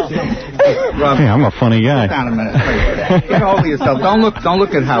 Robin, hey, I'm a funny guy. Down a minute. Get over yourself. Don't look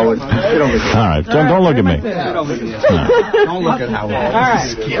at Howard. Get over yourself. All right. Don't look at me. Get over yourself. Don't look at Howard. All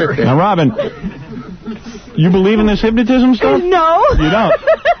right. Now, Robin, you believe in this hypnotism stuff? No. You don't?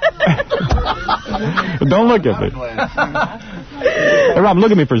 Don't look at me. Hey, Robin,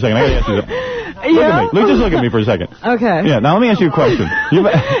 look at me for a second. I got to ask you something. Look at me. Just look at me for a second. Okay. Yeah, now let me ask you a question.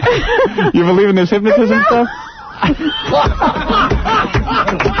 You believe in this hypnotism stuff?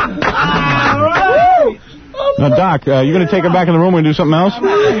 Now, Doc, you going to take her back in the room and do something else?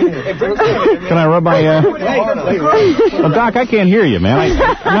 Can I rub my... Well, Doc, I can't hear you, man.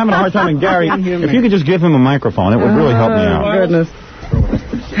 I'm having a hard time. And Gary, if you could just give him a microphone, it would really help me out. Goodness.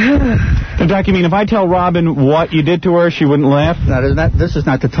 Doc, you mean if I tell Robin what you did to her, she wouldn't laugh? No, this is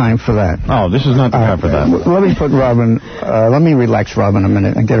not the time for that. Oh, this is not the time for that. Let me put Robin, let me relax Robin a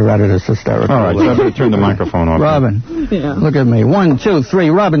minute and get her out of this hysterical. All right, so I better turn the microphone off. Robin, look at me. 1, 2, 3.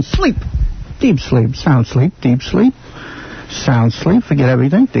 Robin, sleep. Deep sleep, sound sleep, deep sleep. Sound sleep, forget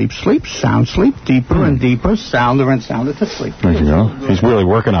everything. Deep sleep, sound sleep, deeper and deeper, sounder and sounder to sleep. There you go. He's really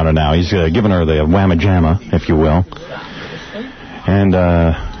working on her now. He's giving her the whamma jamma, if you will. And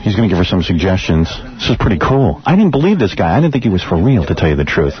he's going to give her some suggestions. This is pretty cool. I didn't believe this guy. I didn't think he was for real, to tell you the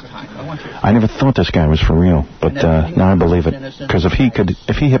truth. I never thought this guy was for real. But now I believe it. Because if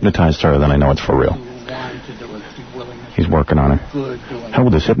he hypnotized her, then I know it's for real. He's working on her. Hell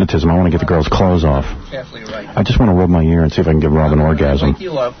with this hypnotism. I want to get the girl's clothes off. I just want to rub my ear and see if I can give Rob an orgasm.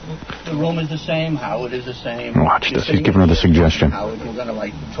 The room is the same. Howard is the same. Watch this. He's giving her the suggestion. Howard, we're going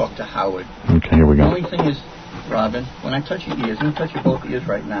to talk to Howard. Okay, here we go. The only thing is, Robin, when I touch your ears, I'm going to touch your both ears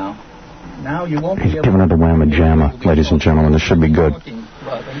right now. Now you won't be able to... He's giving her the whamma jamma, ladies and gentlemen. This should be good.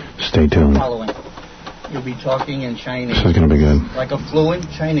 Stay tuned. You'll be talking in Chinese. This is going to be good. Like a fluent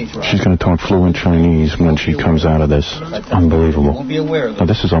Chinese, Robin. She's going to talk fluent Chinese when she comes out of this. Unbelievable. You won't be aware of it. Oh,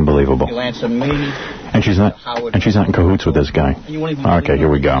 this is unbelievable. You'll answer me. And she's not in cahoots with this guy. Okay, here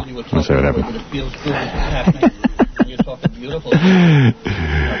we go. Let's see what happens.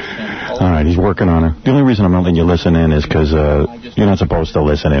 All right, he's working on her. The only reason I'm not letting you listen in is because you're not supposed to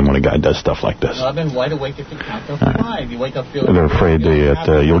listen in when a guy does stuff like this. I've been wide awake at the count of 5. You wake up feeling... They're afraid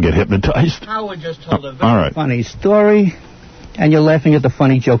that you'll get hypnotized. Howard just told a very funny story, and you're laughing at the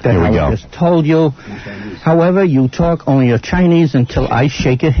funny joke that Howard just told you. However, you talk only a Chinese until I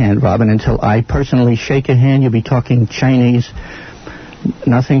shake your hand, Robin. Until I personally shake your hand, you'll be talking Chinese.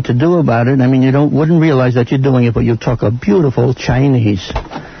 Nothing to do about it. I mean, you wouldn't realize that you're doing it, but you talk a beautiful Chinese.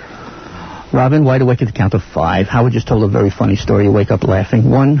 Robin, wide awake at the count of 5. Howard just told a very funny story. You wake up laughing.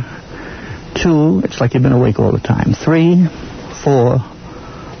 1, 2. It's like you've been awake all the time. 3, 4,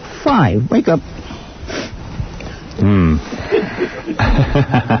 5. Wake up.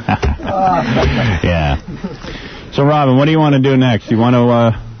 Yeah. So, Robin, what do you want to do next? You want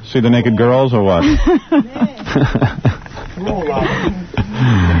to see the naked girls or what?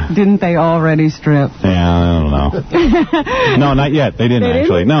 Didn't they already strip? Yeah, I don't know. No, not yet. They didn't,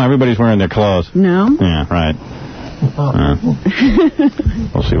 actually. No, everybody's wearing their clothes. No? Yeah, right.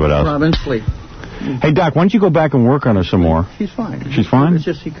 We'll see what else. Robin, sleep. Hey, Doc, why don't you go back and work on her some more? She's fine. She's fine? It's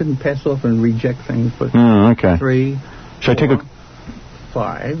just he couldn't pass off and reject things. But okay. 3, Should 4, I take a...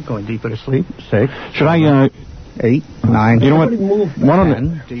 5, going deeper to sleep. 6. Should I... 8, 9. You know what? Why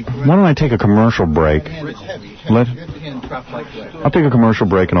don't I take a commercial break? I'll take a commercial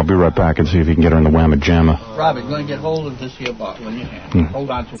break and I'll be right back and see if you can get her in the whamma jamma. Robin, you're going to get hold of this here bottle in your hand. Hold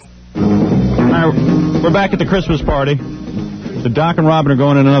on to it. All right, we're back at the Christmas party. The Doc and Robin are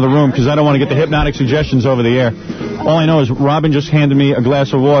going in another room because I don't want to get the hypnotic suggestions over the air. All I know is Robin just handed me a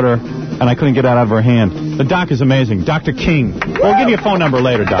glass of water and I couldn't get it out of her hand. The Doc is amazing. Dr. King. We'll give you a phone number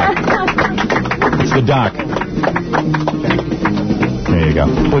later, Doc. It's the Doc. There you go.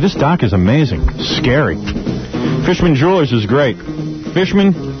 Boy, this Doc is amazing. Scary. Fishman Jewelers is great.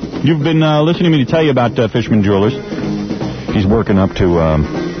 Fishman, you've been listening to me tell you about Fishman Jewelers. He's working up to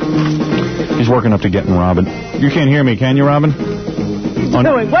getting Robin. You can't hear me, can you, Robin? What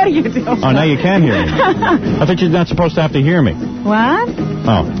are you doing? Oh, now you can hear me. I thought you're not supposed to have to hear me. What?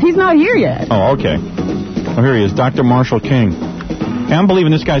 Oh. He's not here yet. Oh, okay. Oh, here he is, Dr. Marshall King. Hey, I'm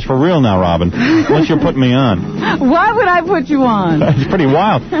believing this guy's for real now, Robin. Unless you're putting me on. Why would I put you on? It's pretty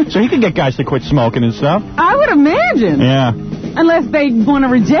wild. So he could get guys to quit smoking and stuff. I would imagine. Yeah. Unless they want to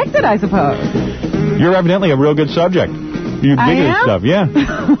reject it, I suppose. You're evidently a real good subject. You dig this stuff, yeah.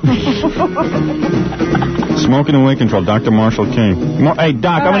 Smoking and weight control, Dr. Marshall King. Hey,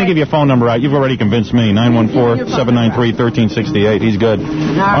 Doc, I'm going to give you a phone number out. You've already convinced me. 914-793-1368. He's good. All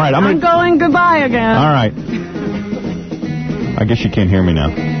right, I'm going goodbye again. All right. I guess you can't hear me now.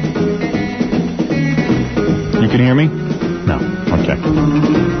 You can hear me? No. Okay.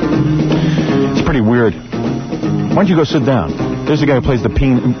 It's pretty weird. Why don't you go sit down? There's a guy who plays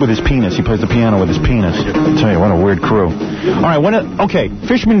with his penis. He plays the piano with his penis. I'll tell you, what a weird crew. All right, okay,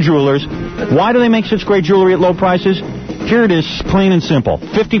 Fishman Jewelers. Why do they make such great jewelry at low prices? Here it is, plain and simple.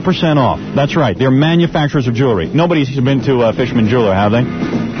 50% off. That's right. They're manufacturers of jewelry. Nobody's been to Fishman Jeweler, have they?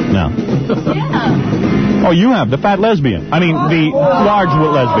 No. Yeah. Oh, you have. The fat lesbian. I mean, the large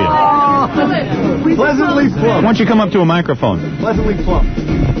lesbian. Pleasantly plump. Why don't you come up to a microphone? Pleasantly plump.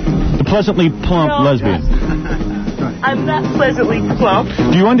 The pleasantly plump lesbian. I'm not pleasantly plump.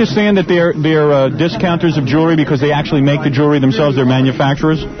 Do you understand that they're discounters of jewelry because they actually make the jewelry themselves? They're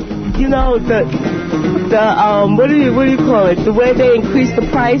manufacturers? You know, what do you call it? The way they increase the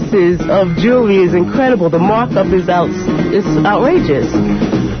prices of jewelry is incredible. The markup is outrageous.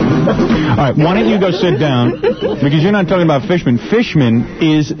 All right, why don't you go sit down? Because you're not talking about Fishman. Fishman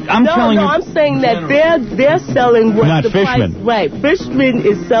is... I'm saying that they're selling what not the Fishman. Price, right. Fishman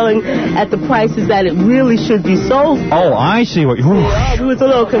is selling at the prices that it really should be sold for. Oh, I see what you... I was a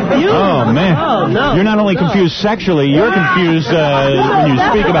little confused. Oh, man. Oh, no. You're not only confused sexually, you're confused when you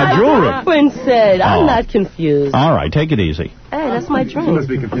speak about jewelry. My friend said, I'm not confused. All right, take it easy. Hey, that's my drink. You must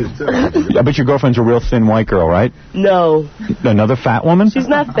be confused, too. I bet your girlfriend's a real thin white girl, right? No. Another fat woman? She's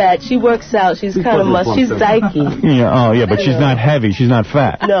not fat. She works out. She's kind of muscle. She's dykey. Yeah. Oh, yeah, but she's not heavy. She's not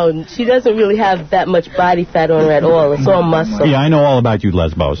fat. No, she doesn't really have that much body fat on her at all. It's all muscle. Yeah, I know all about you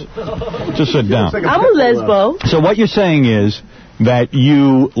lesbos. Just sit down. I'm a lesbo. So what you're saying is that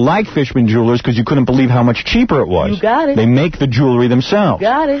you like Fishman Jewelers because you couldn't believe how much cheaper it was. You got it. They make the jewelry themselves. You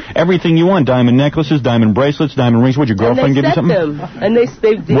got it. Everything you want. Diamond necklaces, diamond bracelets, diamond rings. Would your girlfriend give you something? And they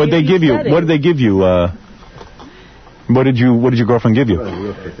what did they give you? What did they give you? What did your girlfriend give you?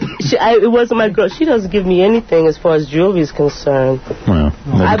 It wasn't my girl. She doesn't give me anything as far as jewelry is concerned. Well,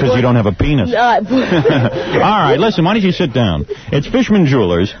 because you don't have a penis. All right, listen, why don't you sit down? It's Fishman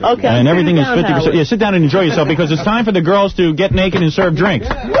Jewelers. Okay. And everything is 50%. Yeah, sit down and enjoy yourself because it's time for the girls to get naked and serve drinks.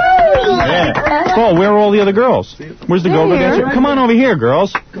 Yeah. Oh, where are all the other girls? Where's the go-go dancer? Come on over here,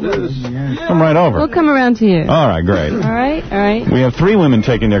 girls. Come right over. We'll come around to you. All right, great. All right. We have 3 women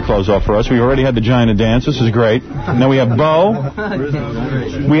taking their clothes off for us. We already had the Giant dance. This is great. Now we have Bo.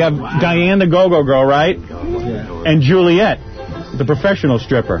 We have Diane, the go-go girl, right? And Juliet, the professional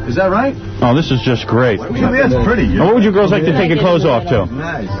stripper. Is that right? Oh, this is just great. Juliet's pretty. Well, what would you girls like to take your clothes off to?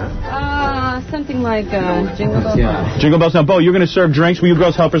 Something like Jingle Bells. Jingle Bells. Now, Bo, you're going to serve drinks. Will you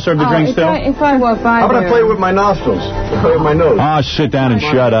girls help her serve the drinks, too? If I walk by I'm going to play with my nostrils. Play with my nose. Oh, sit down and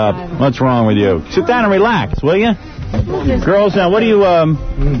shut up. What's wrong with you? Sit down and relax, will you? Girls, now, what do you,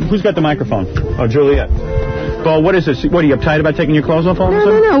 who's got the microphone? Oh, Juliet. Bo, what is this? What, are you uptight about taking your clothes off all of a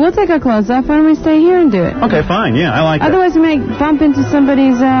sudden? No. We'll take our clothes off. Why don't we stay here and do it? Okay, fine. Yeah, I like that. Otherwise, we may bump into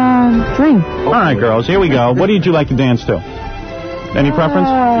somebody's drink. All right, girls, here we go. What would you like to dance to? Any preference?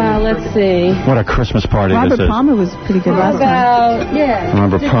 Let's see. What a Christmas party Robert this is. Robert Palmer was pretty good last time. Yeah.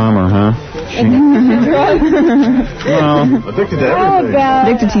 Robert Palmer, huh? Well, addicted to everything.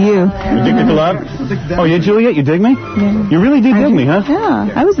 Addicted to you. Addicted to love? Oh, yeah, Juliet, you dig me? Yeah. You really did dig me, huh?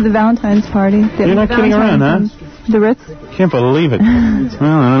 Yeah. I was at the Valentine's party. You're not kidding around, huh? The Ritz. Can't believe it. Well,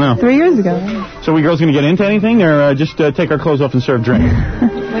 I don't know. 3 years ago. So we girls going to get into anything or just take our clothes off and serve drinks?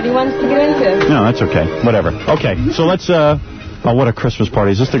 What do you want us to get into? No, that's okay. Whatever. Okay, so let's... Oh, what a Christmas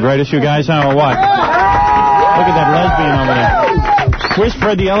party. Is this the greatest, you guys, huh, or what? Look at that lesbian over there. Where's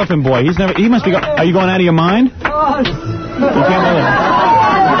Fred the Elephant Boy? He must be... Are you going out of your mind? You can't believe it.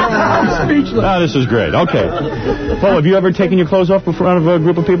 Oh, this is great. Okay. Well, have you ever taken your clothes off in front of a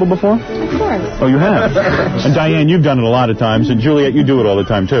group of people before? Of course. Oh, you have? And Diane, you've done it a lot of times, and Juliet, you do it all the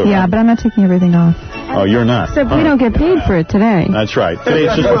time, too. Yeah, but I'm not taking everything off. Oh, you're not? Except we don't get paid for it today. That's right. Today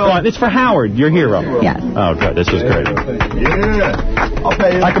it's just for fun. It's for Howard, your hero. Yes. Oh, good. This is great. Yeah. I'll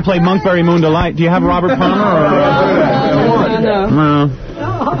pay you. I could play Monkberry Moon Delight. Do you have Robert Palmer? Or, no.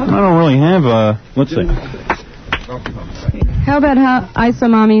 I don't really have, let's see. How about I Saw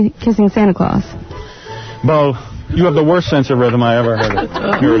Mommy Kissing Santa Claus? Bo, you have the worst sense of rhythm I ever heard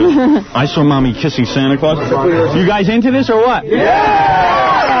of. Here it is. I Saw Mommy Kissing Santa Claus. You guys into this or what?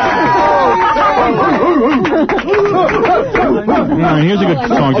 Here's a good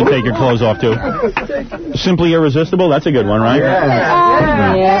song to take your clothes off to. Simply Irresistible. That's a good one, right?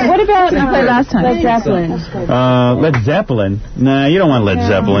 Yeah. What about last time? Led Zeppelin. Led Zeppelin? Nah, you don't want Led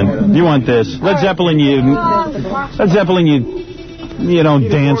Zeppelin. You want this. Led Zeppelin, you don't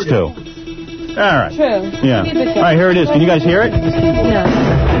dance to. All right. True. Yeah. All right, here it is. Can you guys hear it? No.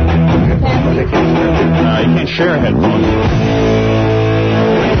 You can't share headphones.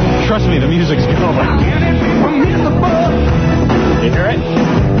 Trust me, the music's going. You hear it?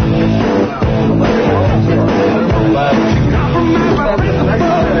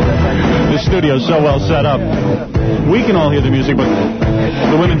 The studio's so well set up. We can all hear the music, but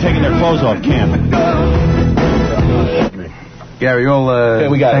the women taking their clothes off can't. Gary, you'll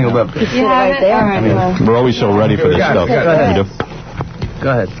we got tangled up. We're always so ready for this stuff. Go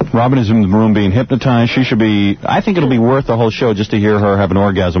ahead. Robin is in the room being hypnotized. She should be... I think it'll be worth the whole show just to hear her have an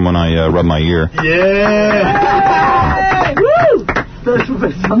orgasm when I rub my ear. Yeah! Woo! There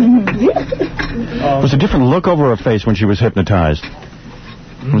was a different look over her face when she was hypnotized.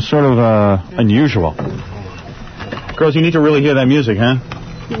 It was sort of unusual. Girls, you need to really hear that music, huh?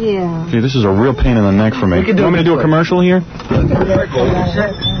 Yeah. Gee, this is a real pain in the neck for me. You want me to do a commercial here?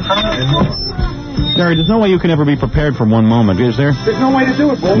 Gary, there's no way you can ever be prepared for one moment, is there? There's no way to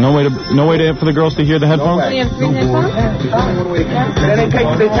do it, boy. No way for the girls to hear the headphones? They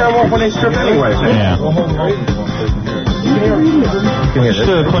tear them off when they strip anyway. Yeah.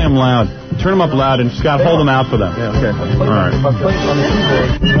 Just play them loud. Turn them up loud, and Scott, hold them out for them. Yeah, okay. All right.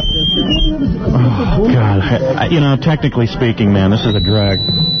 Oh, God. Technically speaking, man, this is a drag.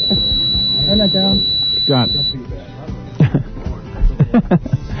 Turn that down. Scott.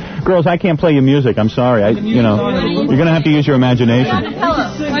 Girls, I can't play your music. I'm sorry. You're going to have to use your imagination. Why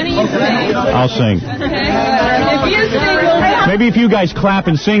don't you sing? I'll sing. If you sing, maybe if you guys clap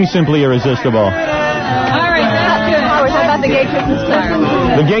and sing Simply Irresistible. all right, that's good. How about the Gay Christmas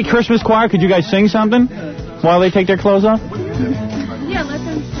Choir? The Gay Christmas Choir, could you guys sing something while they take their clothes off? Yeah, let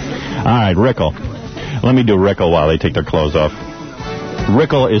them. All right, Rickle. Let me do Rickle while they take their clothes off.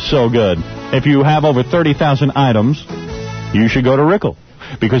 Rickle is so good. If you have over 30,000 items, you should go to Rickle.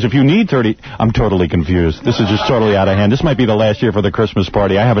 Because if you need 30... I'm totally confused. This is just totally out of hand. This might be the last year for the Christmas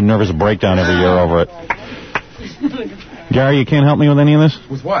party. I have a nervous breakdown every year over it. Gary, you can't help me with any of this?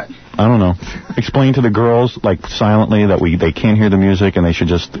 With what? I don't know. Explain to the girls, like, silently, that they can't hear the music and they should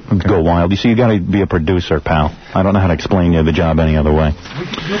just go wild. You see, you got to be a producer, pal. I don't know how to explain you the job any other way.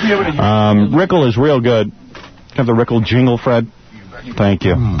 Rickle is real good. Have the Rickle jingle, Fred? Thank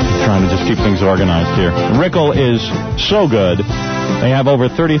you. Trying to just keep things organized here. Rickle is so good. They have over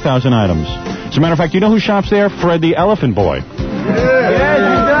 30,000 items. As a matter of fact, you know who shops there? Fred the Elephant Boy.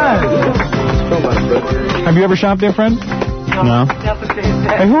 Yeah, he does. Have you ever shopped there, Fred? No?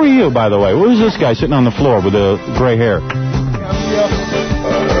 Hey, who are you, by the way? Who's this guy sitting on the floor with the gray hair?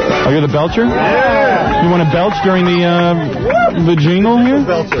 Oh, you're the belcher? Yeah. You want to belch during the jingle here?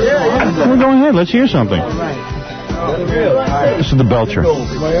 Well, go ahead. Let's hear something. This is the belcher.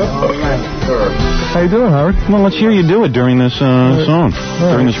 How you doing, Howard? Well, let's hear you do it during this song.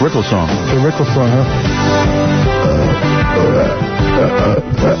 During this Rickle song. The Rickle song, huh?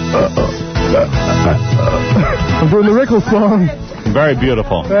 I'm doing the Rickle song. Very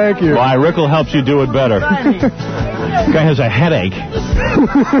beautiful. Thank you. Why, Rickle helps you do it better. Guy has a headache.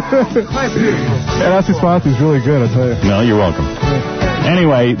 That response is really good, I tell you. No, you're welcome.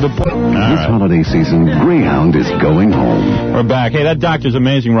 Anyway, this holiday season, Greyhound is going home. We're back. Hey, that doctor's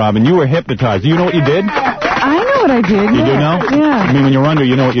amazing, Robin. You were hypnotized. Do you know what you did? I know what I did. You do know? Yeah. I mean, when you're under,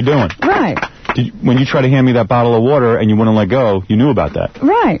 you know what you're doing. Right. When you tried to hand me that bottle of water and you wouldn't let go, you knew about that.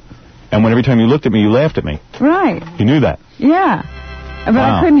 Right. And when every time you looked at me, you laughed at me. Right. You knew that. Yeah. But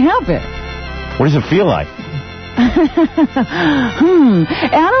wow. I couldn't help it. What does it feel like? I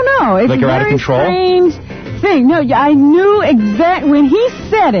don't know. It's like you're out of control? Strange thing. No, I knew exactly when he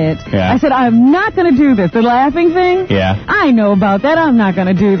said it. Yeah. I said, I'm not going to do this. The laughing thing? Yeah. I know about that. I'm not going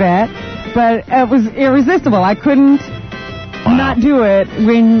to do that. But it was irresistible. I couldn't not do it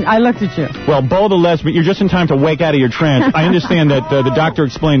when I looked at you. Well, Bo the lesbian, you're just in time to wake out of your trance. I understand that the doctor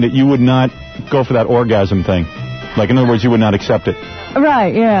explained that you would not go for that orgasm thing. Like, in other words, you would not accept it.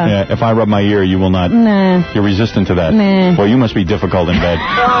 Right, yeah. Yeah, if I rub my ear, you will not. Nah. You're resistant to that. Nah. Well, you must be difficult in bed.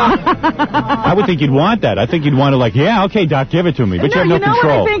 I would think you'd want that. I think you'd want to, like, yeah, okay, Doc, give it to me. But you have no control. You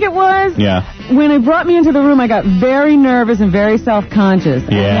know what I think it was? Yeah. When they brought me into the room, I got very nervous and very self-conscious.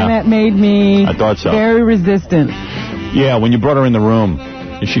 Yeah. And that made me I thought so. very resistant. Yeah, when you brought her in the room,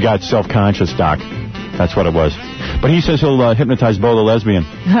 she got self-conscious, Doc. That's what it was. But he says he'll hypnotize Bo the lesbian.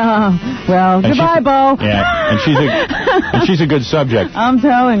 Oh, well, and goodbye, Bo. Yeah, and she's a good subject. I'm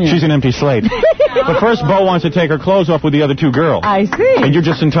telling you. She's an empty slate. But first, Bo wants to take her clothes off with the other 2 girls. I see. And you're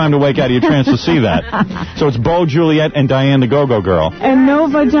just in time to wake out of your trance to see that. So it's Bo, Juliet, and Diane the Go-Go Girl. And no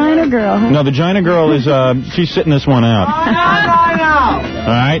vagina girl. Huh? No, the vagina girl is, she's sitting this one out. All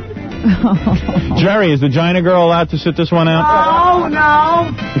right? Jerry, is the Gina girl allowed to sit this one out? Oh,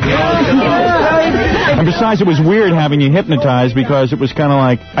 no. And besides, it was weird having you hypnotized because it was kind of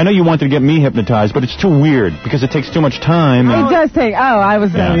like, I know you wanted to get me hypnotized, but it's too weird because it takes too much time. It does take, I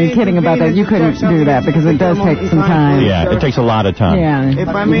was kidding about that. You couldn't do that because it does take some time. Yeah, it takes a lot of time. Yeah. If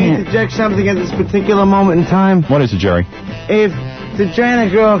I may interject something at this particular moment in time. What is it, Jerry? If the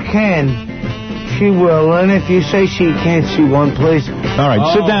Gina girl can, she will, and if you say she can't, she won't, please. All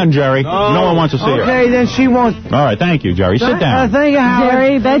right, sit down, Jerry. No one wants to see her. Okay, then she won't. All right, thank you, Jerry. Sit down. Thank you, Howard.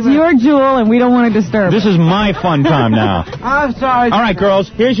 Jerry, that's your jewel, and we don't want to disturb This is my fun time now. I'm sorry. All right, girls,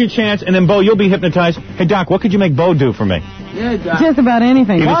 here's your chance, and then, Bo, you'll be hypnotized. Hey, Doc, what could you make Bo do for me? Yeah, Doc. Just about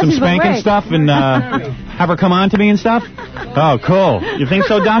anything. Give her some spanking stuff and have her come on to me and stuff? Oh, cool. You think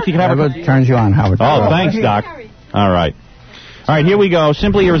so, Doc? You can have her... turns you on, Howard. Oh, thanks, Doc. All right. All right, here we go.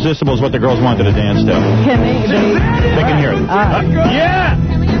 Simply Irresistible is what the girls wanted to dance to. Can they can hear it. Yeah!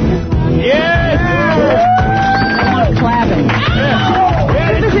 Yes! Someone's clapping.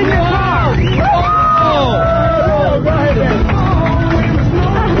 Yeah. This is in your car.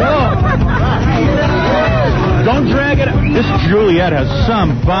 Don't drag it. This Juliet has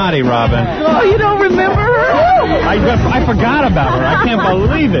some body, Robin. Oh, you don't remember her? I forgot about her. I can't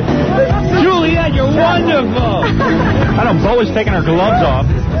believe it. Juliet, you're wonderful. I don't know, Bo is taking her gloves off.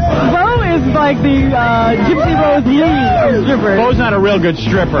 Bo is like the Gypsy Rose Lee of strippers. Bo's not a real good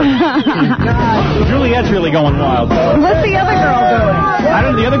stripper. Juliet's really going wild. What's the other girl doing? I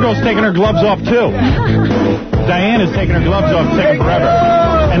don't know. The other girl's taking her gloves off, too. Diane is taking her gloves off, taking forever.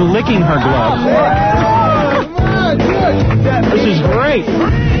 And licking her gloves. This is great.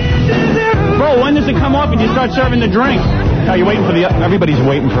 Bro, when does it come off and you start serving the drinks? Are you waiting for everybody's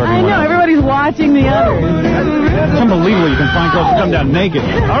waiting for everyone. I know, everybody's watching the others. It's unbelievable you can find girls who come down naked.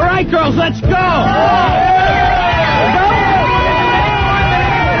 All right, girls, let's go.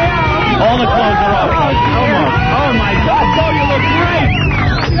 All the clothes are off. Almost. Oh, my God, Bo, you look great.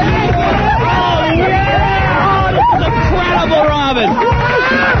 Oh, yeah. Oh, this is incredible, Robin.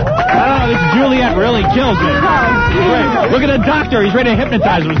 I don't know, this Juliet really kills me. Great. Look at the doctor. He's ready to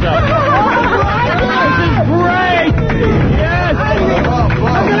hypnotize himself. This is great. Yes.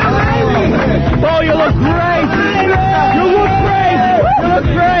 Oh, you look great. You look great. You look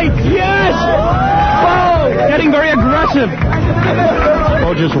great. Yes. Oh, getting very aggressive.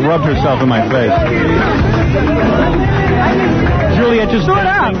 Oh, just rubbed herself in my face. Juliet just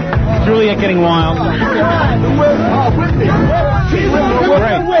dancing. Juliet getting wild. Great.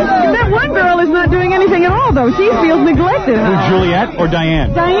 That one girl is not doing anything at all, though. She feels neglected. Who, Juliet or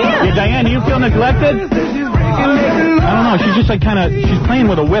Diane? Diane. Yeah, Diane, do you feel neglected? I don't know. She's just like she's playing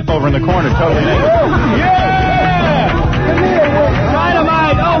with a whip over in the corner, totally naked. Yeah!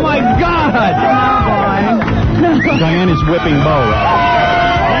 Dynamite! Oh, my God! Diane is whipping Bo.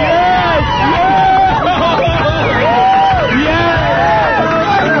 Yes!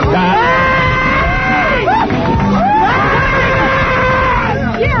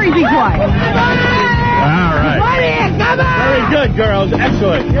 Jerry, be quiet. All right. Very good, girls.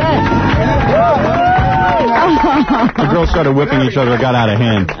 Excellent. The girls started whipping each other. It got out of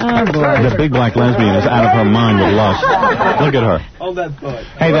hand. Oh, boy. The big black lesbian is out of her mind with lust. Look at her. Hold that thought.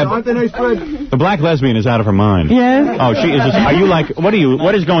 Hey, Aren't they nice, Fred? the black lesbian is out of her mind. Yes. Oh, she is just... Are you like... What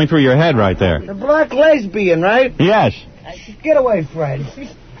is going through your head right there? The black lesbian, right? Yes. Get away, Fred.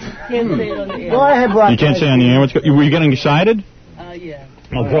 Go ahead, black You can't say on the air. Were you getting excited? Yeah.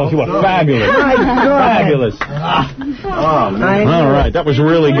 Oh, girls, you are fabulous. Fabulous. Oh, man. All right, that was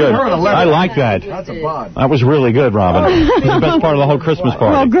really good. I like that. That's a bod. That was really good, Robin. It's the best part of the whole Christmas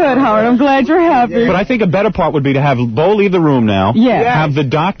party. Well, good, Howard. I'm glad you're happy. But I think a better part would be to have Bo leave the room now. Yeah. Have the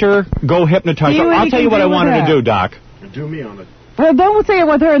doctor go hypnotize her. I'll tell you what I wanted to do, Doc. Do me on it. Well, don't say it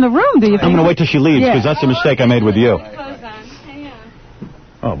with her in the room, do you think? I'm going to wait till she leaves, because that's the mistake I made with you.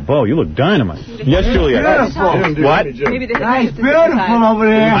 Oh, Oh, Bo, you look dynamite. Yes, Juliet. What? Maybe the nice, beautiful over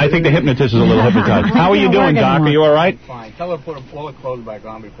there. I think the hypnotist is a little hypnotized. How are you doing, Doc? Are you all right? Fine. Tell her to put all her clothes back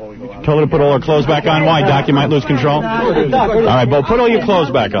on before we go out. Told her to put all her clothes back on. Why, Doc? You might lose control. All right, Bo, put all your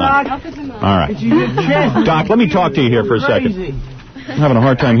clothes back on. All right. Doc, let me talk to you here for a second. I'm having a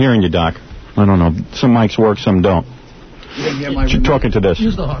hard time hearing you, Doc. I don't know. Some mics work, some don't. You're talking to this.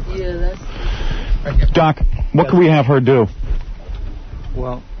 Doc, what can we have her do?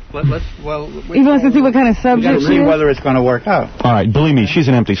 Well, He wants to see what kind of subject see whether it's going to work out. All right, believe me, she's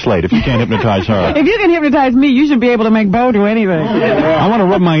an empty slate. If you can't hypnotize her. If you can hypnotize me, you should be able to make Bo do anything. I want to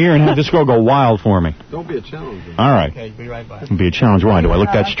rub my ear and have this girl go wild for me. Don't be a challenger. All right. Okay, be right back. Be a challenge. Why? Do I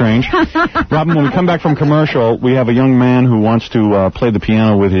look that strange? Robin, when we come back from commercial, we have a young man who wants to play the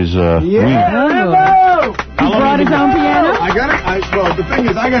piano with his wiener. He brought his own piano? I got it. Well, the thing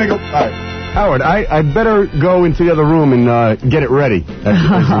is, I got to go. All right. Howard, I'd better go into the other room and get it ready, as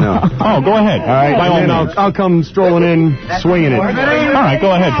you know. Oh, go ahead. All right, and then I'll come strolling in, swinging it. All right,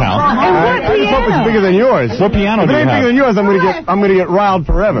 go ahead, pal. I just hope it's bigger than yours. What piano do you have? If it ain't bigger than yours, I'm gonna get riled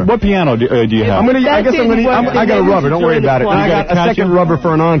forever. What piano do you have? I got a rubber. Don't worry about it. And I got a second rubber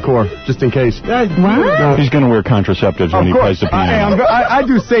for an encore, just in case. What? He's going to wear contraceptives when he plays the piano. I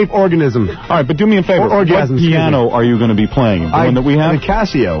do safe organism. All right, but do me a favor. What piano are you going to be playing? The one that we have? The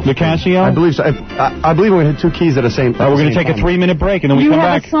Casio. The Casio? I believe so. I believe we hit 2 keys at the same time. We're going to take a 3-minute break, and then we come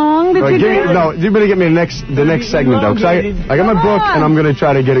back. You have a song that you do? No, you better get me the next segment, though, because I got my book, and I'm going to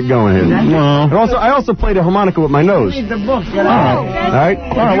try to get it going here. Well. And I also played a harmonica with my nose. All right.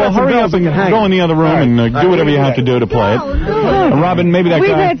 Well, hurry up and go in the other room and do whatever you have to do to play it. Robin, maybe that guy...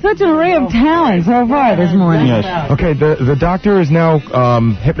 We've had such an array of talent so far this morning. Yes. Okay, the doctor is now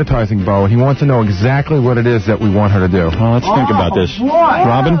hypnotizing Bo. He wants to know exactly what it is that we want her to do. Well, let's think about this.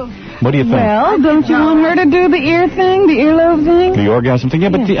 Robin? What do you think? Well, don't you want her to do the ear thing, the earlobe thing? The orgasm thing? Yeah,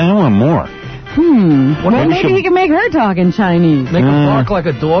 but I want more. Well, maybe he can make her talk in Chinese. Make her bark like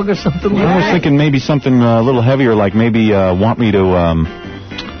a dog or something? I was thinking maybe something a little heavier, like maybe want me to,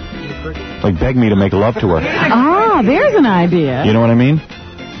 like beg me to make love to her. Ah, there's an idea. You know what I mean?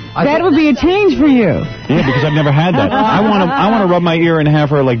 That would be a change for you. Yeah, because I've never had that. I want to rub my ear and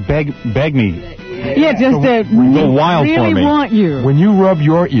have her, like, beg me. Yeah, just to go wild really for me. Want you. When you rub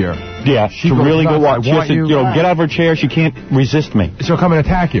your ear, she really go wild. She has to, get out of her chair. She can't resist me. She'll come and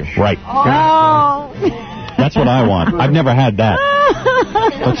attack you. Right. Oh. That's what I want. I've never had that.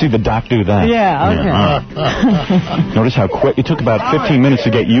 Let's see the doc do that. Yeah, okay. Notice how quick. It took about 15 minutes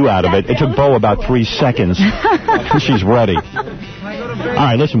to get you out of it. It took Bo about 3 seconds. She's ready. All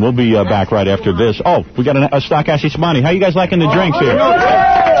right, listen, we'll be back right after this. Oh, we got a stock Ashy Smani. How you guys liking the drinks here?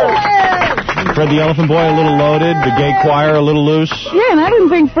 Fred the Elephant Boy a little loaded, the gay choir a little loose. Yeah, and I didn't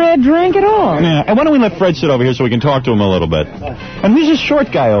think Fred drank at all. Yeah, and why don't we let Fred sit over here so we can talk to him a little bit? And who's this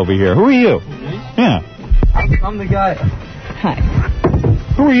short guy over here? Who are you? Yeah. I'm the guy. Hi.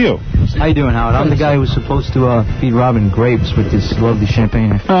 Who are you? How you doing, Howard? I'm the guy who was supposed to feed Robin grapes with this lovely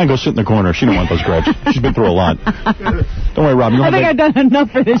champagne. Go sit in the corner. She don't want those grapes. She's been through a lot. Don't worry, Robin. I think I've done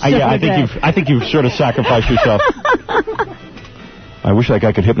enough for this show. Yeah, I think you've sort of sacrificed yourself. I wish that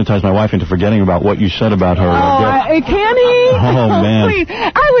guy could hypnotize my wife into forgetting about what you said about her. Can he? Oh, man. Please.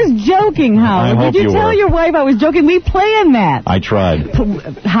 I was joking, Howard. I hope Did you tell your wife I was joking? We planned that. I tried.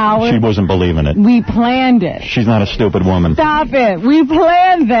 Howard? She wasn't believing it. We planned it. She's not a stupid woman. Stop it. We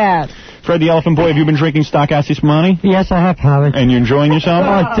planned that. Fred the Elephant Boy, have you been drinking stock Ashy Smani? Yes, I have, Howard. And you enjoying yourself?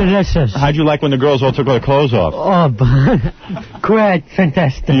 Oh, delicious. How'd you like when the girls all took their clothes off? Oh, great,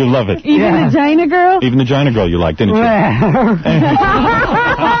 fantastic. You love it. Even the Gina girl? Even the Gina girl you liked, didn't you? Well.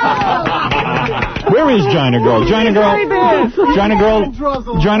 Where is Gina girl? Gina girl? Gina girl?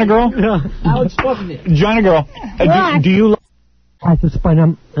 Gina girl? Alex Sputnik. Gina girl, do you... I just spun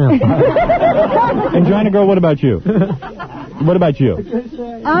him. And Gina girl, what about you? What about you?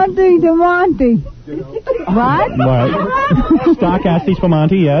 Auntie DeMonte. What? Stock Asty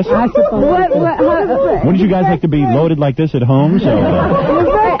Spumante, yes. Wouldn't you guys like to be loaded like this at home? So,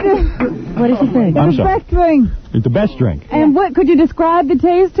 what did she say? I'm sorry. Best drink. It's the best drink. And what, could you describe the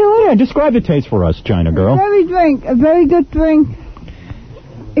taste to it? Yeah, describe the taste for us, Gina girl. A very good drink.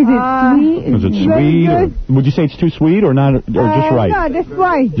 Is it sweet? Is it sweet? Or, would you say it's too sweet or not, or just right? No, just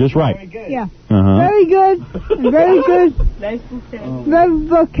right. Just right. Yeah. Very good. Very good. Nice bouquet. Very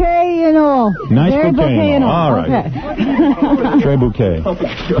bouquet and all. Nice Very bouquet and all. All right. Okay. Très bouquet. All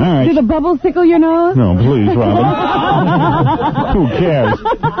right. Do the bubbles tickle your nose? No, please, Robin. Who cares?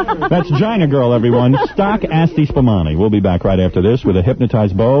 That's Gina girl, everyone. Stock Asty Spumante. We'll be back right after this with a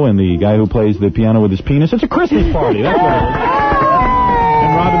hypnotized Bo and the guy who plays the piano with his penis. It's a Christmas party. That's what it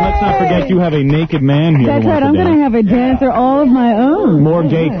is. Robin, let's not forget you have a naked man here. That's right. I'm going to have a dancer all of my own. More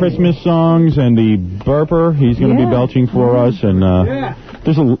gay Christmas songs and the burper. He's going to be belching for us. And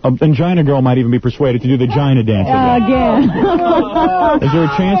there's and Gina Girl might even be persuaded to do the Gina dance again. Is there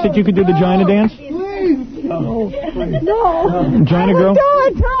a chance that you could do the Gina dance? No. Gina Girl?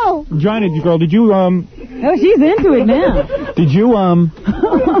 No. Gina Girl, did you, Oh, she's into it now. Did you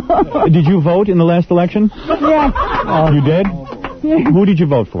vote in the last election? Yeah. You did? Yeah. Who did you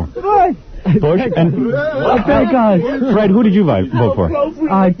vote for? Bush. Bush? And Fred, who did you vote for?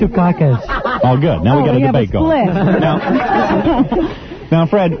 Dukakis. Oh, good. Now we got a debate going. Now,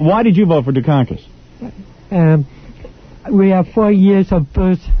 Fred, why did you vote for Dukakis? We have 4 years of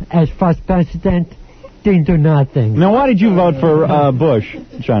Bush as first president. Didn't do nothing. Now, why did you vote for Bush,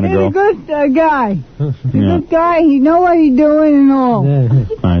 China Girl? He's a good guy. He's a good guy. He knows what he's doing and all.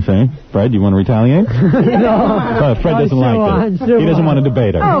 I see. Fred, you want to retaliate? No. Fred doesn't like this. He doesn't want to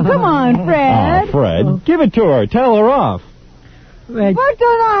debate her. Oh, come on, Fred. Oh, Fred. Give it to her. Tell her off. But don't know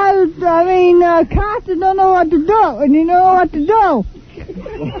how to, Carter don't know what to do, and you know what to do.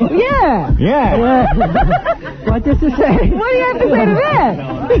 Yeah. What does it say? What do you have to say to that?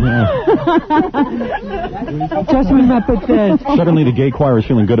 Just remember this. Suddenly the gay choir is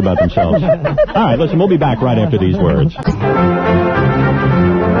feeling good about themselves. All right, listen, we'll be back right after these words. All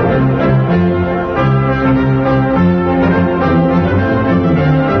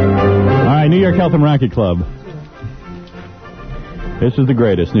right, New York Health and Racket Club. This is the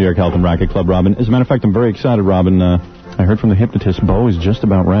greatest, New York Health and Racket Club, Robin. As a matter of fact, I'm very excited, Robin. I heard from the hypnotist, Bo is just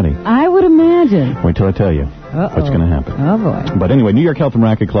about ready. I would imagine. Wait till I tell you what's going to happen. Oh, boy. But anyway, New York Health and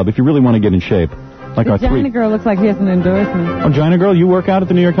Racket Club, if you really want to get in shape, like our Gina Girl looks like he has an endorsement. Oh, Gina Girl, you work out at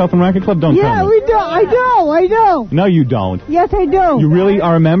the New York Health and Racket Club? Don't tell me. Yeah, we do. I do. No, you don't. Yes, I do. You really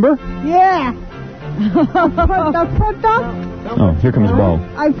are a member? Yeah. I put up. Oh, here comes Bo.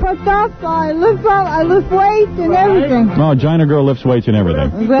 I put up, I lift weights and everything. Oh, Gina Girl lifts weights and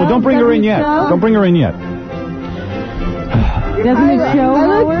everything. Well, don't bring her in yet. Don't bring her in yet. Doesn't it show,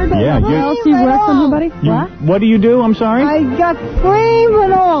 Howard? Yeah. Well, she works for somebody? What do you do? I'm sorry? I got cream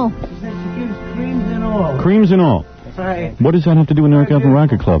and all. Creams and all. That's right. What does that have to do with New York Health and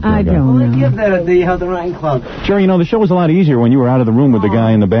Racket Club? I don't know. Give the Health and Racket Club. Jerry, the show was a lot easier when you were out of the room with the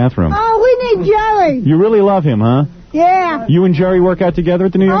guy in the bathroom. Oh, we need Jerry. You really love him, huh? Yeah. You and Jerry work out together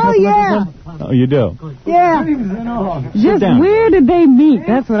at the New York Health and Racket Club? Oh, you do? Yeah. Just where did they meet?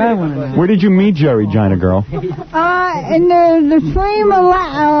 That's what I want to know. Where did you meet Jerry, Gina Girl? In the stream of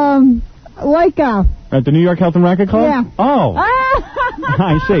Wake Up. At the New York Health and Racket Club? Yeah. Oh.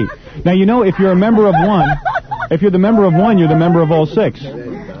 I see. Now, if you're a member of one, if you're the member of one, you're the member of all six.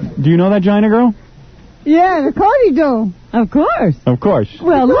 Do you know that, Gina Girl? Yeah, of course you do. Of course. Of course.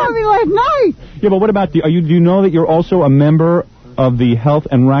 Well, you told me last night. Yeah, but what about do you know that you're also a member of the Health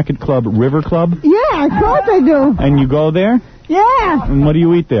and Racket Club River Club? Yeah, of course I do. And you go there? Yeah. And what do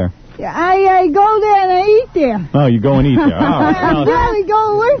you eat there? I go there and I eat there. Oh, you go and eat there. Oh, Daddy,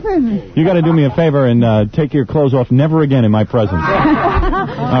 go away from me. You got to do me a favor and take your clothes off never again in my presence.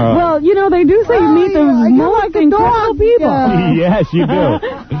 Well, they do say you meet the most incredible people. Yes, you do.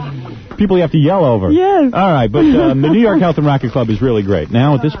 People you have to yell over. Yes. All right, but the New York Health and Racket Club is really great.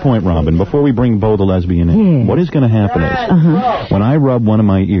 Now, at this point, Robin, before we bring Bo the lesbian in, what is going to happen is, when I rub one of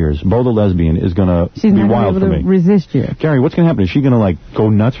my ears, Bo the lesbian is going to be wild for me. She's not able to resist you. Gary, what's going to happen? Is she going to, go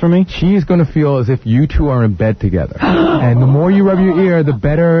nuts for me? She's going to feel as if you two are in bed together. And the more you rub your ear, the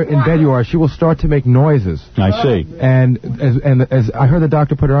better in bed you are. She will start to make noises. I see. And as I heard the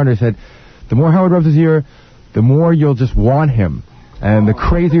doctor put her under, he said, the more Howard rubs his ear, the more you'll just want him. And the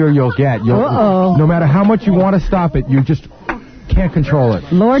crazier you'll get. No matter how much you want to stop it, you just can't control it.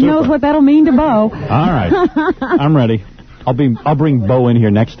 Lord knows what that'll mean to Bo. All right. I'm ready. I'll bring Bo in here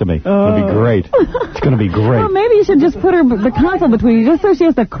next to me. It'll be great. It's going to be great. Well, maybe you should just put the console between you, just so she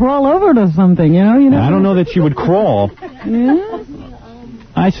has to crawl over to something, I don't know that she would crawl. Yeah?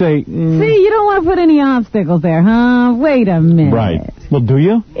 I say... See, you don't want to put any obstacles there, huh? Wait a minute. Right. Well, do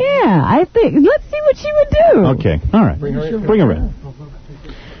you? Yeah, I think. Let's see what she would do. Okay. All right. Bring her in.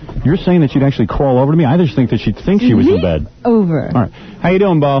 You're saying that she'd actually crawl over to me? I just think that she'd think she was in bed. Over. All right. How you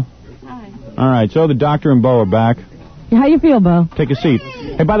doing, Bo? Hi. All right. So the doctor and Bo are back. How you feel, Bo? Take a seat.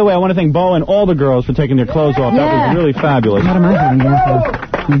 Hey, by the way, I want to thank Bo and all the girls for taking their clothes off. Yeah. That was really fabulous. What am I doing here?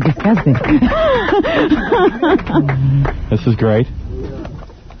 You're disgusting. This is great.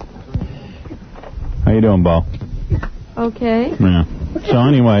 How you doing, Bo? Okay. Yeah. So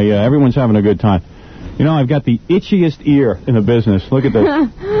anyway, everyone's having a good time. I've got the itchiest ear in the business. Look at this.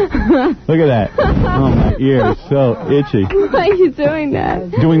 Look at that. Oh, my ear is so itchy. Why are you doing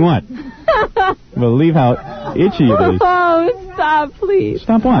that? Doing what? Believe how itchy it is. Oh, Stop, please.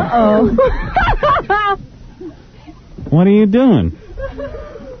 Stop what? Oh. What are you doing?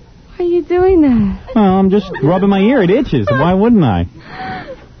 Why are you doing that? Well, I'm just rubbing my ear. It itches. Why wouldn't I?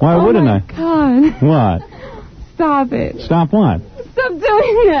 Why wouldn't I? God. What? Stop it. Stop what? Stop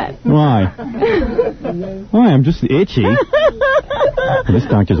doing that. Why? Why? I'm just itchy. This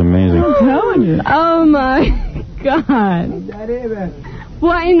doctor's amazing. I'm telling you. Oh, my God.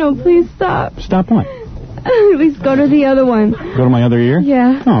 Why? No, please stop. Stop what? At least go to the other one. Go to my other ear?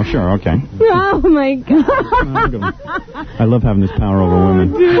 Yeah. Oh, sure, okay. Oh, my God. I love having this power over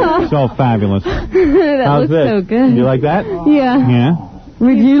women. So fabulous. That How's looks this? so good. You like that? Yeah. Yeah?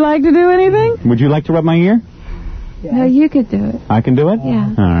 Would you like to do anything? Would you like to rub my ear? No, you could do it. I can do it?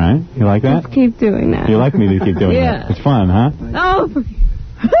 Yeah. All right. You like that? Just keep doing that. You like me to keep doing Yeah. that? It's fun, huh? Oh.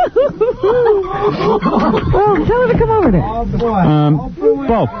 Well, tell her to come over there.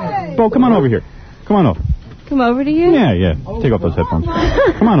 Bo, come on over here. Come on over. Come over to you? Yeah. Take off those headphones.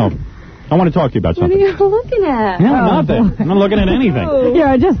 Come on over. I want to talk to you about What are something. you looking at? No, nothing. I'm not looking at anything.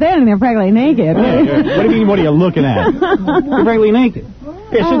 You're just standing there practically naked. Yeah. What do you mean, what are you looking at? You're practically naked.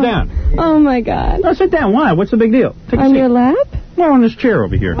 Here, sit down. Oh, my God. No, sit down. Why? What's the big deal? Take a On seat. your lap? No, on this chair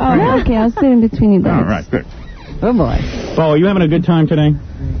over here. Oh, okay. I'll sit in between you guys. All right, good. Oh, boy. Bo, are you having a good time today?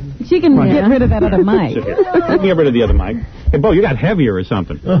 She can get rid of that other mic. Sit here. Get rid of the other mic. Hey, Bo, you got heavier or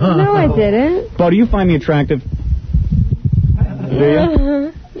something. No, I didn't. Bo, do you find me attractive? Do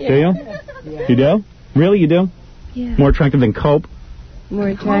you? Yeah. Do you? You do? Really, you do? Yeah. More attractive than Cope? More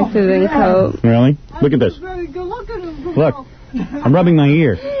attractive than Cope. Really? Look at this. Look, I'm rubbing my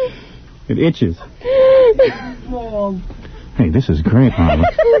ear. It itches. Hey, this is great, Mama.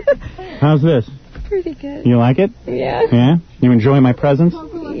 How's this? Pretty good. You like it? Yeah. Yeah? You enjoy my presence?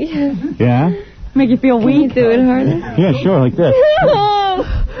 Yeah. Yeah? Make you feel Can weak. you do it harder? Yeah, sure, like this.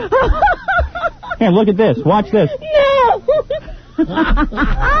 Here, look at this. Watch this. No.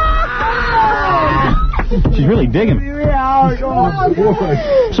 She's really digging it.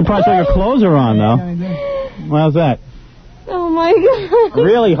 Surprised all your clothes are on, though. Well, how's that? Oh, my God.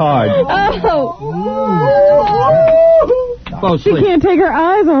 Really hard. Oh. She can't take her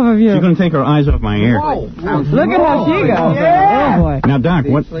eyes off of you. She's going to take her eyes off my ear. Look at how she goes. Oh, boy. Now, Doc,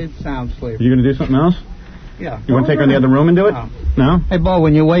 what? Sound sleep. You going to do something else? Yeah. You want to take her in the other room and do it? No? Hey, Bo,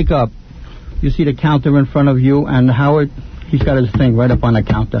 when you wake up, you see the counter in front of you, and Howard, he's got his thing right up on the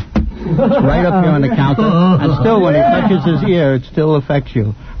counter. It's right up here on the counter. And still, when he touches his ear, it still affects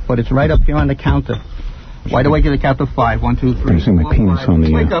you. But it's right up here on the counter. Wide awake at the count of 5. 1, 2, 3. I'm seeing my penis on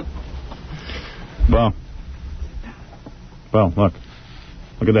the... Wake up. Bo, look.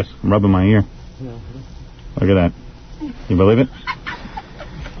 Look at this. I'm rubbing my ear. Look at that. You believe it?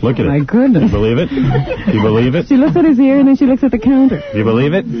 Look at it. My goodness. You believe it? You believe it? She looks at his ear and then she looks at the counter. You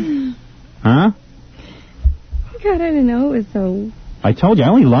believe it? Huh? God, I didn't know it was so... I told you, I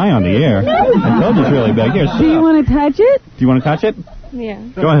only lie on the air. I told you it's really big. Here, Do you want to touch it? Do you want to touch it? Yeah.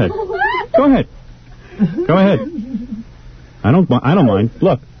 Go ahead. Go ahead. Go ahead. I don't mind.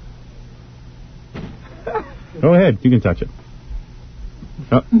 Look. Go ahead. You can touch it.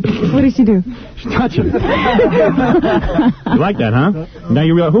 Oh. What did she do? She's touching it. You like that, huh? Now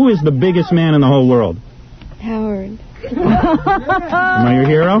you realize, who is the biggest man in the whole world? Howard. Am I your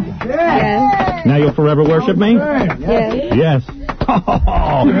hero? Yes. Now you'll forever worship me? Yes. Yes.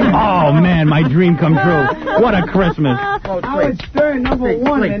 Oh, man, my dream come true. What a Christmas. Howard Stern, number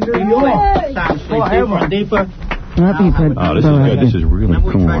 1 in New York. Sound sleep. Deeper. Oh, this is good. This is really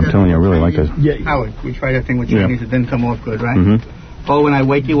cool. I'm telling you, I really like this. Yeah. Howard, we tried that thing with Chinese. It didn't come off good, right? Mm-hmm. Bo, when I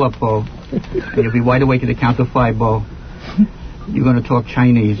wake you up, Bo, and you'll be wide awake at the count of 5, Bo, you're going to talk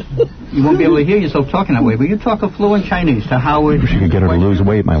Chinese. You won't be able to hear yourself talking that way, but you talk a fluent Chinese to Howard. I wish I could get her to lose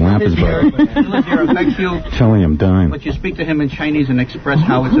weight. My lamp is broken. His ear affects you. Telling you I'm dying. But you speak to him in Chinese and express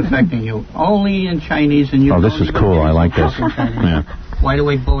how it's affecting you. Only in Chinese, and you. Oh, this is cool. I like this. Yeah. Wide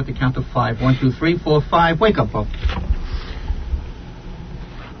awake, Bo, at the count of 5. 1, 2, 3, 4, 5. Wake up, Bo.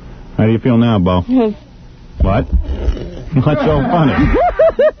 How do you feel now, Bo? What? What's so funny?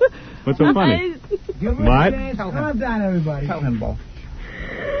 What's so funny? What? Calm down, everybody. Tell him, Bo.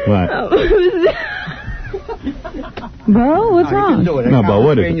 What? Bo, what's wrong? No, Bo,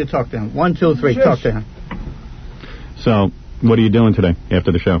 what is it? You talk to him. 1, 2, 3. Talk to him. So, what are you doing today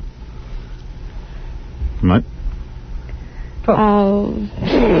after the show? What? Oh.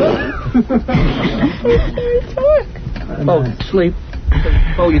 Bo, sleep.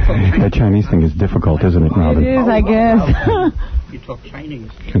 Bo, you talk Chinese. That Chinese thing is difficult, isn't it, Robin? It is, I guess. You talk Chinese.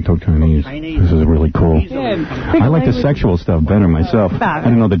 You can talk Chinese. This is really cool. Yeah. I like the sexual stuff better myself. I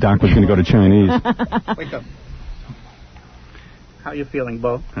didn't know the doc was going to go to Chinese. Wake up. How you feeling,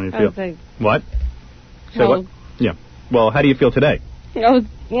 Bo? How do you feel? Okay. What? Say Cold. what? Yeah. Well, how do you feel today? Oh,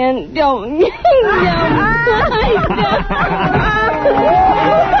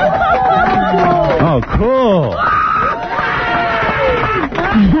 Oh, cool.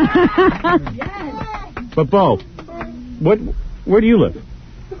 But, Bo, where do you live?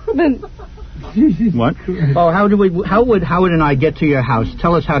 What? Oh, how would Howard and I get to your house?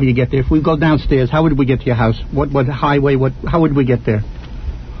 Tell us, how do you get there? If we go downstairs, how would we get to your house? What highway? How would we get there?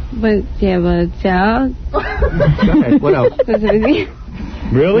 But yeah, child. Go ahead. What else?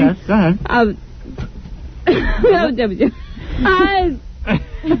 Really? Yes, go ahead.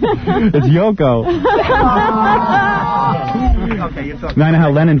 It's Yoko. Now I know how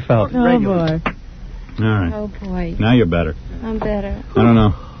Lennon felt. Oh, boy. All right. Oh, boy. Now you're better. I'm better. I don't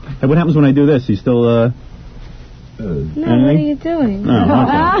know. Hey, what happens when I do this? You still, No, what are you doing?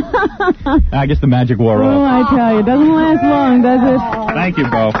 Oh, okay. I guess the magic wore Oh, off. I tell you, it doesn't last long, does it? Thank you,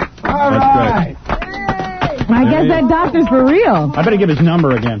 Bo. That's great. I guess that doctor's for real. I better give his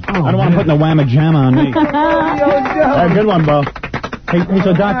number again. I don't want to put the whamma jamma on me. Good one, Bo. Hey,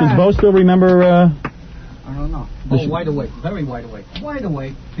 so, Doc, does Bo still remember... I don't know. Oh, wide awake. Very wide awake. Wide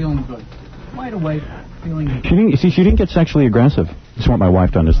awake. Feeling good. Wide awake. Feeling good. She didn't get sexually aggressive. I just want my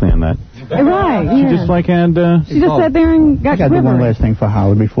wife to understand that. Right, yeah. She just like had... She just sat there and got I got to do one quivering. last thing for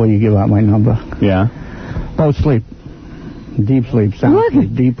Howard before you give out my number. Yeah? Both sleep. Deep sleep. Sound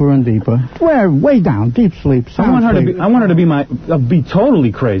sleep. Deeper and deeper. Where? Way down. Deep sleep. Sound I want her to sleep. be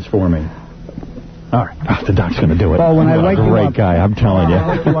totally crazed for me. All right. Oh, the doc's going to do it. Well, when I wake you great up, guy, I'm telling you. When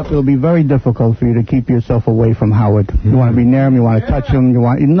I wake you up, it'll be very difficult for you to keep yourself away from Howard. You want to be near him. You want to touch him.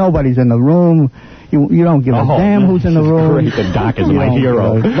 Nobody's in the room. You don't give a damn who's in the room. Great. The doc is my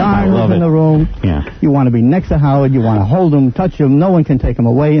hero. I love who's in the room. Yeah. You want to be next to Howard. You want to hold him, touch him. No one can take him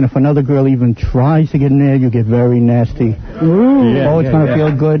away. And if another girl even tries to get in there, you get very nasty. It's going to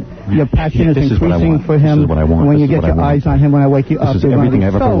feel good. Your passion is increasing for him. This is what I want. When you get your eyes on him, when I wake you up, you're going to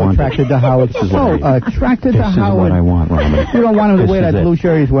be so attracted to Howard. So attracted to Howard. This is what I want, Robin. You don't want him to wear that blue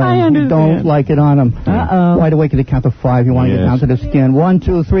shirt he's wearing. You don't like it on him. Wide awake at the count of 5. You want to get down to the skin. 1,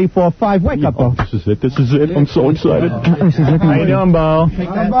 2, 3, 4, 5. Wake up, Bo. This is it. I'm so excited. How you doing, Bo?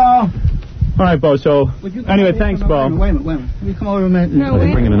 All right, Bo. So, anyway, thanks, Bo. Wait a minute. You come over a minute. No,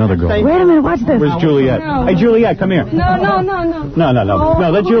 they're bringing another girl. Wait a minute, watch this. Where's Juliet? No. Hey, Juliet, come here. No. No,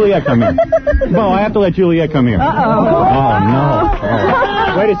 let Juliet come here. Bo, I have to let Juliet come here. Uh-oh. Oh, no.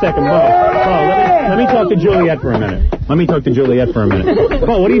 Oh. Wait a second, Bo. Let me talk to Juliet for a minute. Bo,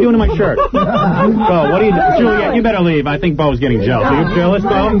 what are you doing to my shirt? Bo, what are you doing? Juliet, you better leave. I think Bo's getting jealous. Are you jealous,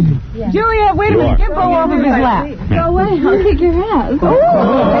 Bo? Yeah. Juliet, wait a minute. Get Bo off of his lap. Go away. I'll kick your ass.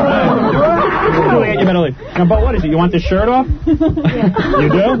 Juliet, you better leave. Now, Bo, what is it? You want this shirt off? You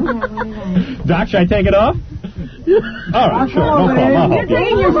do? Doc, should I take it off? All right, sure. No problem. I'll help you. You're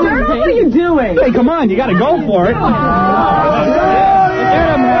taking your shirt off? What are you doing? Hey, come on. You got to go for it.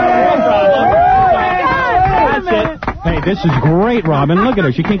 That's it. Hey, this is great, Robin. Look at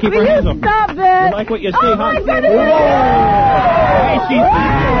her. She can't keep her hands up. Stop that. You like what you see, Oh, huh? my goodness. Hey, she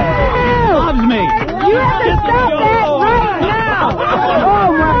loves me. You have to stop that right now.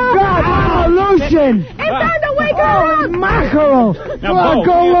 Oh, my God. Oh, Lucian. It's time to wake her up. Mackerel. Now, Bo,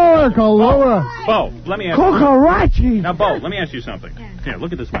 Go lower. Bo, let me ask you. Cucarachi. Now, Bo, let me ask you something. Here,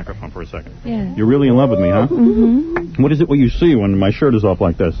 look at this microphone for a second. Yeah. You're really in love with me, huh? Mm-hmm. What is it what you see when my shirt is off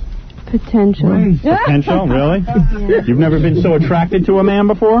like this? Potential. Potential? Really? Yeah. You've never been so attracted to a man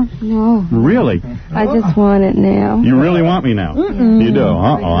before? No. Really? I just want it now. You really want me now? You do?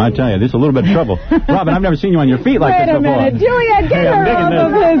 Uh-oh, I tell you, this is a little bit of trouble. Robin, I've never seen you on your feet like Wait this a before. minute. Juliet, get her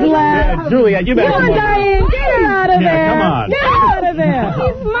off of his lap. Yeah, Juliet, you better Come on, Diane. Get her out of there. Come on. Get her out of there.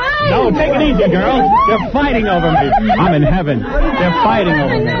 He's mine. No, take it easy, girls. They're fighting over me. I'm in heaven. They're fighting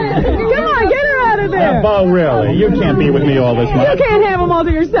over me. Come on, get her out of there. Bo, really? You can't be with me all this You month. can't have them all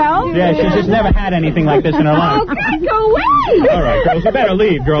to yourself. Yeah, she's just never had anything like this in her life. Oh, God, go away. All right, girls, you better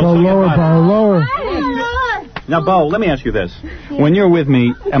leave, girls. Go lower, Bo, lower. Now, Bo, let me ask you this. When you're with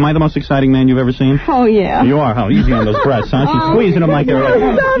me, am I the most exciting man you've ever seen? Oh, yeah. You are, huh? Easy on those breasts, huh? She's squeezing them like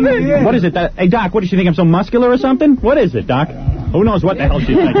they're... What is it? Hey, Doc, what does she think? I'm so muscular or something? What is it, Doc? Who knows what the hell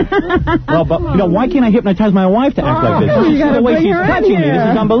she's thinking? Well, but, why can't I hypnotize my wife to act like this? This is the way she's touching me.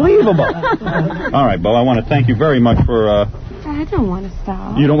 This is unbelievable. All right, Bo, I want to thank you very much for... I don't want to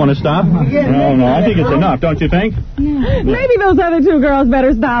stop. You don't want to stop? No, I think it's enough, don't you think? Maybe those other two girls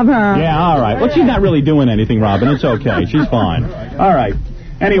better stop her. Yeah, all right. Well, she's not really doing anything, Robin. It's okay. She's fine. All right.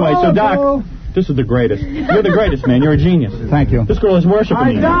 Anyway, so, Doc, this is the greatest. You're the greatest, man. You're a genius. Thank you. This girl is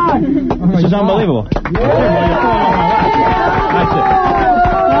worshiping you. This is unbelievable. That's it.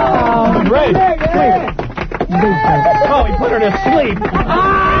 Great. Oh, he put her to sleep.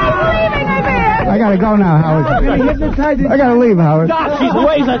 I gotta go now, Howard. I gotta leave, Howard. Doc, she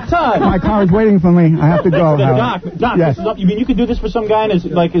weighs a ton. My car is waiting for me. I have to go, Doc, Howard. yes. This is up. You mean you could do this for some guy and his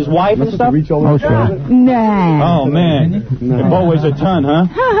wife and stuff? Oh, sure. Nah. Oh, man. The boat weighs a ton, huh?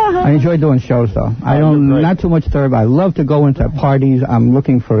 I enjoy doing shows, though. I don't, not too much third, but I love to go into parties. I'm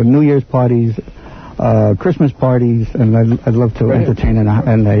looking for New Year's parties, Christmas parties, and I'd love to entertain in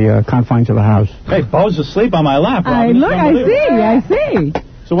the confines of the house. Hey, Bo's asleep on my lap, Robin. I see.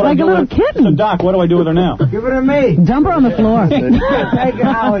 So what like I do a little with, kitten. So, Doc, what do I do with her now? Give her to me. Dump her on the floor. Take it,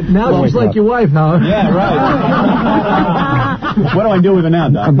 Howard. Now she's like your wife, Howard. Yeah, right. What do I do with her now,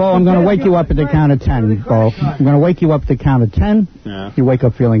 Doc? Bo, I'm going to wake you up at the count of 10, Bo. I'm going to wake you up at the count of 10. Yeah. You wake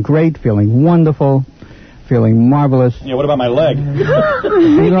up feeling great, feeling wonderful, feeling marvelous. Yeah, what about my leg? You're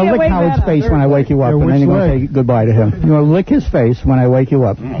going to lick Howard's face when I wake you up, and then you're going to say goodbye to him. You're going to lick his face when I wake you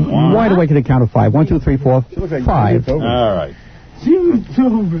up. Wide awake at the count of 5. 1, 2, 3, 4, 5. All right.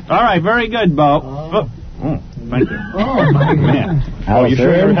 All right, very good, Bo. Thank you. Oh, my man. Oh, you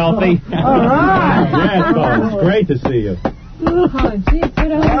sure you're healthy? All right. Yes, Bo. It's great to see you. Oh, gee,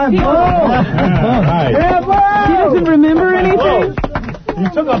 Hi. She doesn't remember anything? You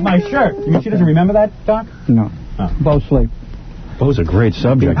took off my shirt. You mean she doesn't remember that, Doc? No. Bo sleep. Bo's a great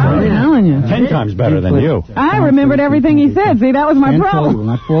subject. I'm telling you. 10 times better than you. I remembered everything he said. See, that was my problem. You will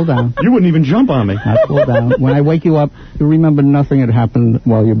not fall down. You wouldn't even jump on me. Not fall down. When I wake you up, you remember nothing that happened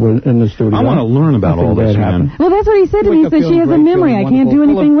while you were in the studio. I want to learn about all this, man. Well, that's what he said to me. He said she has a memory. I can't do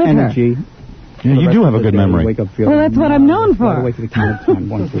anything with her. Yeah, you do have a good memory. Well, that's what I'm known for. Wake at the count of 10.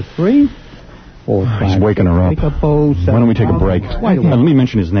 1, 2, 3. 4, 5. He's waking her up. Why don't we take a break? Let me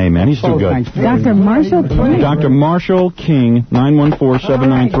mention his name, man. He's too good. Dr. Marshall King. Dr. Marshall King,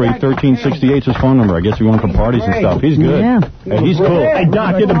 914-793-1368 is his phone number. I guess we want for parties and stuff. He's good. Yeah. Hey, he's cool. Hey,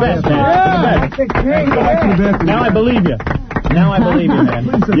 Doc, you're the best, man. You're the best. Now I believe you. Now I believe you, man.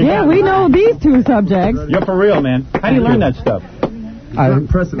 Yeah, we know these two subjects. You're for real, man. How do you learn that stuff?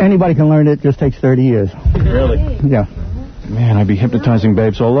 Anybody can learn it. It just takes 30 years. Really? Yeah. Man, I'd be hypnotizing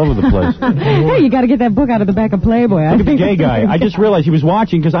babes all over the place. Hey, you got to get that book out of the back of Playboy. Look at the gay guy. I just realized he was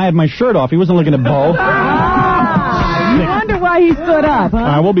watching because I had my shirt off. He wasn't looking at Bo. You wonder why he stood up, huh? All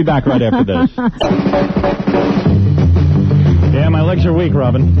right, we'll be back right after this. Yeah, my legs are weak,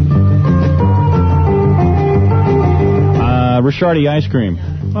 Robin. Rishardi ice cream.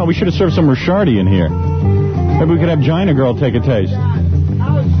 Oh, we should have served some Rishardi in here. Maybe we could have Gina Girl take a taste.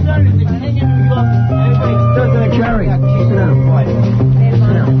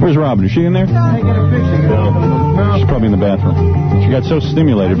 Where's Robin? Is she in there? She's probably in the bathroom. She got so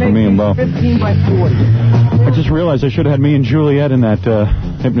stimulated from me and Bo. 15 by 40. I just realized I should have had me and Juliet in that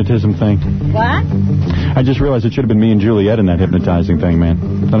hypnotism thing. What? I just realized it should have been me and Juliet in that hypnotizing thing,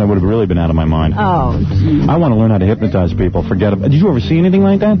 man. Then I would have really been out of my mind. Oh, geez. I want to learn how to hypnotize people. Forget it. Did you ever see anything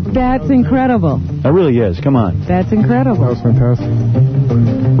like that? That's incredible. That really is. Come on. That's incredible. That was fantastic.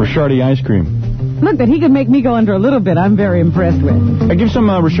 Rishardi ice cream. Look, that he could make me go under a little bit, I'm very impressed with. Hey, give some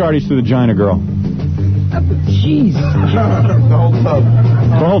Rishardis to the Gina Girl. Jeez. The whole tub.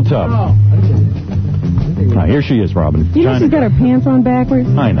 The whole tub. Here she is, Robin. You know she's got her pants on backwards?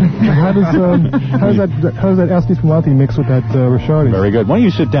 I know. How does that Asti Spumati mix with that Rishardi? Very good. Why don't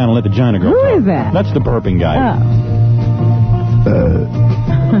you sit down and let the Gina Girl Who talk? is that? That's the burping guy. Oh.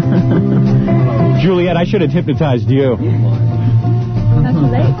 Juliet, I should have hypnotized you. That's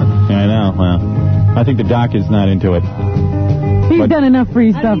late. Yeah, I know. Well, I think the doc is not into it. He's done enough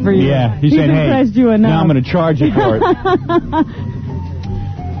free stuff for you. Yeah, he's saying, hey, impressed you enough. now I'm going to charge you for it.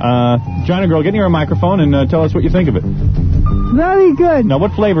 Gina Girl, get near a microphone and tell us what you think of it. Very good. Now,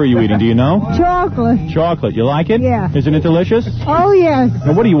 what flavor are you eating? Do you know? Chocolate. Chocolate. You like it? Yeah. Isn't it delicious? Oh, yes.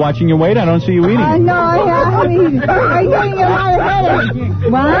 Now, what are you watching your weight? I don't see you eating it. No, I haven't eaten. I'm getting a lot of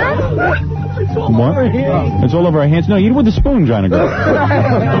headache. What? What? It's all over our hands. No, eat it with a spoon, Gina Girl.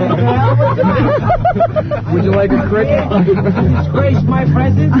 Would you like a cricket? Grace, my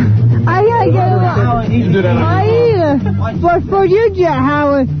present. I gotta get a lot. I eat it. But for you,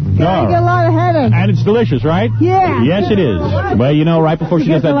 Howard, I get a lot of headache. And it's delicious, right? Yeah. Yes, it is. Well, you know, right before she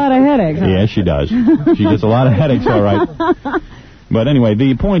gets a lot of headaches. Huh? Yes, she does. She gets a lot of headaches, all right. But anyway,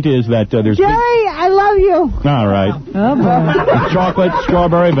 the point is that there's... Jerry, I love you. All right. Oh, boy. Chocolate,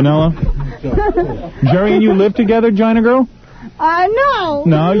 strawberry, vanilla. Jerry and you live together, Gina Girl? No.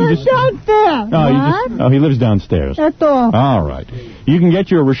 No, you just... downstairs. Oh, he lives downstairs. That's all. All right. You can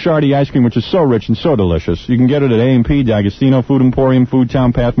get your Rishardi ice cream, which is so rich and so delicious. You can get it at A&P, D'Agostino, Food Emporium, Food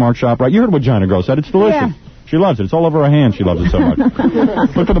Town, Pathmark, ShopRite. You heard what Gina Girl said. It's delicious. Yeah. She loves it. It's all over her hands. She loves it so much.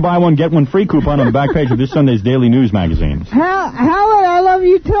 Look for the buy one, get one free coupon on the back page of this Sunday's Daily News magazine. Howard, I love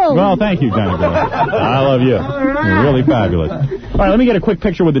you too. Well, thank you, Johnny girl. I love you. You're really fabulous. All right, let me get a quick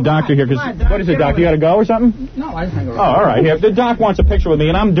picture with the doctor here, because, what is it, Doc? You got to go or something? No, I just hang around. Oh, all right. Here, the doc wants a picture with me,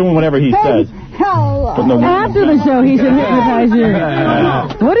 and I'm doing whatever he says. After the show, he should hypnotize you.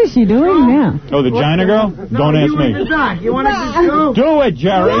 What is she doing now? Oh, the Gina girl? Don't ask me. You want to do it,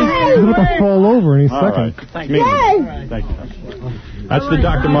 Jerry. He's going to fall over any second. Thank you. Thank you. That's the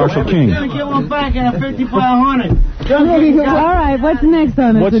Dr. Marshall King. You're going to get one back at a 5500. All right, what's next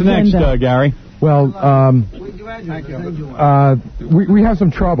on this agenda? What's next, Gary? Well, we have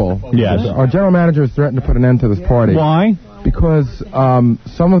some trouble. Yes. Our general manager has threatened to put an end to this party. Why? Because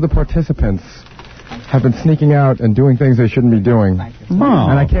some of the participants have been sneaking out and doing things they shouldn't be doing. Oh.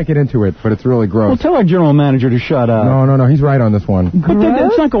 And I can't get into it, but it's really gross. Well, tell our general manager to shut up. No, he's right on this one. But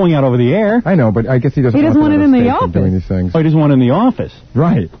it's not going out over the air. I know, but I guess he doesn't want it in the office. Doing these things. Oh, he doesn't want it in the office.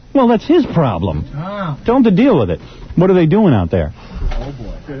 Right. Well, that's his problem. Tell him to deal with it. What are they doing out there? Oh,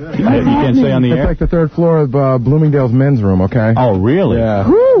 boy. You can't say on the air? It's like the third floor of Bloomingdale's men's room, okay? Oh, really? Yeah.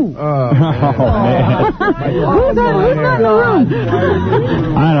 Who? Oh, man. Who's in the room?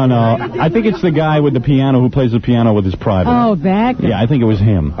 I don't know. I think it's the guy with the piano who plays the piano with his private. Oh, that guy. Yeah, I think it was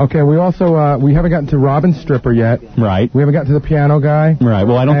him. Okay, we also, we haven't gotten to Robin's stripper yet. Right. We haven't gotten to the piano guy. Right.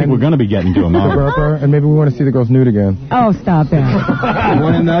 Well, I don't think we're going to be getting to him. The burper, and maybe we want to see the girls nude again. Oh, stop that. You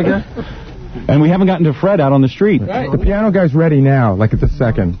want in that guy? And we haven't gotten to Fred out on the street. Right. The piano guy's ready now, like it's a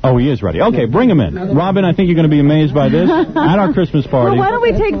second. Oh, he is ready. Okay, bring him in. Robin, I think you're going to be amazed by this. At our Christmas party. Well, why don't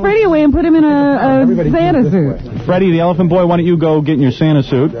we take Freddie away and put him in a Santa suit? Freddie, the elephant boy, why don't you go get in your Santa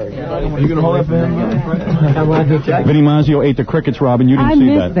suit? Are you going to hold that for him? Vinny Mazzio ate the crickets, Robin. You didn't see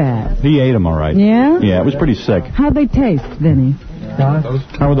that. I missed that. He ate them all right. Yeah? Yeah, it was pretty sick. How'd they taste, Vinny?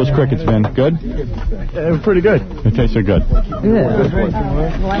 How were those crickets, Vin? Good? They were pretty good. It tasted good. Yeah.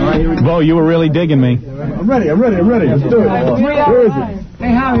 Bo, you were really digging me. I'm ready. Let's do it. Where is it?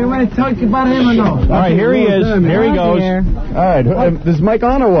 Hey, Howard, you want to talk about him or no? All right, here he is. Here he goes. All right, this mic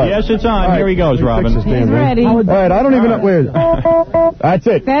on or what? Yes, it's on. Right. Here he goes, Robin. He's ready. All right, I don't even know. Where is it? That's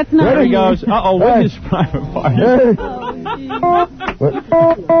it. That's not There he goes. Uh-oh, what is private part? Is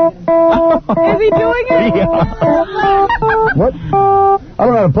he doing it? Yeah. What? I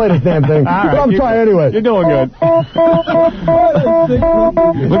don't know how to play this damn thing. All right, but I'm trying anyway. You're doing good. Look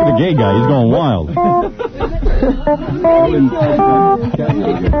at the gay guy. He's going wild.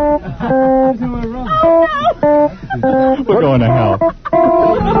 We're going to hell.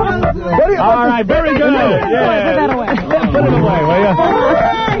 All right, very good. Yeah. Put it away, will you?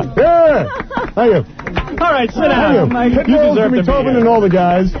 Yeah. Thank you. All right, sit down. You deserve to be Tobin and all the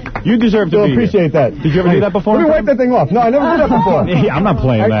guys. You deserve to be appreciate that. Did you ever do that before? Let me wipe that thing off. No, I never did that before. Yeah, I'm not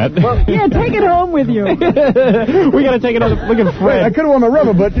playing that. Yeah, take it home with you. We got to take it. Look at Fred. I could have worn my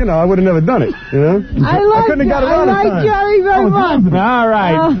rubber, but, I would have never done it, I couldn't have got it on in time. Jerry very much. All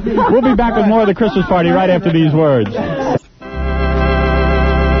right. We'll be back with more of the Christmas party right after these words.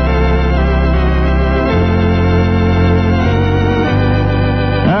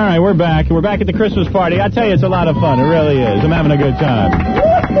 All right, we're back. We're back at the Christmas party. I tell you, it's a lot of fun. It really is. I'm having a good time.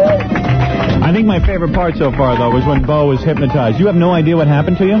 I think my favorite part so far, though, was when Bo was hypnotized. You have no idea what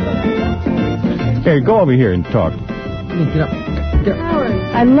happened to you? Here, go over here and talk.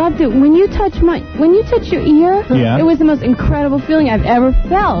 I loved it. When you touch your ear, yeah. It was the most incredible feeling I've ever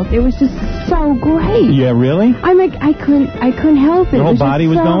felt. It was just so great. Yeah, really? I couldn't help it. Your whole body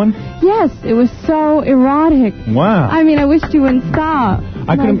was going? Yes, it was so erotic. Wow. I mean, I wished you wouldn't stop.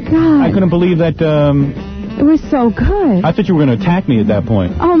 I couldn't believe that. It was so good. I thought you were going to attack me at that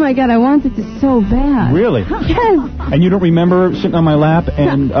point. Oh, my God, I wanted to so bad. Really? Yes. And you don't remember sitting on my lap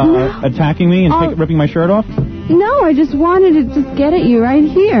and attacking me and ripping my shirt off? No, I just wanted to just get at you right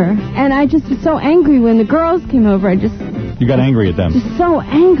here. And I just was so angry when the girls came over. You got angry at them? Just so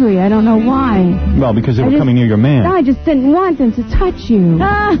angry. I don't know why. Well, because they were coming near your man. No, I just didn't want them to touch you.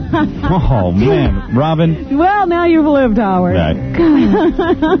 Oh, man. Robin? Well, now you've lived, Howard. Right.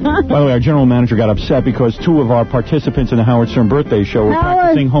 By the way, our general manager got upset because two of our participants in the Howard Stern birthday show were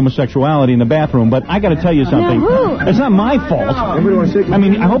practicing homosexuality in the bathroom. But I got to tell you something. It's not my fault. I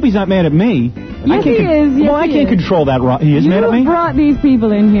mean, I hope he's not mad at me. Yes, he is. Yes, well, I can't control that. He is mad at me? You brought these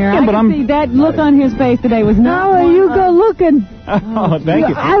people in here. Yeah, I can see that look on his face today was not. How are you good looking? Oh, thank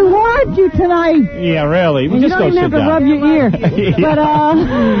you. I want you tonight. Yeah, really. You just don't go even sit have to down. rub your ear.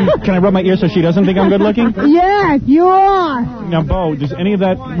 But, Can I rub my ear so she doesn't think I'm good looking? Yes, you are. Now, Bo, does any of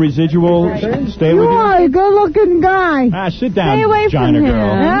that residual stay You with you? are a good-looking guy. Ah, sit down, Stay away from Gina him.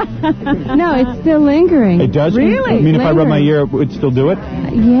 girl. No, it's still lingering. It does? Really? I mean, if I rub my Lingering. ear, it would still do it?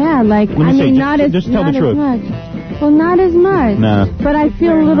 Yeah, like, Let me I see, mean, not as just tell not the as truth. much. Well, not as much. Nah. But I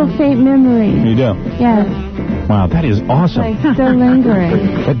feel a little faint memory. You do? Yeah, Wow, that is awesome. like still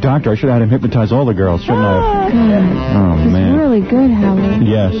lingering. That doctor, I should have had him hypnotize all the girls, shouldn't I? God, Oh, it's man. really good, Howard.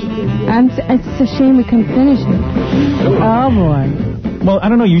 Yes. It's a shame we couldn't finish it. oh, boy. Well, I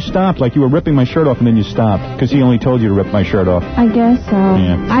don't know, you stopped, like you were ripping my shirt off and then you stopped, because he only told you to rip my shirt off. I guess so.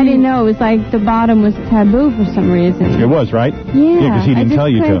 Yeah. I didn't know. It was like the bottom was taboo for some reason. It was, right? Yeah, because he didn't tell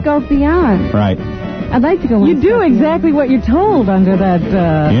you I just to. couldn't go beyond. Right. I'd like to go. You do exactly what you're told under that.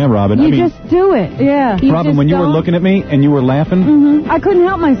 Yeah, Robin. You I mean, just do it. Yeah. Robin, when you were looking at me and you were laughing, I couldn't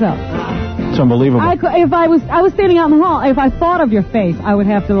help myself. it's unbelievable. If I was standing out in the hall, if I thought of your face, I would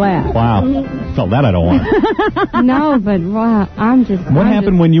have to laugh. Wow. Well, that I don't want. No, but wow, I'm just. What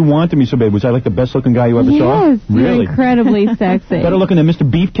happened when you wanted me so bad? Was I like the best looking guy you ever saw? Yes, you're Really? incredibly sexy. Better looking than Mr.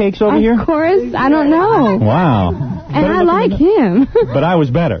 Beefcakes over here? Of course, I don't know. Wow. And I like him. But I was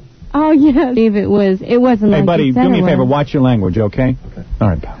better. Oh yes. It wasn't Hey, like buddy, you said do me it a favor. was. Watch your language, okay? All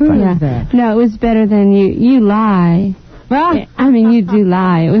right, pal. Who Thanks. is that? No, it was better than you. You lie. Well, I mean, you do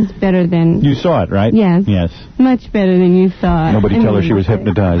lie. It was better than. You saw it, right? Yes. Yes. Much better than you thought. Nobody tell her she was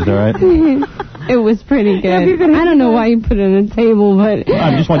hypnotized, all right? It was pretty good. I don't know why you put it on the table, but.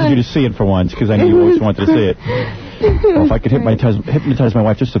 I just wanted you to see it for once, because I knew you always wanted to see it. Well, if I could hypnotize my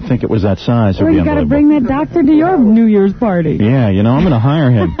wife just to think it was that size, it would well, be you got to unbelievable. bring that doctor to your New Year's party. Yeah, you know, I'm going to hire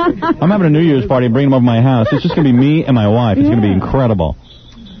him. I'm having a New Year's party and bring him over to my house. It's just going to be me and my wife. It's going to be incredible.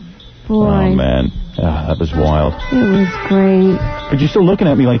 Boy. Oh, man. That was wild. It was great. But you're still looking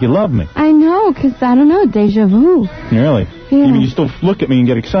at me like you love me. I know, because I don't know, deja vu. Really? Yeah. You mean you still look at me and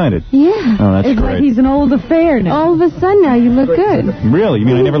get excited? Yeah. Oh, that's It's great. like he's an old affair now. All of a sudden now you look good. Really? You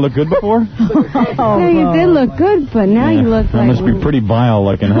mean I never looked good before? Yeah, you did look good, but now you look I like... must be pretty vile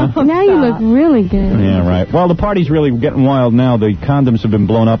looking, huh? Now you look really good. Yeah, right. Well, the party's really getting wild now. The condoms have been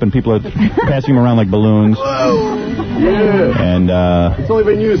blown up and people are passing them around like balloons. Yeah. And, It's only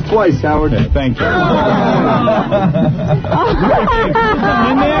been used twice, Howard. Thank you.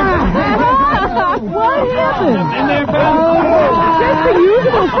 What happened? In there, Just the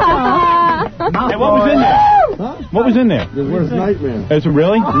usual stuff. Hey, what was in there? What was in there? The worst nightmare. Is it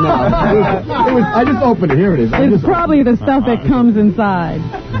really? No. It was, I just opened it. Here it is. It's probably the stuff that comes inside.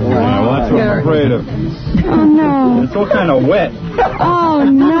 Yeah, well, that's what I'm afraid of. Oh, no. It's all kind of wet. Oh,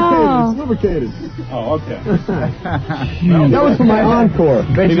 no. It's lubricated. Oh, okay. That was for my encore.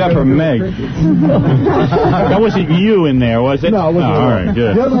 Maybe that for Meg. That wasn't you in there, was it? No, it wasn't. Oh, all right,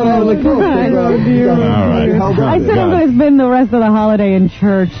 good. The other one I was like, Oh, dear. All right. I said I'm going to spend the rest of the holiday in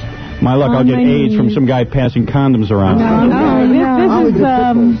church. My luck, I'll On get my AIDS knees. from some guy passing condoms around. No, this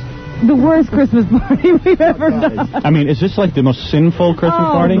is the worst Christmas party we've ever done. I mean, is this like the most sinful Christmas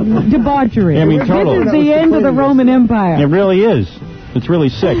party? Debauchery. Yeah, I mean, totally. This is the end of the Roman Empire. It really is. It's really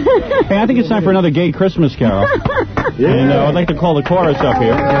sick. Hey, I think it's time for another gay Christmas carol. And I'd like to call the chorus up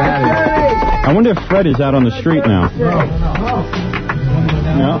here. I wonder if Fred is out on the street now.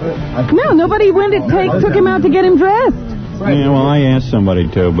 No, nobody took him out to get him dressed. Yeah, well, I asked somebody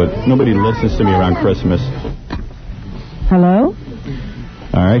to, but nobody listens to me around Christmas. Hello?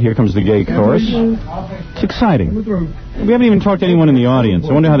 All right, here comes the gay chorus. It's exciting. We haven't even talked to anyone in the audience.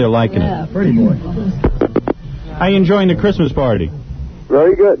 I wonder how they're liking it. Pretty boy. How you enjoying the Christmas party?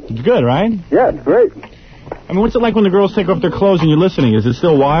 Very good. It's good, right? Yeah, it's great. I mean, what's it like when the girls take off their clothes and you're listening? Is it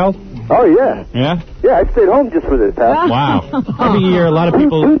still wild? Oh, yeah. Yeah? Yeah, I stayed home just for this, pal. Wow. Every year, a lot of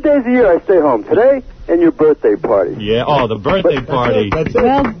people... 2 days a year I stay home. Today and your birthday party. Yeah, oh, the birthday party.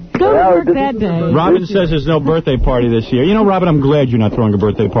 Well, go to work that day. Robin says there's no birthday party this year. You know, Robin, I'm glad you're not throwing a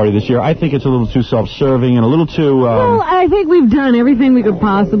birthday party this year. I think it's a little too self-serving and a little too... Well, I think we've done everything we could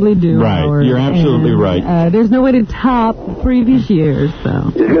possibly do. Right, Howard, you're absolutely right. There's no way to top previous years, so...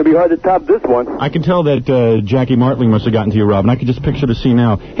 It's going to be hard to top this one. I can tell that Jackie Martling must have gotten to you, Robin. I can just picture the scene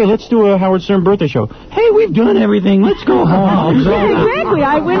now. Hey, let's do a Howard Stern birthday show. Hey, we've done everything. Let's go home. Exactly.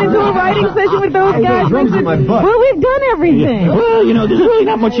 I went into a writing session with those guys. And said, well, we've done everything. Yeah. Well, you know, there's really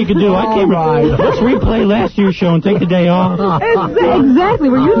not much you can do. I came Let's replay last year's show and take the day off. Exactly.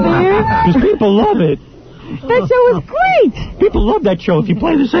 Were you there? Because people love it. That show was great. People love that show if you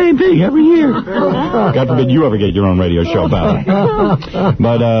play the same thing every year. God forbid you ever get your own radio show, pal.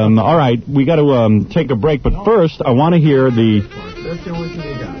 But, all right, we got to take a break. But first, I want to hear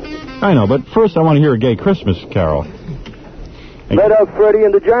I know, but first I want to hear a gay Christmas carol. Let Freddie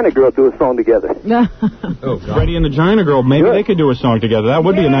and the Gina Girl do a song together. Freddie and the Gina Girl, maybe they could do a song together. That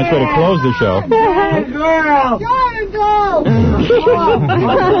would be a nice way to close the show. Gina Girl!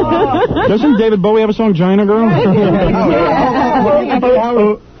 Doesn't David Bowie have a song, Gina Girl?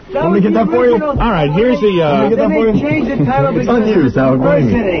 Let me get that for you. All right, here's the... change the title because unused, Howard.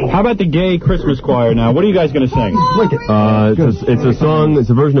 How about the gay Christmas choir now? What are you guys going to sing? It's a song, it's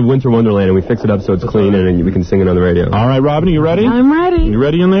a version of Winter Wonderland, and we fix it up so it's clean, and we can sing it on the radio. All right, Robin, are you ready? I'm ready. You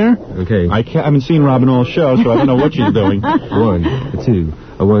ready in there? Okay. I haven't seen Robin all show, so I don't know what she's doing. 1, 2,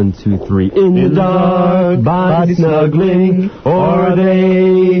 1, 2, 3. In the dark, body snuggling, or are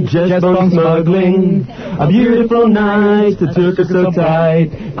they just bone smuggling? A beautiful night that took us so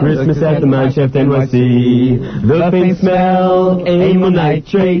tight. Christmas at the Mine Shaft NYC. The faint smell, amyl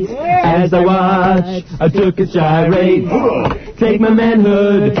nitrate. As I watch, I took a gyrate. Take my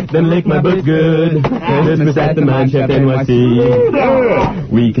manhood, then lick my butt good. Christmas at the Mine Shaft NYC.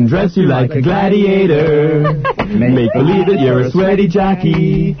 We can dress you like a gladiator. Make believe that you're a sweaty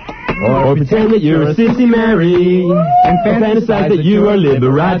jockey. Or pretend that you're a sissy Mary. And fantasize that you are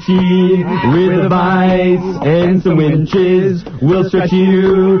Liberace. With a vice and some winches, we'll stretch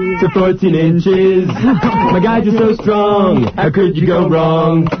you to 14 inches. My guys are so strong, how could you go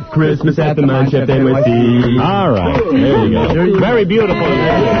wrong? Christmas at the Mine Shaft NYC. All right, there you go. Very beautiful.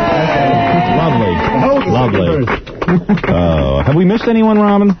 Lovely. Have we missed anyone,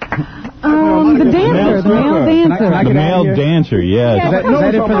 Robin? The dancer, the male dancer. The male dancer, yes. And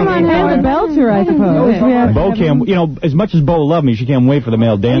the belcher, I suppose. Bo can't, as much as Bo loved me, she can't wait for the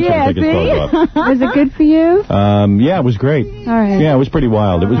male dancer to take his clothes off. Was it good for you? Yeah, it was great. All right. Yeah, it was pretty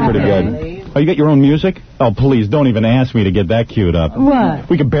wild. It was pretty good. Oh, you got your own music? Oh, please, don't even ask me to get that queued up. What?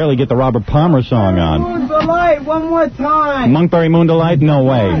 We could barely get the Robert Palmer song on. Moon Delight, one more time. Monkberry Moon Delight? No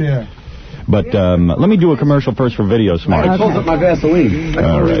way. Yeah. But let me do a commercial first for Video Smart. I close up my Vaseline.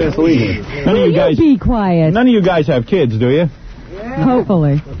 All right. Vaseline. None of you guys be quiet. None of you guys have kids, do you? Yeah.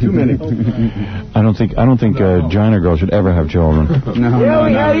 Hopefully. Too many. I don't think Gina Girl should ever have children. No.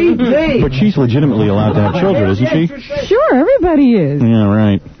 But she's legitimately allowed to have children, isn't she? Sure, everybody is. Yeah,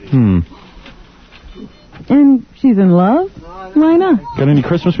 right. And she's in love? Why not? Got any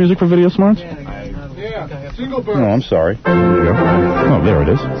Christmas music for Video Smarts? Yeah, Single Bird. Oh, I'm sorry. There you go. Oh, there it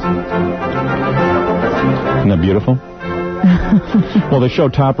is. Isn't that beautiful? Well, the show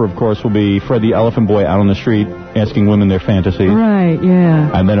topper, of course, will be Fred the Elephant Boy out on the street asking women their fantasies. Right,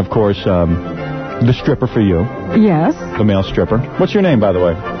 yeah. And then, of course, the stripper for you. Yes. The male stripper. What's your name, by the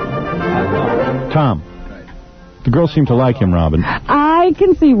way? Tom. The girls seem to like him, Robin. I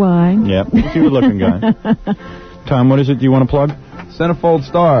can see why. Yeah, he's a good-looking guy. Tom, what is it you want to plug? Centerfold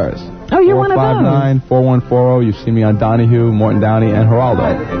Stars. Oh, you're one of those. 459-4140. You've seen me on Donahue, Morton Downey, and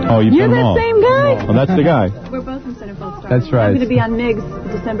Geraldo. Oh, you've done them all. You're the same guy? Oh, that's the guy. We're both from Centerfold Stars. That's right. I'm going to be on Miggs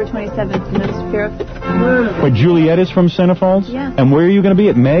December 27th. Notice Sheriff. Wait, Juliet is from Centerfolds? Yeah. And where are you going to be,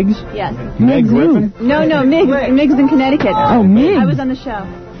 at Meg's? Yes. Meg Griffin? No, Miggs in Connecticut. Oh, Miggs. I was on the show.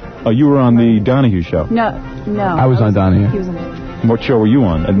 Oh, you were on the Donahue show? No. I was on Donahue. He was on it. What show were you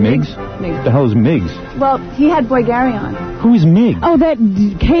on? At Miggs? Miggs. The hell is Miggs? Well, he had Boy Gary on. Who is Miggs? Oh, that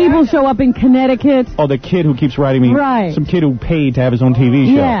cable show up in Connecticut. Oh, the kid who keeps writing me. Right. Some kid who paid to have his own TV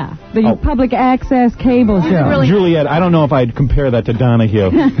show. Yeah, the public access cable show. Really Juliet, I don't know if I'd compare that to Donahue.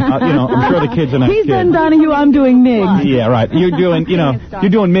 I'm sure the kid's a nice He's kid. done Donahue, I'm doing Miggs. Yeah, right. You're doing,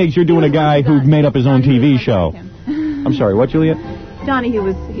 you're doing Miggs. You're doing a guy who made up his own TV show. I'm sorry, what, Juliet? Donahue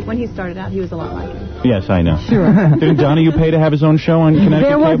when he started out, he was a lot like him. Yes, I know. Sure. Didn't Donahue pay to have his own show on Connecticut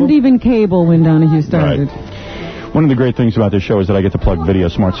There wasn't cable? even cable when Donahue started. Right. One of the great things about this show is that I get to plug Video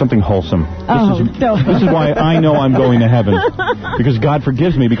Smart, something wholesome. This is why I know I'm going to heaven. Because God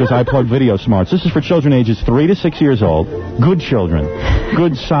forgives me because I plug Video Smarts. This is for children ages 3 to 6 years old. Good children.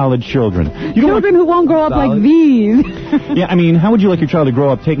 Good, solid children. Children who won't grow up like these. Yeah, I mean, how would you like your child to grow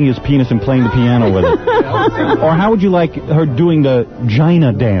up taking his penis and playing the piano with it? Or how would you like her doing the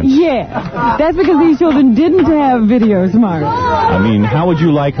Gina dance? Yeah. That's because these children didn't have Video Smarts. I mean, how would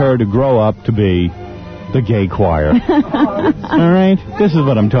you like her to grow up to be the gay choir? All right? This is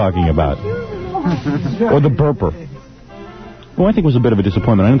what I'm talking about. Or the burper. Well, I think it was a bit of a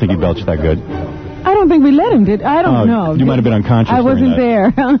disappointment. I didn't think he belched that good. I don't think we let him. I don't know. You might have been unconscious. I wasn't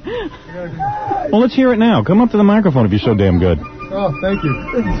there. Well, let's hear it now. Come up to the microphone if you're so damn good. Oh, thank you.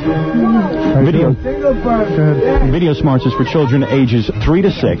 Video Smarts is for children ages 3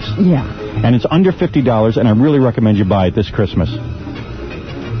 to 6. Yeah. And it's under $50, and I really recommend you buy it this Christmas.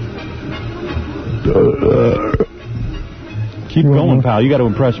 Keep going, pal. You got to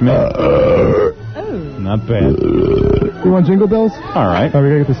impress me. Not bad. You want Jingle Bells? All right. We got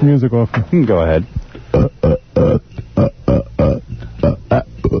to get this music off. Go ahead.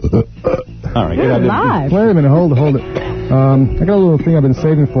 You're alive. Wait a minute, hold it. I got a little thing I've been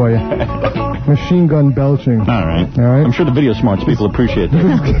saving for you. Machine gun belching. All right. I'm sure the Video Smarts people appreciate that.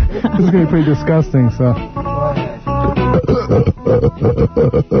 This is going to be pretty disgusting, so...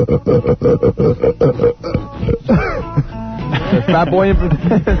 Fat boy,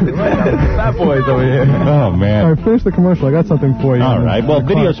 fat boys over here. Oh man! All right, finish the commercial. I got something for you. All right. Well,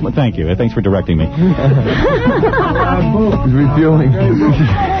 thank you. Thanks for directing me. He's refueling.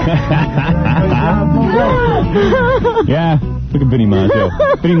 Yeah. Look at Vinny Maggio.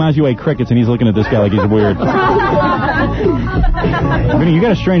 Vinny Maggio ate crickets, and he's looking at this guy like he's weird. Vinny, you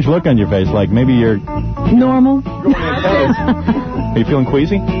got a strange look on your face, like maybe you're normal. Are you feeling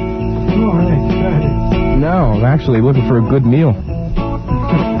queasy? No, I'm actually looking for a good meal.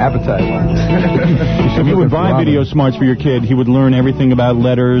 Appetite. If you would buy Video Smarts for your kid, he would learn everything about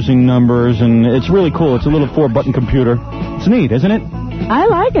letters and numbers, and it's really cool. It's a little 4-button computer. It's neat, isn't it? I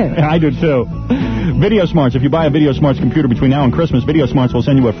like it. I do, too. Video Smarts. If you buy a Video Smarts computer between now and Christmas, Video Smarts will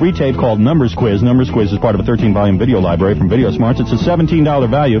send you a free tape called Numbers Quiz. Numbers Quiz is part of a 13-volume video library from Video Smarts. It's a $17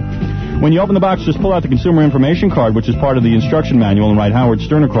 value. When you open the box, just pull out the consumer information card, which is part of the instruction manual, and write Howard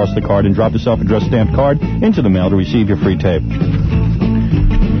Stern across the card and drop the self-addressed stamped card into the mail to receive your free tape.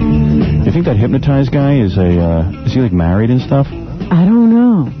 You think that hypnotized guy is is he like married and stuff? I don't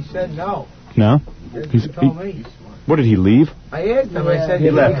know. He said no. No? What, did he leave? I asked him. I said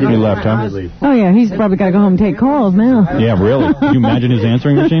he left. He left, huh? Oh, yeah, he's probably got to go home and take calls now. Yeah, really? Can you imagine his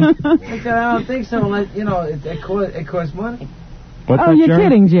answering machine? I said, I don't think so. Like, you know, it costs money. What's oh, that, you're Jerry?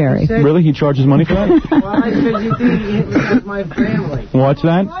 kidding, Jerry. Really? He charges money for that? Well, I said, you think he hypnotized my family. What's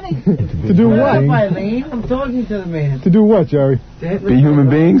that? To do what? I'm talking to the man. To do what, Jerry? Be human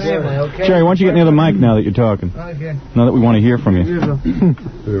beings? Family, okay? Jerry, why don't you get near the mic now that you're talking? Okay. Now that we want to hear from you.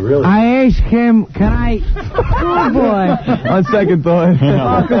 Really? I asked him, can I... Oh, boy. On second thought.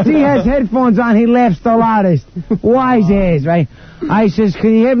 Because he has headphones on, he laughs the loudest. Wise ass, right? I says,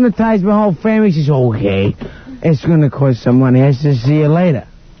 can you hypnotize my whole family? He says, okay. It's going to cost some money. I said, see you later.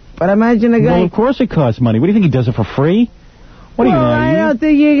 But imagine a guy... Well, of course it costs money. What do you think, he does it for free? What are you going to... I don't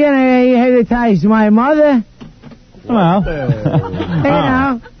think you're going to hypnotize my mother. Well... You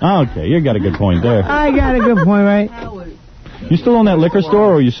know. Okay, you got a good point there. I got a good point, right? You still own that liquor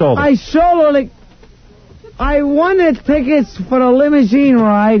store, or you sold it? I sold it. I won the tickets for the limousine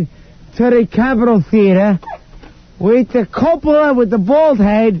ride to the Capitol Theater with the Coppola with the bald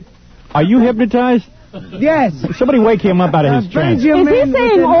head. Are you hypnotized? Yes. Somebody wake him up out of his trance. Is he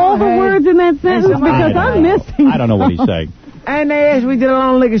saying all the words in that sentence? Because I'm missing. I don't know what he's saying. And they asked me to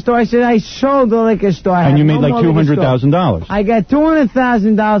own a liquor store. I said, I sold the liquor store. And you made like $200,000. I got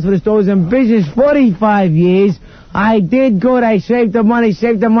 $200,000 for the store. I was in business 45 years. I did good. I saved the money.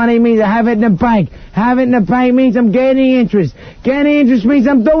 Saved the money means I have it in the bank. Have it in the bank means I'm gaining interest. Gaining interest means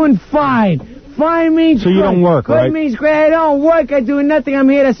I'm doing fine. Fine means so you don't work, good right? Good means great. I don't work. I do nothing. I'm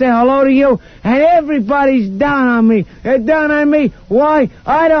here to say hello to you. And everybody's down on me. They're down on me. Why?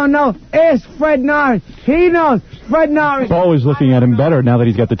 I don't know. Ask Fred Norris. He knows. Fred Norris. Paul is looking at him better now that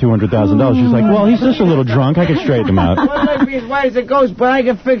he's got the $200,000. She's like, well, he's just a little drunk. I can straighten him out. Well, let me as white as it goes, but I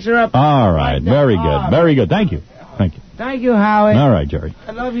can fix her up. All right. Very good. Very good. Thank you. Thank you. Thank you, Howard. All right, Jerry.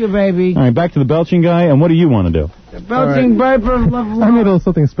 I love you, baby. All right, back to the belching guy. And what do you want to do? The belching viper of love. I made a little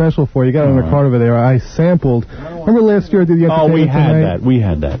something special for you. You got it on the card over there. I sampled. Remember last year I did the entertainment we had tonight? that. We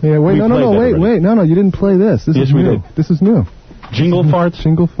had that. Yeah, wait, wait. No, you didn't play this. This is new. We did. This is new. Jingle farts?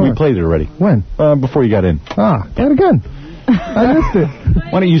 Jingle farts. We played it already. When? Before you got in. Play it again. I missed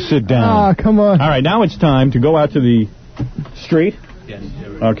it. Why don't you sit down? Come on. All right, now it's time to go out to the street. Yes.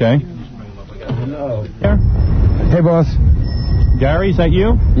 Okay. Hey, boss. Gary, is that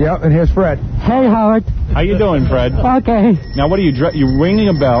you? Yep, and here's Fred. Hey, Howard. How you doing, Fred? Okay. Now, what are you you're ringing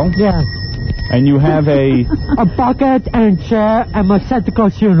a bell? Yeah. And you have a bucket and chair and my Santa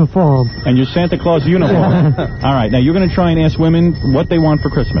Claus uniform. And your Santa Claus uniform. All right, now you're going to try and ask women what they want for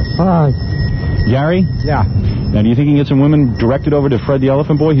Christmas. All right. Gary? Yeah. Now, do you think you can get some women directed over to Fred the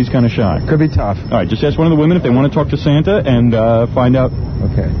Elephant Boy? He's kind of shy. Could be tough. All right, just ask one of the women if they want to talk to Santa and find out.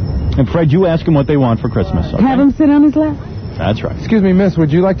 Okay. And Fred, you ask him what they want for Christmas. Okay? Have him sit on his lap. That's right. Excuse me, miss,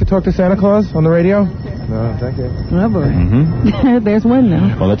 would you like to talk to Santa Claus on the radio? No, thank you. Oh, boy. Mm-hmm. There's one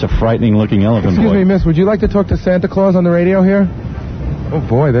now. Well, that's a frightening-looking elephant Excuse boy. me, miss, would you like to talk to Santa Claus on the radio here? Oh,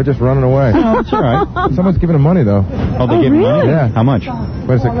 boy, they're just running away. Oh, that's all right. Someone's giving him money, though. Oh, they gave him money? Yeah. How much?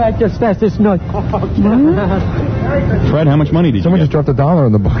 Wait a second. All right, just fast this note. Fred, how much money did you Someone get? just dropped $1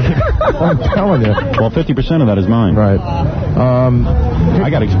 in the bucket. I'm telling you. Well, 50% of that is mine. Right. I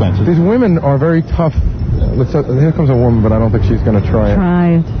got expenses. These women are very tough. Here comes a woman, but I don't think she's going to try it.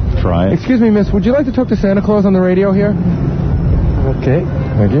 Try it. Try it. Excuse me, miss, would you like to talk to Santa Claus on the radio here? Okay,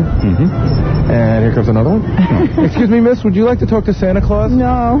 thank you. And here comes another one. Excuse me, miss, would you like to talk to Santa Claus?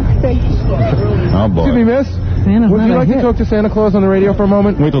 No, thank you. Oh, boy. Excuse me, miss. Would you like to talk to Santa Claus on the radio for a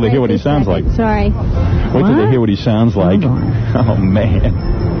moment? Wait till they hear what he sounds like. Sorry. Wait till they hear what he sounds like. Oh, man.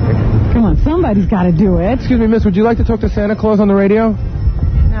 Come on, somebody's got to do it. Excuse me, miss, would you like to talk to Santa Claus on the radio?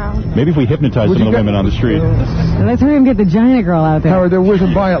 No. Maybe if we hypnotize some of the women on the street. Let's hurry and get the Gina girl out there. Howard, they're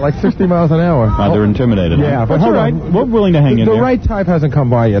whizzing by at like 60 miles an hour. They're intimidated. Yeah, but that's all right. We're willing to hang in there. The right type hasn't come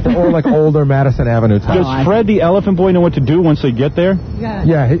by yet. They're all like older Madison Avenue types. Does Fred the Elephant Boy know what to do once they get there?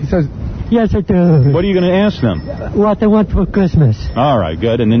 Yeah, he says... Yes, I do. What are you going to ask them? What they want for Christmas. All right,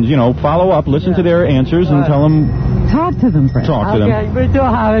 good. And then, follow up, listen to their answers, and tell them... Talk to them, Fred. Talk to them. Okay, we do,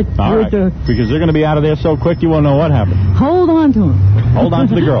 Howard. All right. Because they're going to be out of there so quick you won't know what happened. Hold on to them. Hold on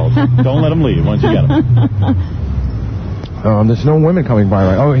to the girls. Don't let them leave once you get them. There's no women coming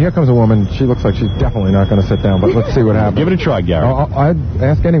by. Right? Oh, here comes a woman. She looks like she's definitely not going to sit down, but let's see what happens. Give it a try, Gary. I'd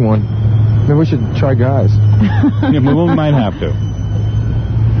ask anyone. Maybe we should try guys. Yeah, we might have to.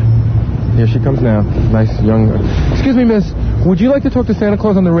 Here she comes now. Nice young... Excuse me, miss. Would you like to talk to Santa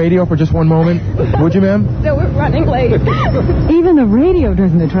Claus on the radio for just one moment? Would you, ma'am? No, we're running late. Even the radio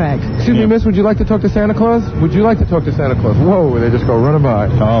doesn't attract. Excuse me, miss. Would you like to talk to Santa Claus? Would you like to talk to Santa Claus? Whoa, they just go running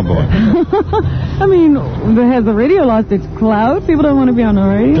by. Oh, boy. I mean, has the radio lost its clout? People don't want to be on the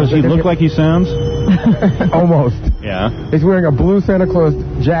radio. Does he look like he sounds? Almost. Yeah. He's wearing a blue Santa Claus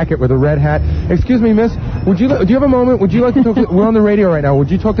jacket with a red hat. Excuse me, miss. Do you have a moment? Would you like to talk to... We're on the radio right now. Would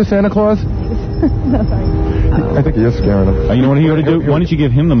you talk to Santa Claus? I think you're scaring him. You know what he ought to do? Why don't you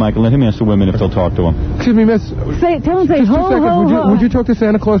give him the mic and let him ask the women if they'll talk to him? Excuse me, miss. Tell him, say, ho, ho, ho. Would you talk to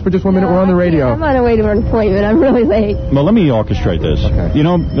Santa Claus for just 1 minute? We're on the radio. I'm on the way to an appointment. I'm really late. Well, let me orchestrate this. Okay.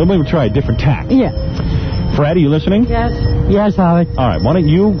 Let me try a different tack. Yeah. Fred, are you listening? Yes. Yes, Howard. All right, why don't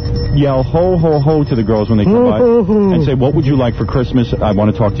you yell ho, ho, ho to the girls when they come by and say, what would you like for Christmas? I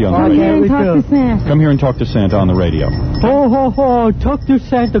want to talk to you on the radio. Come here and talk to Santa on the radio. Ho, ho, ho. Talk to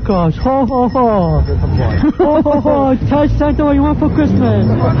Santa Claus. Ho, ho, ho. Ho, ho, ho. Tell Santa what you want for Christmas.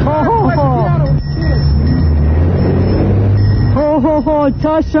 Ho, ho, ho. Ho, ho, ho.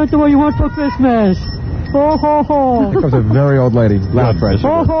 Tell Santa what you want for Christmas. Ho, ho, ho. Here comes a very old lady. Loud, Fred.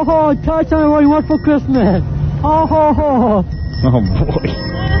 Ho, ho, ho. Tell Santa what you want for Christmas. Ho, ho, ho. Oh, boy.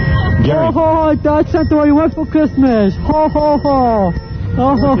 Gary. Ho, ho, ho. Tell Santa what you want for Christmas. Ho, ho, ho.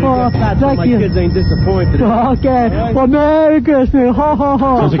 Ho, ho, ho. Thank you. My kids ain't disappointed. Okay. Well, Merry Christmas. Ho, ho,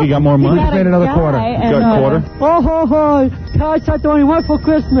 ho. Sounds like you got more money. Just made another quarter. You got a quarter? Ho, ho, ho. Tell Santa what you want for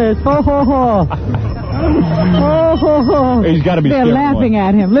Christmas. Ho, ho, ho. Ho, ho, ho. He's got to be They're scared laughing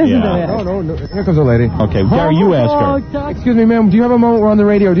at him. Listen to this. No. Here comes a lady. Okay, Gary, you ask her. Excuse me, ma'am. Do you have a moment? We're on the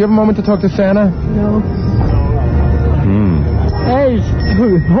radio. Do you have a moment to talk to Santa? No. Hey,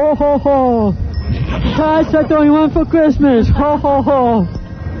 ho, ho, ho. Tell Santa what you want for Christmas. Ho, ho, ho.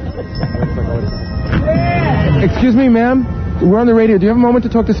 Excuse me, ma'am. We're on the radio. Do you have a moment to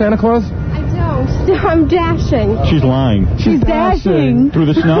talk to Santa Claus? I don't. I'm dashing. She's lying. She's dashing. Through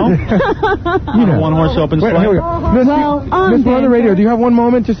the snow? One-horse open sleigh? Miss, we're on the radio. Do you have 1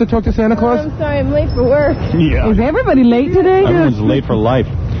 moment just to talk to Santa Claus? I'm sorry, I'm late for work. Yeah. Is everybody late today? Everyone's late for life.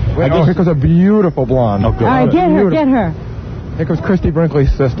 Here comes a beautiful blonde. Oh, good. All right, get her. Here comes Christy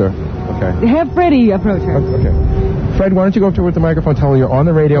Brinkley's sister. Okay. Have Freddie approach her. Okay. Fred, why don't you go up to her with the microphone, tell her you're on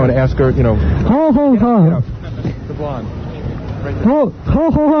the radio, and ask her, Ho, ho, ho. The blonde. Ho,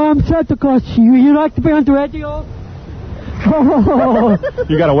 ho, ho, I'm Santa Claus. You like to be on the radio? Ho, ho, ho.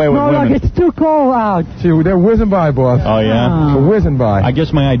 You got away with women. No, look, it's too cold out. See, they're whizzing by, boss. Oh, yeah? They're whizzing by. I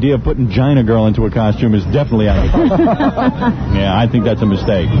guess my idea of putting Gina Girl into a costume is definitely out of control. Yeah, I think that's a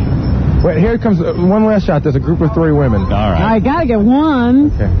mistake. Wait, here comes one last shot. There's a group of 3 women. All right. I gotta get one.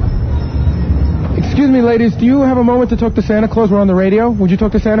 Okay. Excuse me, ladies. Do you have a moment to talk to Santa Claus? We're on the radio. Would you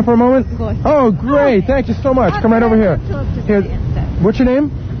talk to Santa for a moment? Of course. Oh, great. Thank you so much. Come right over here. Here. What's your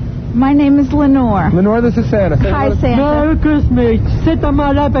name? My name is Lenore. Lenore, this is Santa. Hi, Santa. Merry Christmas. Sit on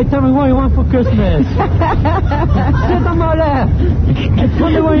my lap and tell me what you want for Christmas. Sit on my lap. Tell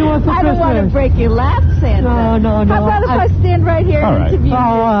me what you want for Christmas. I don't want to break your lap, Santa. No. How about if I stand right here and interview you?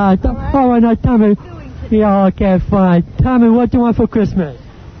 Now tell me. Yeah, okay, fine. Tell me what you want for Christmas.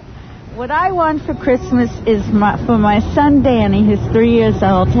 What I want for Christmas is for my son Danny, who's 3 years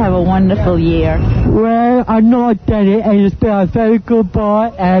old, to have a wonderful year. Well, I know Danny, and he's been a very good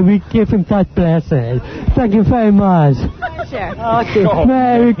boy, and we give him that blessing. Thank you very much. Sure. Okay.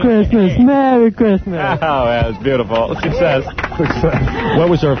 Merry Christmas. Merry Christmas. Oh, that was beautiful. Success. What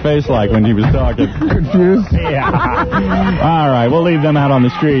was her face like when she was talking? Confused? Yeah. All right, we'll leave them out on the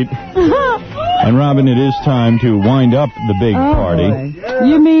street. And, Robin, it is time to wind up the big party.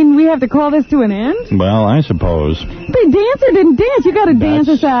 You mean we have to call this to an end? Well, I suppose. The dancer didn't dance. You got to dance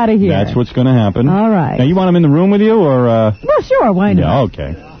us out of here. That's what's going to happen. All right. Now, you want him in the room with you, or... Well, sure, why not? Yeah,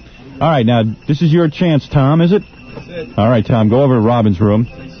 okay. All right, now, this is your chance, Tom, is it? That's it. All right, Tom, go over to Robin's room.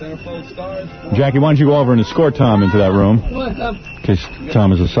 Jackie, why don't you go over and escort Tom into that room? In case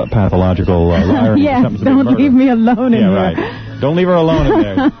Tom is a pathological liar. Yes, don't leave me alone in here. there. Yeah, right. Don't leave her alone in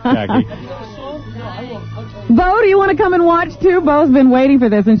there, Jackie. Bo, do you want to come and watch, too? Bo's been waiting for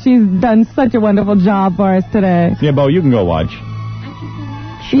this, and she's done such a wonderful job for us today. Yeah, Bo, you can go watch.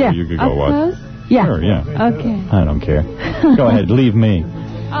 Sure, yeah. You can go watch. Yeah. Sure, yeah. Okay. I don't care. Go ahead, leave me.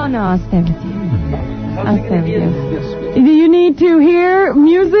 Oh, no, I'll stay with you. I'll stay with you. Do you need to hear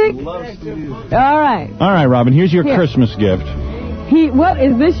music? All right. All right, Robin, here's your Christmas gift. What,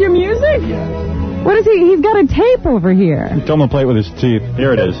 is this your music? What is he? He's got a tape over here. Tell him to play it with his teeth.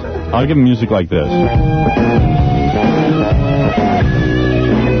 Here it is. I'll give him music like this.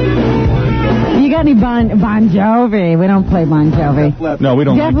 You got any Bon Jovi? We don't play Bon Jovi. No, we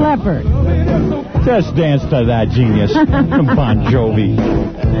don't. Def Leppard. Just dance to that, genius. Bon Jovi.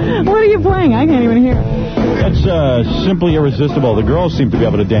 What are you playing? I can't even hear. That's Simply Irresistible. The girls seem to be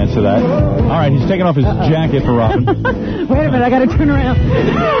able to dance to that. All right, he's taking off his jacket for Robin. Wait a minute, I got to turn around.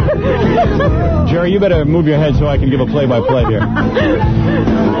 Jerry, you better move your head so I can give a play-by-play here.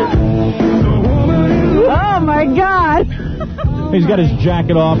 Oh, my God. He's got his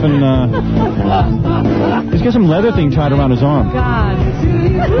jacket off and he's got some leather thing tied around his arm. God.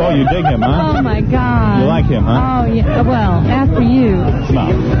 Oh, you dig him, huh? Oh, my God. You like him, huh? Oh, yeah. Well, after you. No.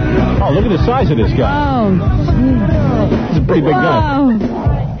 Oh, look at the size of this guy. Oh, geez. He's a pretty big guy.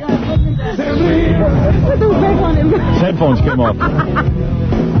 His headphones came off.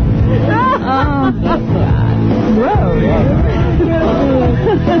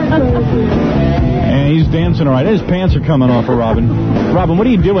 And he's dancing all right. His pants are coming off for Robin. Robin, what are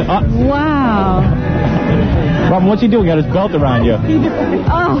you doing? Wow. Robin, what's he doing? Got his belt around you. Oh.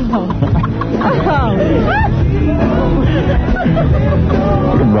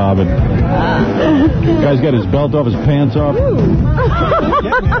 Look at Robin. Guy's got his belt off, his pants off.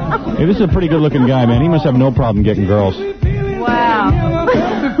 Hey, this is a pretty good-looking guy, man. He must have no problem getting girls. Wow.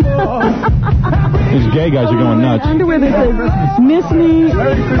 These gay guys are going nuts. Underwear that says, miss me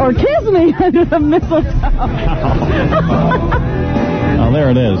or kiss me under the mistletoe. Oh, there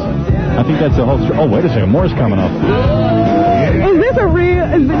it is. I think that's the whole... Oh, wait a second. More's coming up. Is this a real...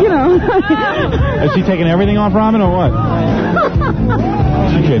 Is he taking everything off, Robin, or what?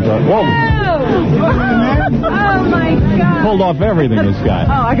 She can't talk. Whoa. Oh, my God. Pulled off everything, this guy.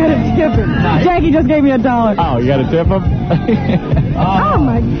 Oh, I got to tip him. Jackie just gave me $1. Oh, you got to tip him? Oh,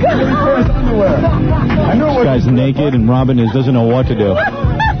 my God. This guy's naked, and Robin doesn't know what to do.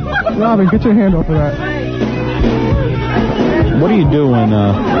 Robin, get your hand off of that. What do you do when...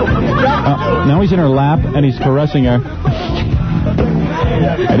 now he's in her lap, and he's caressing her.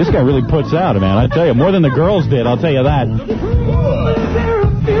 Hey, this guy really puts out, man. I tell you, more than the girls did, I'll tell you that.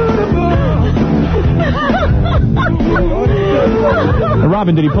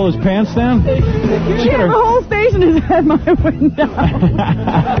 Robin, did he pull his pants down? Yeah, the whole station is at my window.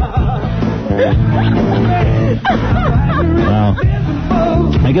 Well,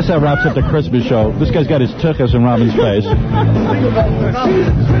 I guess that wraps up the Christmas show. This guy's got his tuchus in Robin's face.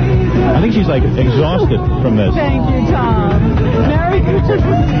 I think she's, like, exhausted from this. Thank you, Tom. Merry Christmas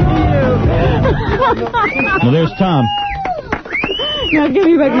to you. Well, there's Tom. Now give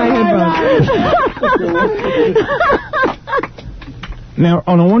me back my headphones. Now,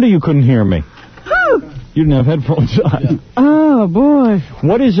 oh, no wonder you couldn't hear me. You didn't have headphones on. Oh, boy.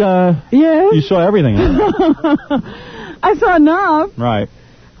 What is, Yes? You saw everything, huh? I saw enough. Right.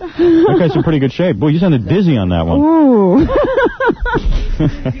 That guy's in pretty good shape. Boy, you sounded dizzy on that one. Ooh.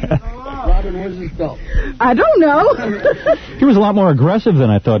 Robin, where's his belt? I don't know. He was a lot more aggressive than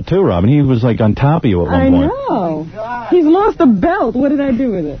I thought, too, Robin. He was, like, on top of you at one point. I know. He's lost the belt. What did I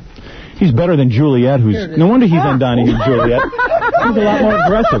do with it? He's better than Juliet, who's... No wonder he's on Donahue, Juliet. He's a lot more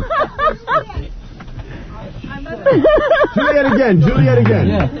aggressive. Juliet again.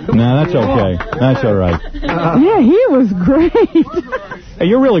 Yeah. No, that's okay. That's all right. Yeah, he was great. Hey,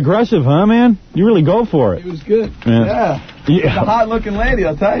 you're real aggressive, huh, man? You really go for it. He was good. Yeah. It's a hot-looking lady,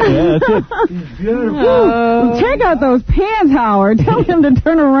 I'll tell you. Yeah, that's it. She's beautiful. Check out those pants, Howard. Tell him to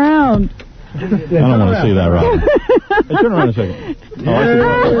turn around. I don't want to see that, Robin. Hey, turn around a second. Oh, I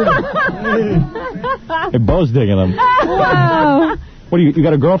see. Hey, Bo's digging him. Wow. What, you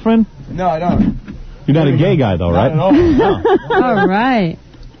got a girlfriend? No, I don't. You're not a gay guy, though, right? Not at all. No. All right.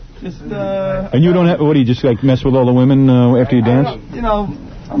 Just, And you don't have, what, do you just, like, mess with all the women after you dance? You know,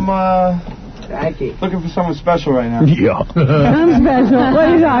 I'm, Looking for someone special right now. Yeah. I'm special. What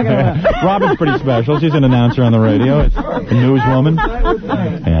are you talking about? Robin's pretty special. She's an announcer on the radio. It's a newswoman.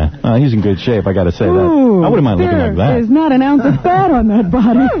 Yeah. He's in good shape, I got to say that. I wouldn't mind looking like that. There's not an ounce of fat on that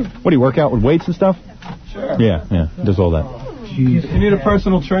body. What, do you work out with weights and stuff? Sure. Yeah. Does all that. You need a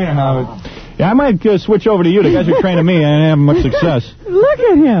personal trainer, Howard. Yeah, I might switch over to you. The guys who are training me, I didn't have much success. Look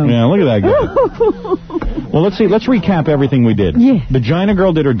at him. Yeah, look at that guy. Well, let's see. Let's recap everything we did. Yeah. The Gina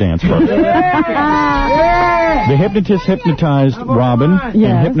girl did her dance first. The hypnotist hypnotized Robin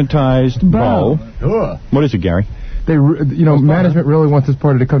and hypnotized Bo. What is it, Gary? Management really wants this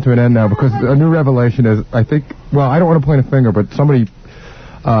party to come to an end now because a new revelation is, I think, well, I don't want to point a finger, but somebody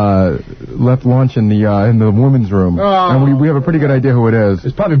left lunch in the women's room, and we have a pretty good idea who it is.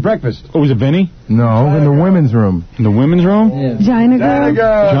 It's probably breakfast. Oh, was it Vinny? No, in the women's room. In the women's room? Yeah. Gina girl.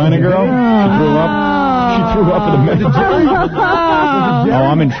 Gina girl. She threw up in the middle. Oh,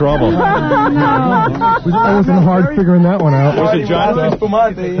 I'm in trouble. It wasn't hard figuring that one out. Was it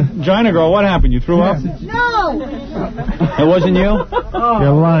Gina girl? What happened? You threw up? No. It wasn't you?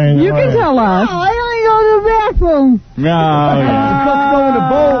 You're lying. You can tell us. No, I only go to the bathroom. No. You're supposed to go in the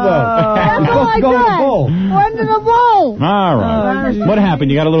bowl, though. That's You're supposed to go in the bowl. Went to the bowl. All right. What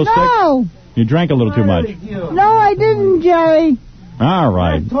happened? You got a little sick? You drank a little too much. No, I didn't, Jerry. All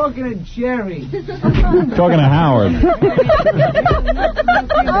right. I'm talking to Jerry. Talking to Howard.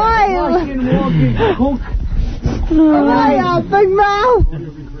 Big mouth.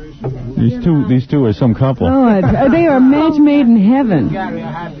 These two are some couple. Oh, they are a match made in heaven.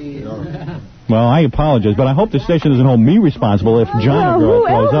 Well, I apologize, but I hope the station doesn't hold me responsible if Gina girl who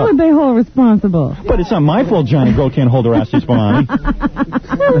throws else up. would they hold responsible? But it's not my fault Gina girl can't hold her ass this spine.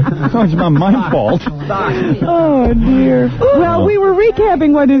 It's not my fault. Oh, dear. Well, we were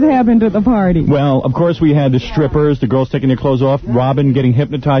recapping what has happened at the party. Well, of course, we had the strippers, the girls taking their clothes off, Robin getting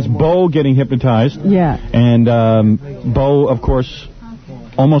hypnotized, Bo getting hypnotized. Yeah. And Bo, of course,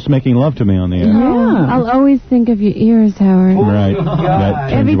 almost making love to me on the air. Yeah. I'll always think of your ears, Howard. Right.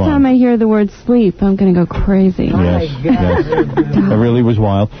 Every time I hear the word sleep, I'm going to go crazy. Yes. It really was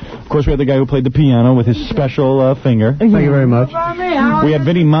wild. Of course, we had the guy who played the piano with his special finger. Thank you very much. We had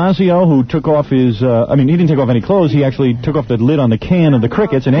Vinny Mazzio, who took off his, he didn't take off any clothes. He actually took off the lid on the can of the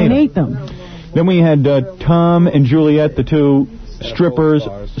crickets and ate them. Then we had Tom and Juliet, the two strippers,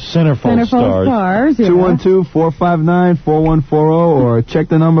 Centerfold Stars. 212-459-4140, or check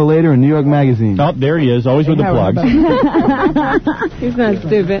the number later in New York Magazine. Oh, there he is, always with the plugs. He's not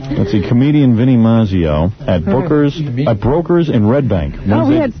stupid. Let's see, comedian Vinny Mazzio at Brokers in Red Bank. Wednesday,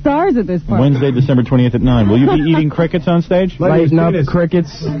 we had stars at this party. Wednesday, December 20th at 9. Will you be eating crickets on stage? Lighting up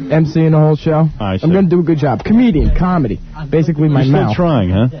crickets, emceeing the whole show. I'm going to do a good job. Comedian, comedy. Basically my You're mouth. Still trying,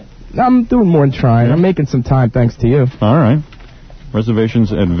 huh? I'm doing more than trying. I'm making some time thanks to you. All right.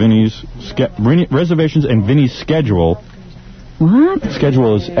 Reservations and Vinny's schedule. What?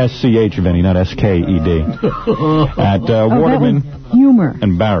 Schedule is SCH, Vinny, not SKED. At Waterman humor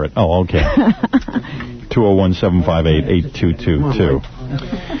and Barrett. Oh, okay. 201-758-8222.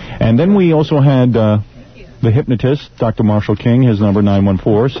 And then we also had the hypnotist, Dr. Marshall King, his number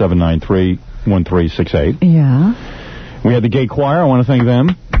 914-793-1368. Yeah. We had the gay choir. I want to thank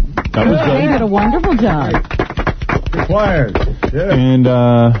them. That was good. They did a wonderful job. Choirs. Yeah. And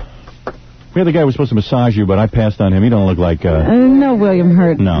we had the guy who was supposed to massage you, but I passed on him. He don't look like... no William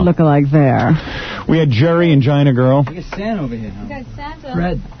Hurt look-alike there. We had Jerry and Gina Girl. You got Santa over here. You got Santa.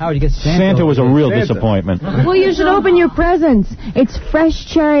 Fred, Howard, you got Santa. Santa was a real disappointment. Well, you should open your presents. It's fresh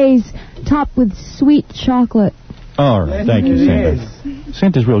cherries topped with sweet chocolate. All right, thank you, Santa.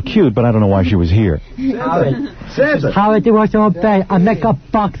 Santa's real cute, but I don't know why she was here. Santa. Howard, it was all day. I make a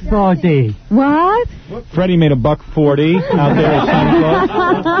 $1.40. What? Freddie made $1.40 out there at Santa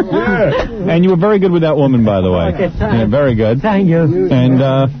Claus. Yeah. And you were very good with that woman, by the way. Okay, yeah, very good. Thank you. And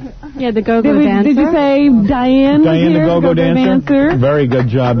yeah, the go-go dancer. Did you say Diane? Diane, the go-go dancer. Very good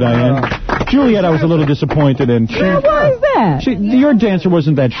job, Diane. Juliet, I was a little disappointed in. Why is that? Your dancer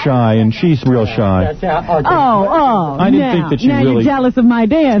wasn't that shy, and she's real shy. I didn't think that she now really... you're jealous of my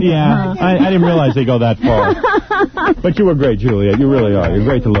dance. Yeah, I didn't realize they go that far. But you were great, Juliet. You really are. You're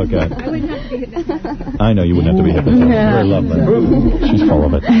great to look at. I know you wouldn't have to be hypnotized. Yeah. Very lovely. She's full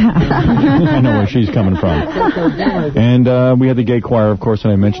of it. I know where she's coming from. And we had the gay choir, of course,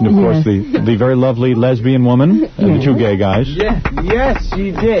 and I mentioned, of course, the very lovely lesbian woman, the two gay guys. Yes,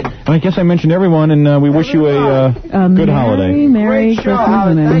 you did. And I guess I mentioned everyone, and we wish you a good holiday. Merry Christmas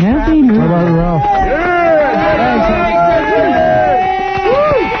and a Happy New Year.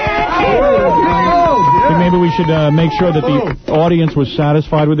 It may maybe we should make sure that the audience was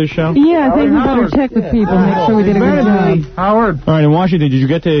satisfied with this show? Yeah, I think we better check with people, make sure we did a good job. Howard. All right, in Washington, did you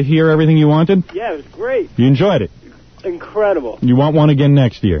get to hear everything you wanted? Yeah, it was great. You enjoyed it? Incredible. You want one again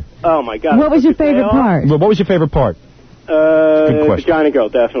next year? Oh, my God. What was your favorite part? What was your favorite part? Good question. Vagina Girl,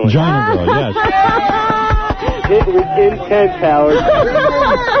 definitely. Vagina Girl, yes. It was intense, Howard.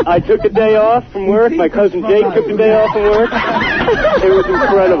 I took a day off from work. My cousin Jake took a day off from work. It was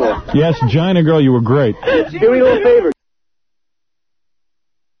incredible. Yes, Vagina Girl, you were great. Do me a little favor.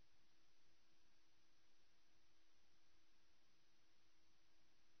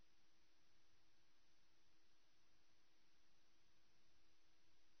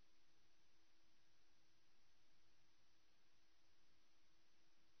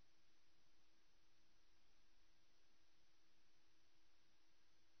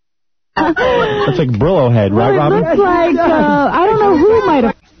 That's like Brillo head, right, Robin? Looks like, I don't know who might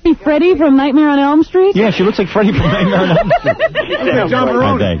have be Freddy from Nightmare on Elm Street? Yeah, she looks like Freddy from Nightmare on Elm Street. John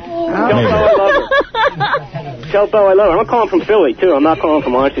Barone. Tell Bo I love her. I'm calling from Philly, too. I'm not calling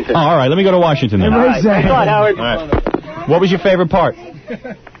from Washington. Oh, all right. Let me go to Washington then. Thanks a lot, Howard. All right. What was your favorite part?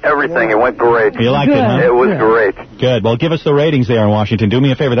 Everything. It went great. You liked it, huh? It was great. Good. Well, give us the ratings there in Washington. Do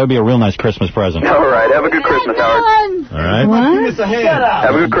me a favor. That would be a real nice Christmas present. All right. Have a good Christmas, Howard. All right. What?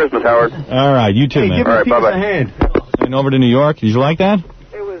 Have a good Christmas, Howard. All right. You too, man. All right. Bye-bye. And over to New York. Did you like that?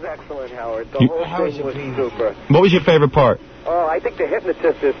 It was excellent, Howard. The whole thing was super. What was your favorite part? Oh, I think the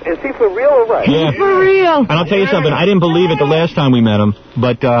hypnotist is he for real or what? Yeah. For real. And I'll tell you something. I didn't believe it the last time we met him,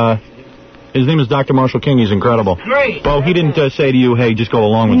 but his name is Dr. Marshall King. He's incredible. Great. Bo, he didn't say to you, hey, just go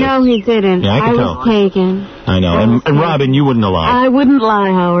along with it. No, he didn't. Yeah, I can was taken. I know. And Robin, you wouldn't have lied. I wouldn't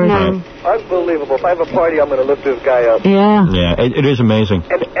lie, Howard. No. Unbelievable. If I have a party, I'm going to lift this guy up. Yeah. Yeah, it is amazing.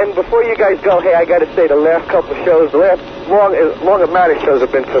 And before you guys go, hey, I got to say, the last couple of shows, the last long-dramatic shows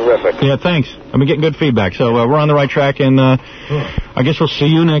have been terrific. Yeah, thanks. I've been getting good feedback. So we're on the right track, and I guess we'll see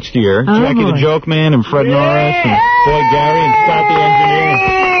you next year. Oh, Jackie the Joke Man and Fred Norris and Boy Gary and Scott the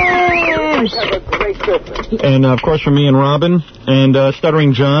Engineer. Have a great Christmas. And, of course, for me and Robin, and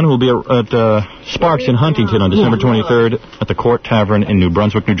Stuttering John, who will be at Sparks in Huntington on December 23rd at the Court Tavern in New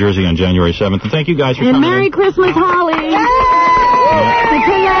Brunswick, New Jersey on January 7th. And thank you guys for coming Merry in. Christmas, Holly. It's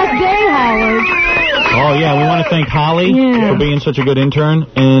her last day, Howard. Oh, yeah, we want to thank Holly for being such a good intern.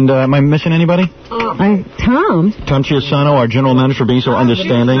 And am I missing anybody? Tom. Tom Chiasano, our general manager, for being so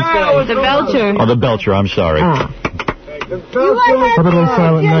understanding. Oh, the Belcher. Oh, the Belcher, I'm sorry. How about a little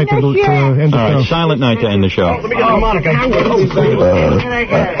Silent Night to end the show? All right, Silent Night to end the show. Let me get the harmonica.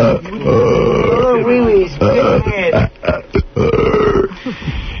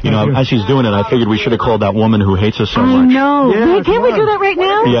 You know, as she's doing it, I figured we should have called that woman who hates us so much. I know. Yeah, can't we do that right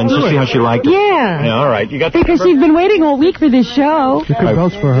now? Yeah, and just see how she liked it. Yeah. Yeah, all right. You got because she's been waiting all week for this show. You could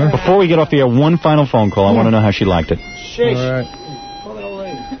vouch for her. Before we get off the air, one final phone call. I want to know how she liked it. All right.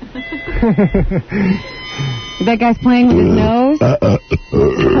 That guy's playing with his nose.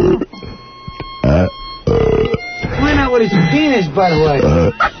 Why not with his penis, by the way?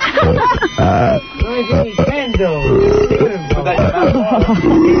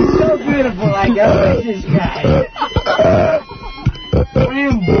 He's so beautiful, I guess. This guy.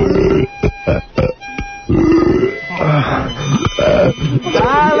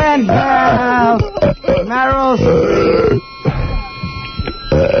 Darling girl, Meryl Streep.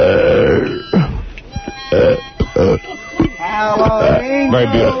 Very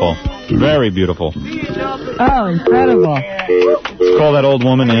beautiful. Very beautiful. Oh, incredible. Let's call that old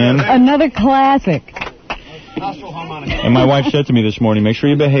woman in. Another classic. And my wife said to me this morning, make sure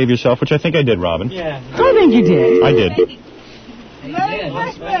you behave yourself, which I think I did, Robin. Yeah. I think you did. I did.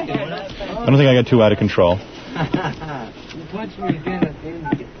 I don't think I got too out of control.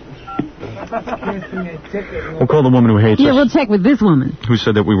 We'll call the woman who hates us. Yeah, we'll check with this woman. Who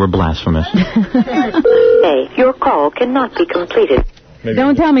said that we were blasphemous. Hey, your call cannot be completed. Maybe.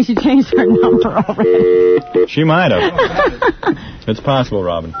 Don't tell me she changed her number already. She might have. It's possible,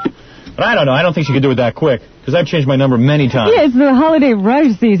 Robin. But I don't know. I don't think she could do it that quick, because I've changed my number many times. Yeah, it's the holiday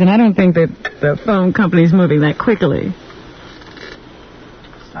rush season. I don't think that the phone company's moving that quickly.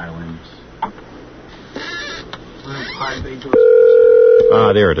 Silence.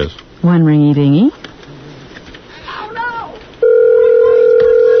 Ah, there it is. One ringy-dingy.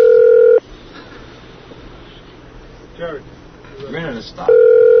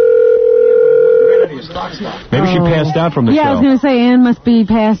 Maybe she passed out from the show. Yeah, I was going to say Ann must be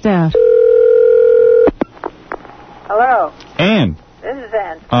passed out. Hello. Ann. This is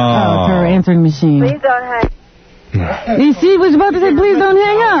Ann. Oh, it's her answering machine. Please don't hang. He was about to say, please don't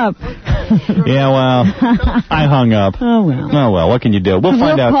hang up. Yeah, well, I hung up. Oh, well. Oh, well, what can you do? We'll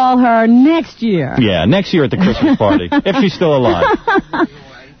find out. We'll call her next year. Yeah, next year at the Christmas party, if she's still alive.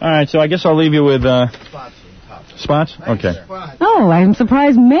 All right, so I guess I'll leave you with... Spots? Okay. Oh, I'm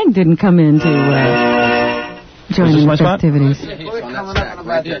surprised Meg didn't come in to join in the festivities.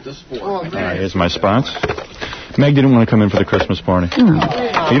 All right, here's my spots. Meg didn't want to come in for the Christmas party. No.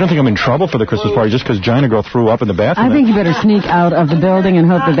 You don't think I'm in trouble for the Christmas party just because Gina Girl threw up in the bathroom? I think you better sneak out of the building and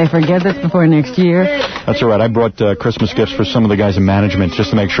hope that they forget this before next year. That's all right. I brought Christmas gifts for some of the guys in management just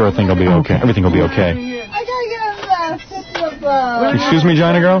to make sure everything will be okay. Everything will be okay. Excuse me,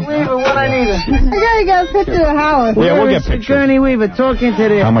 Gina Girl? What I needed. I gotta get a picture of Howard. Yeah, we'll get pictures. Sigourney Weaver talking to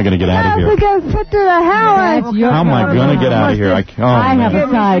the... How am I going to get out of here? I gotta get a picture of Howard. How am I going to get out of here? I have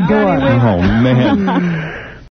a side door. Oh, man.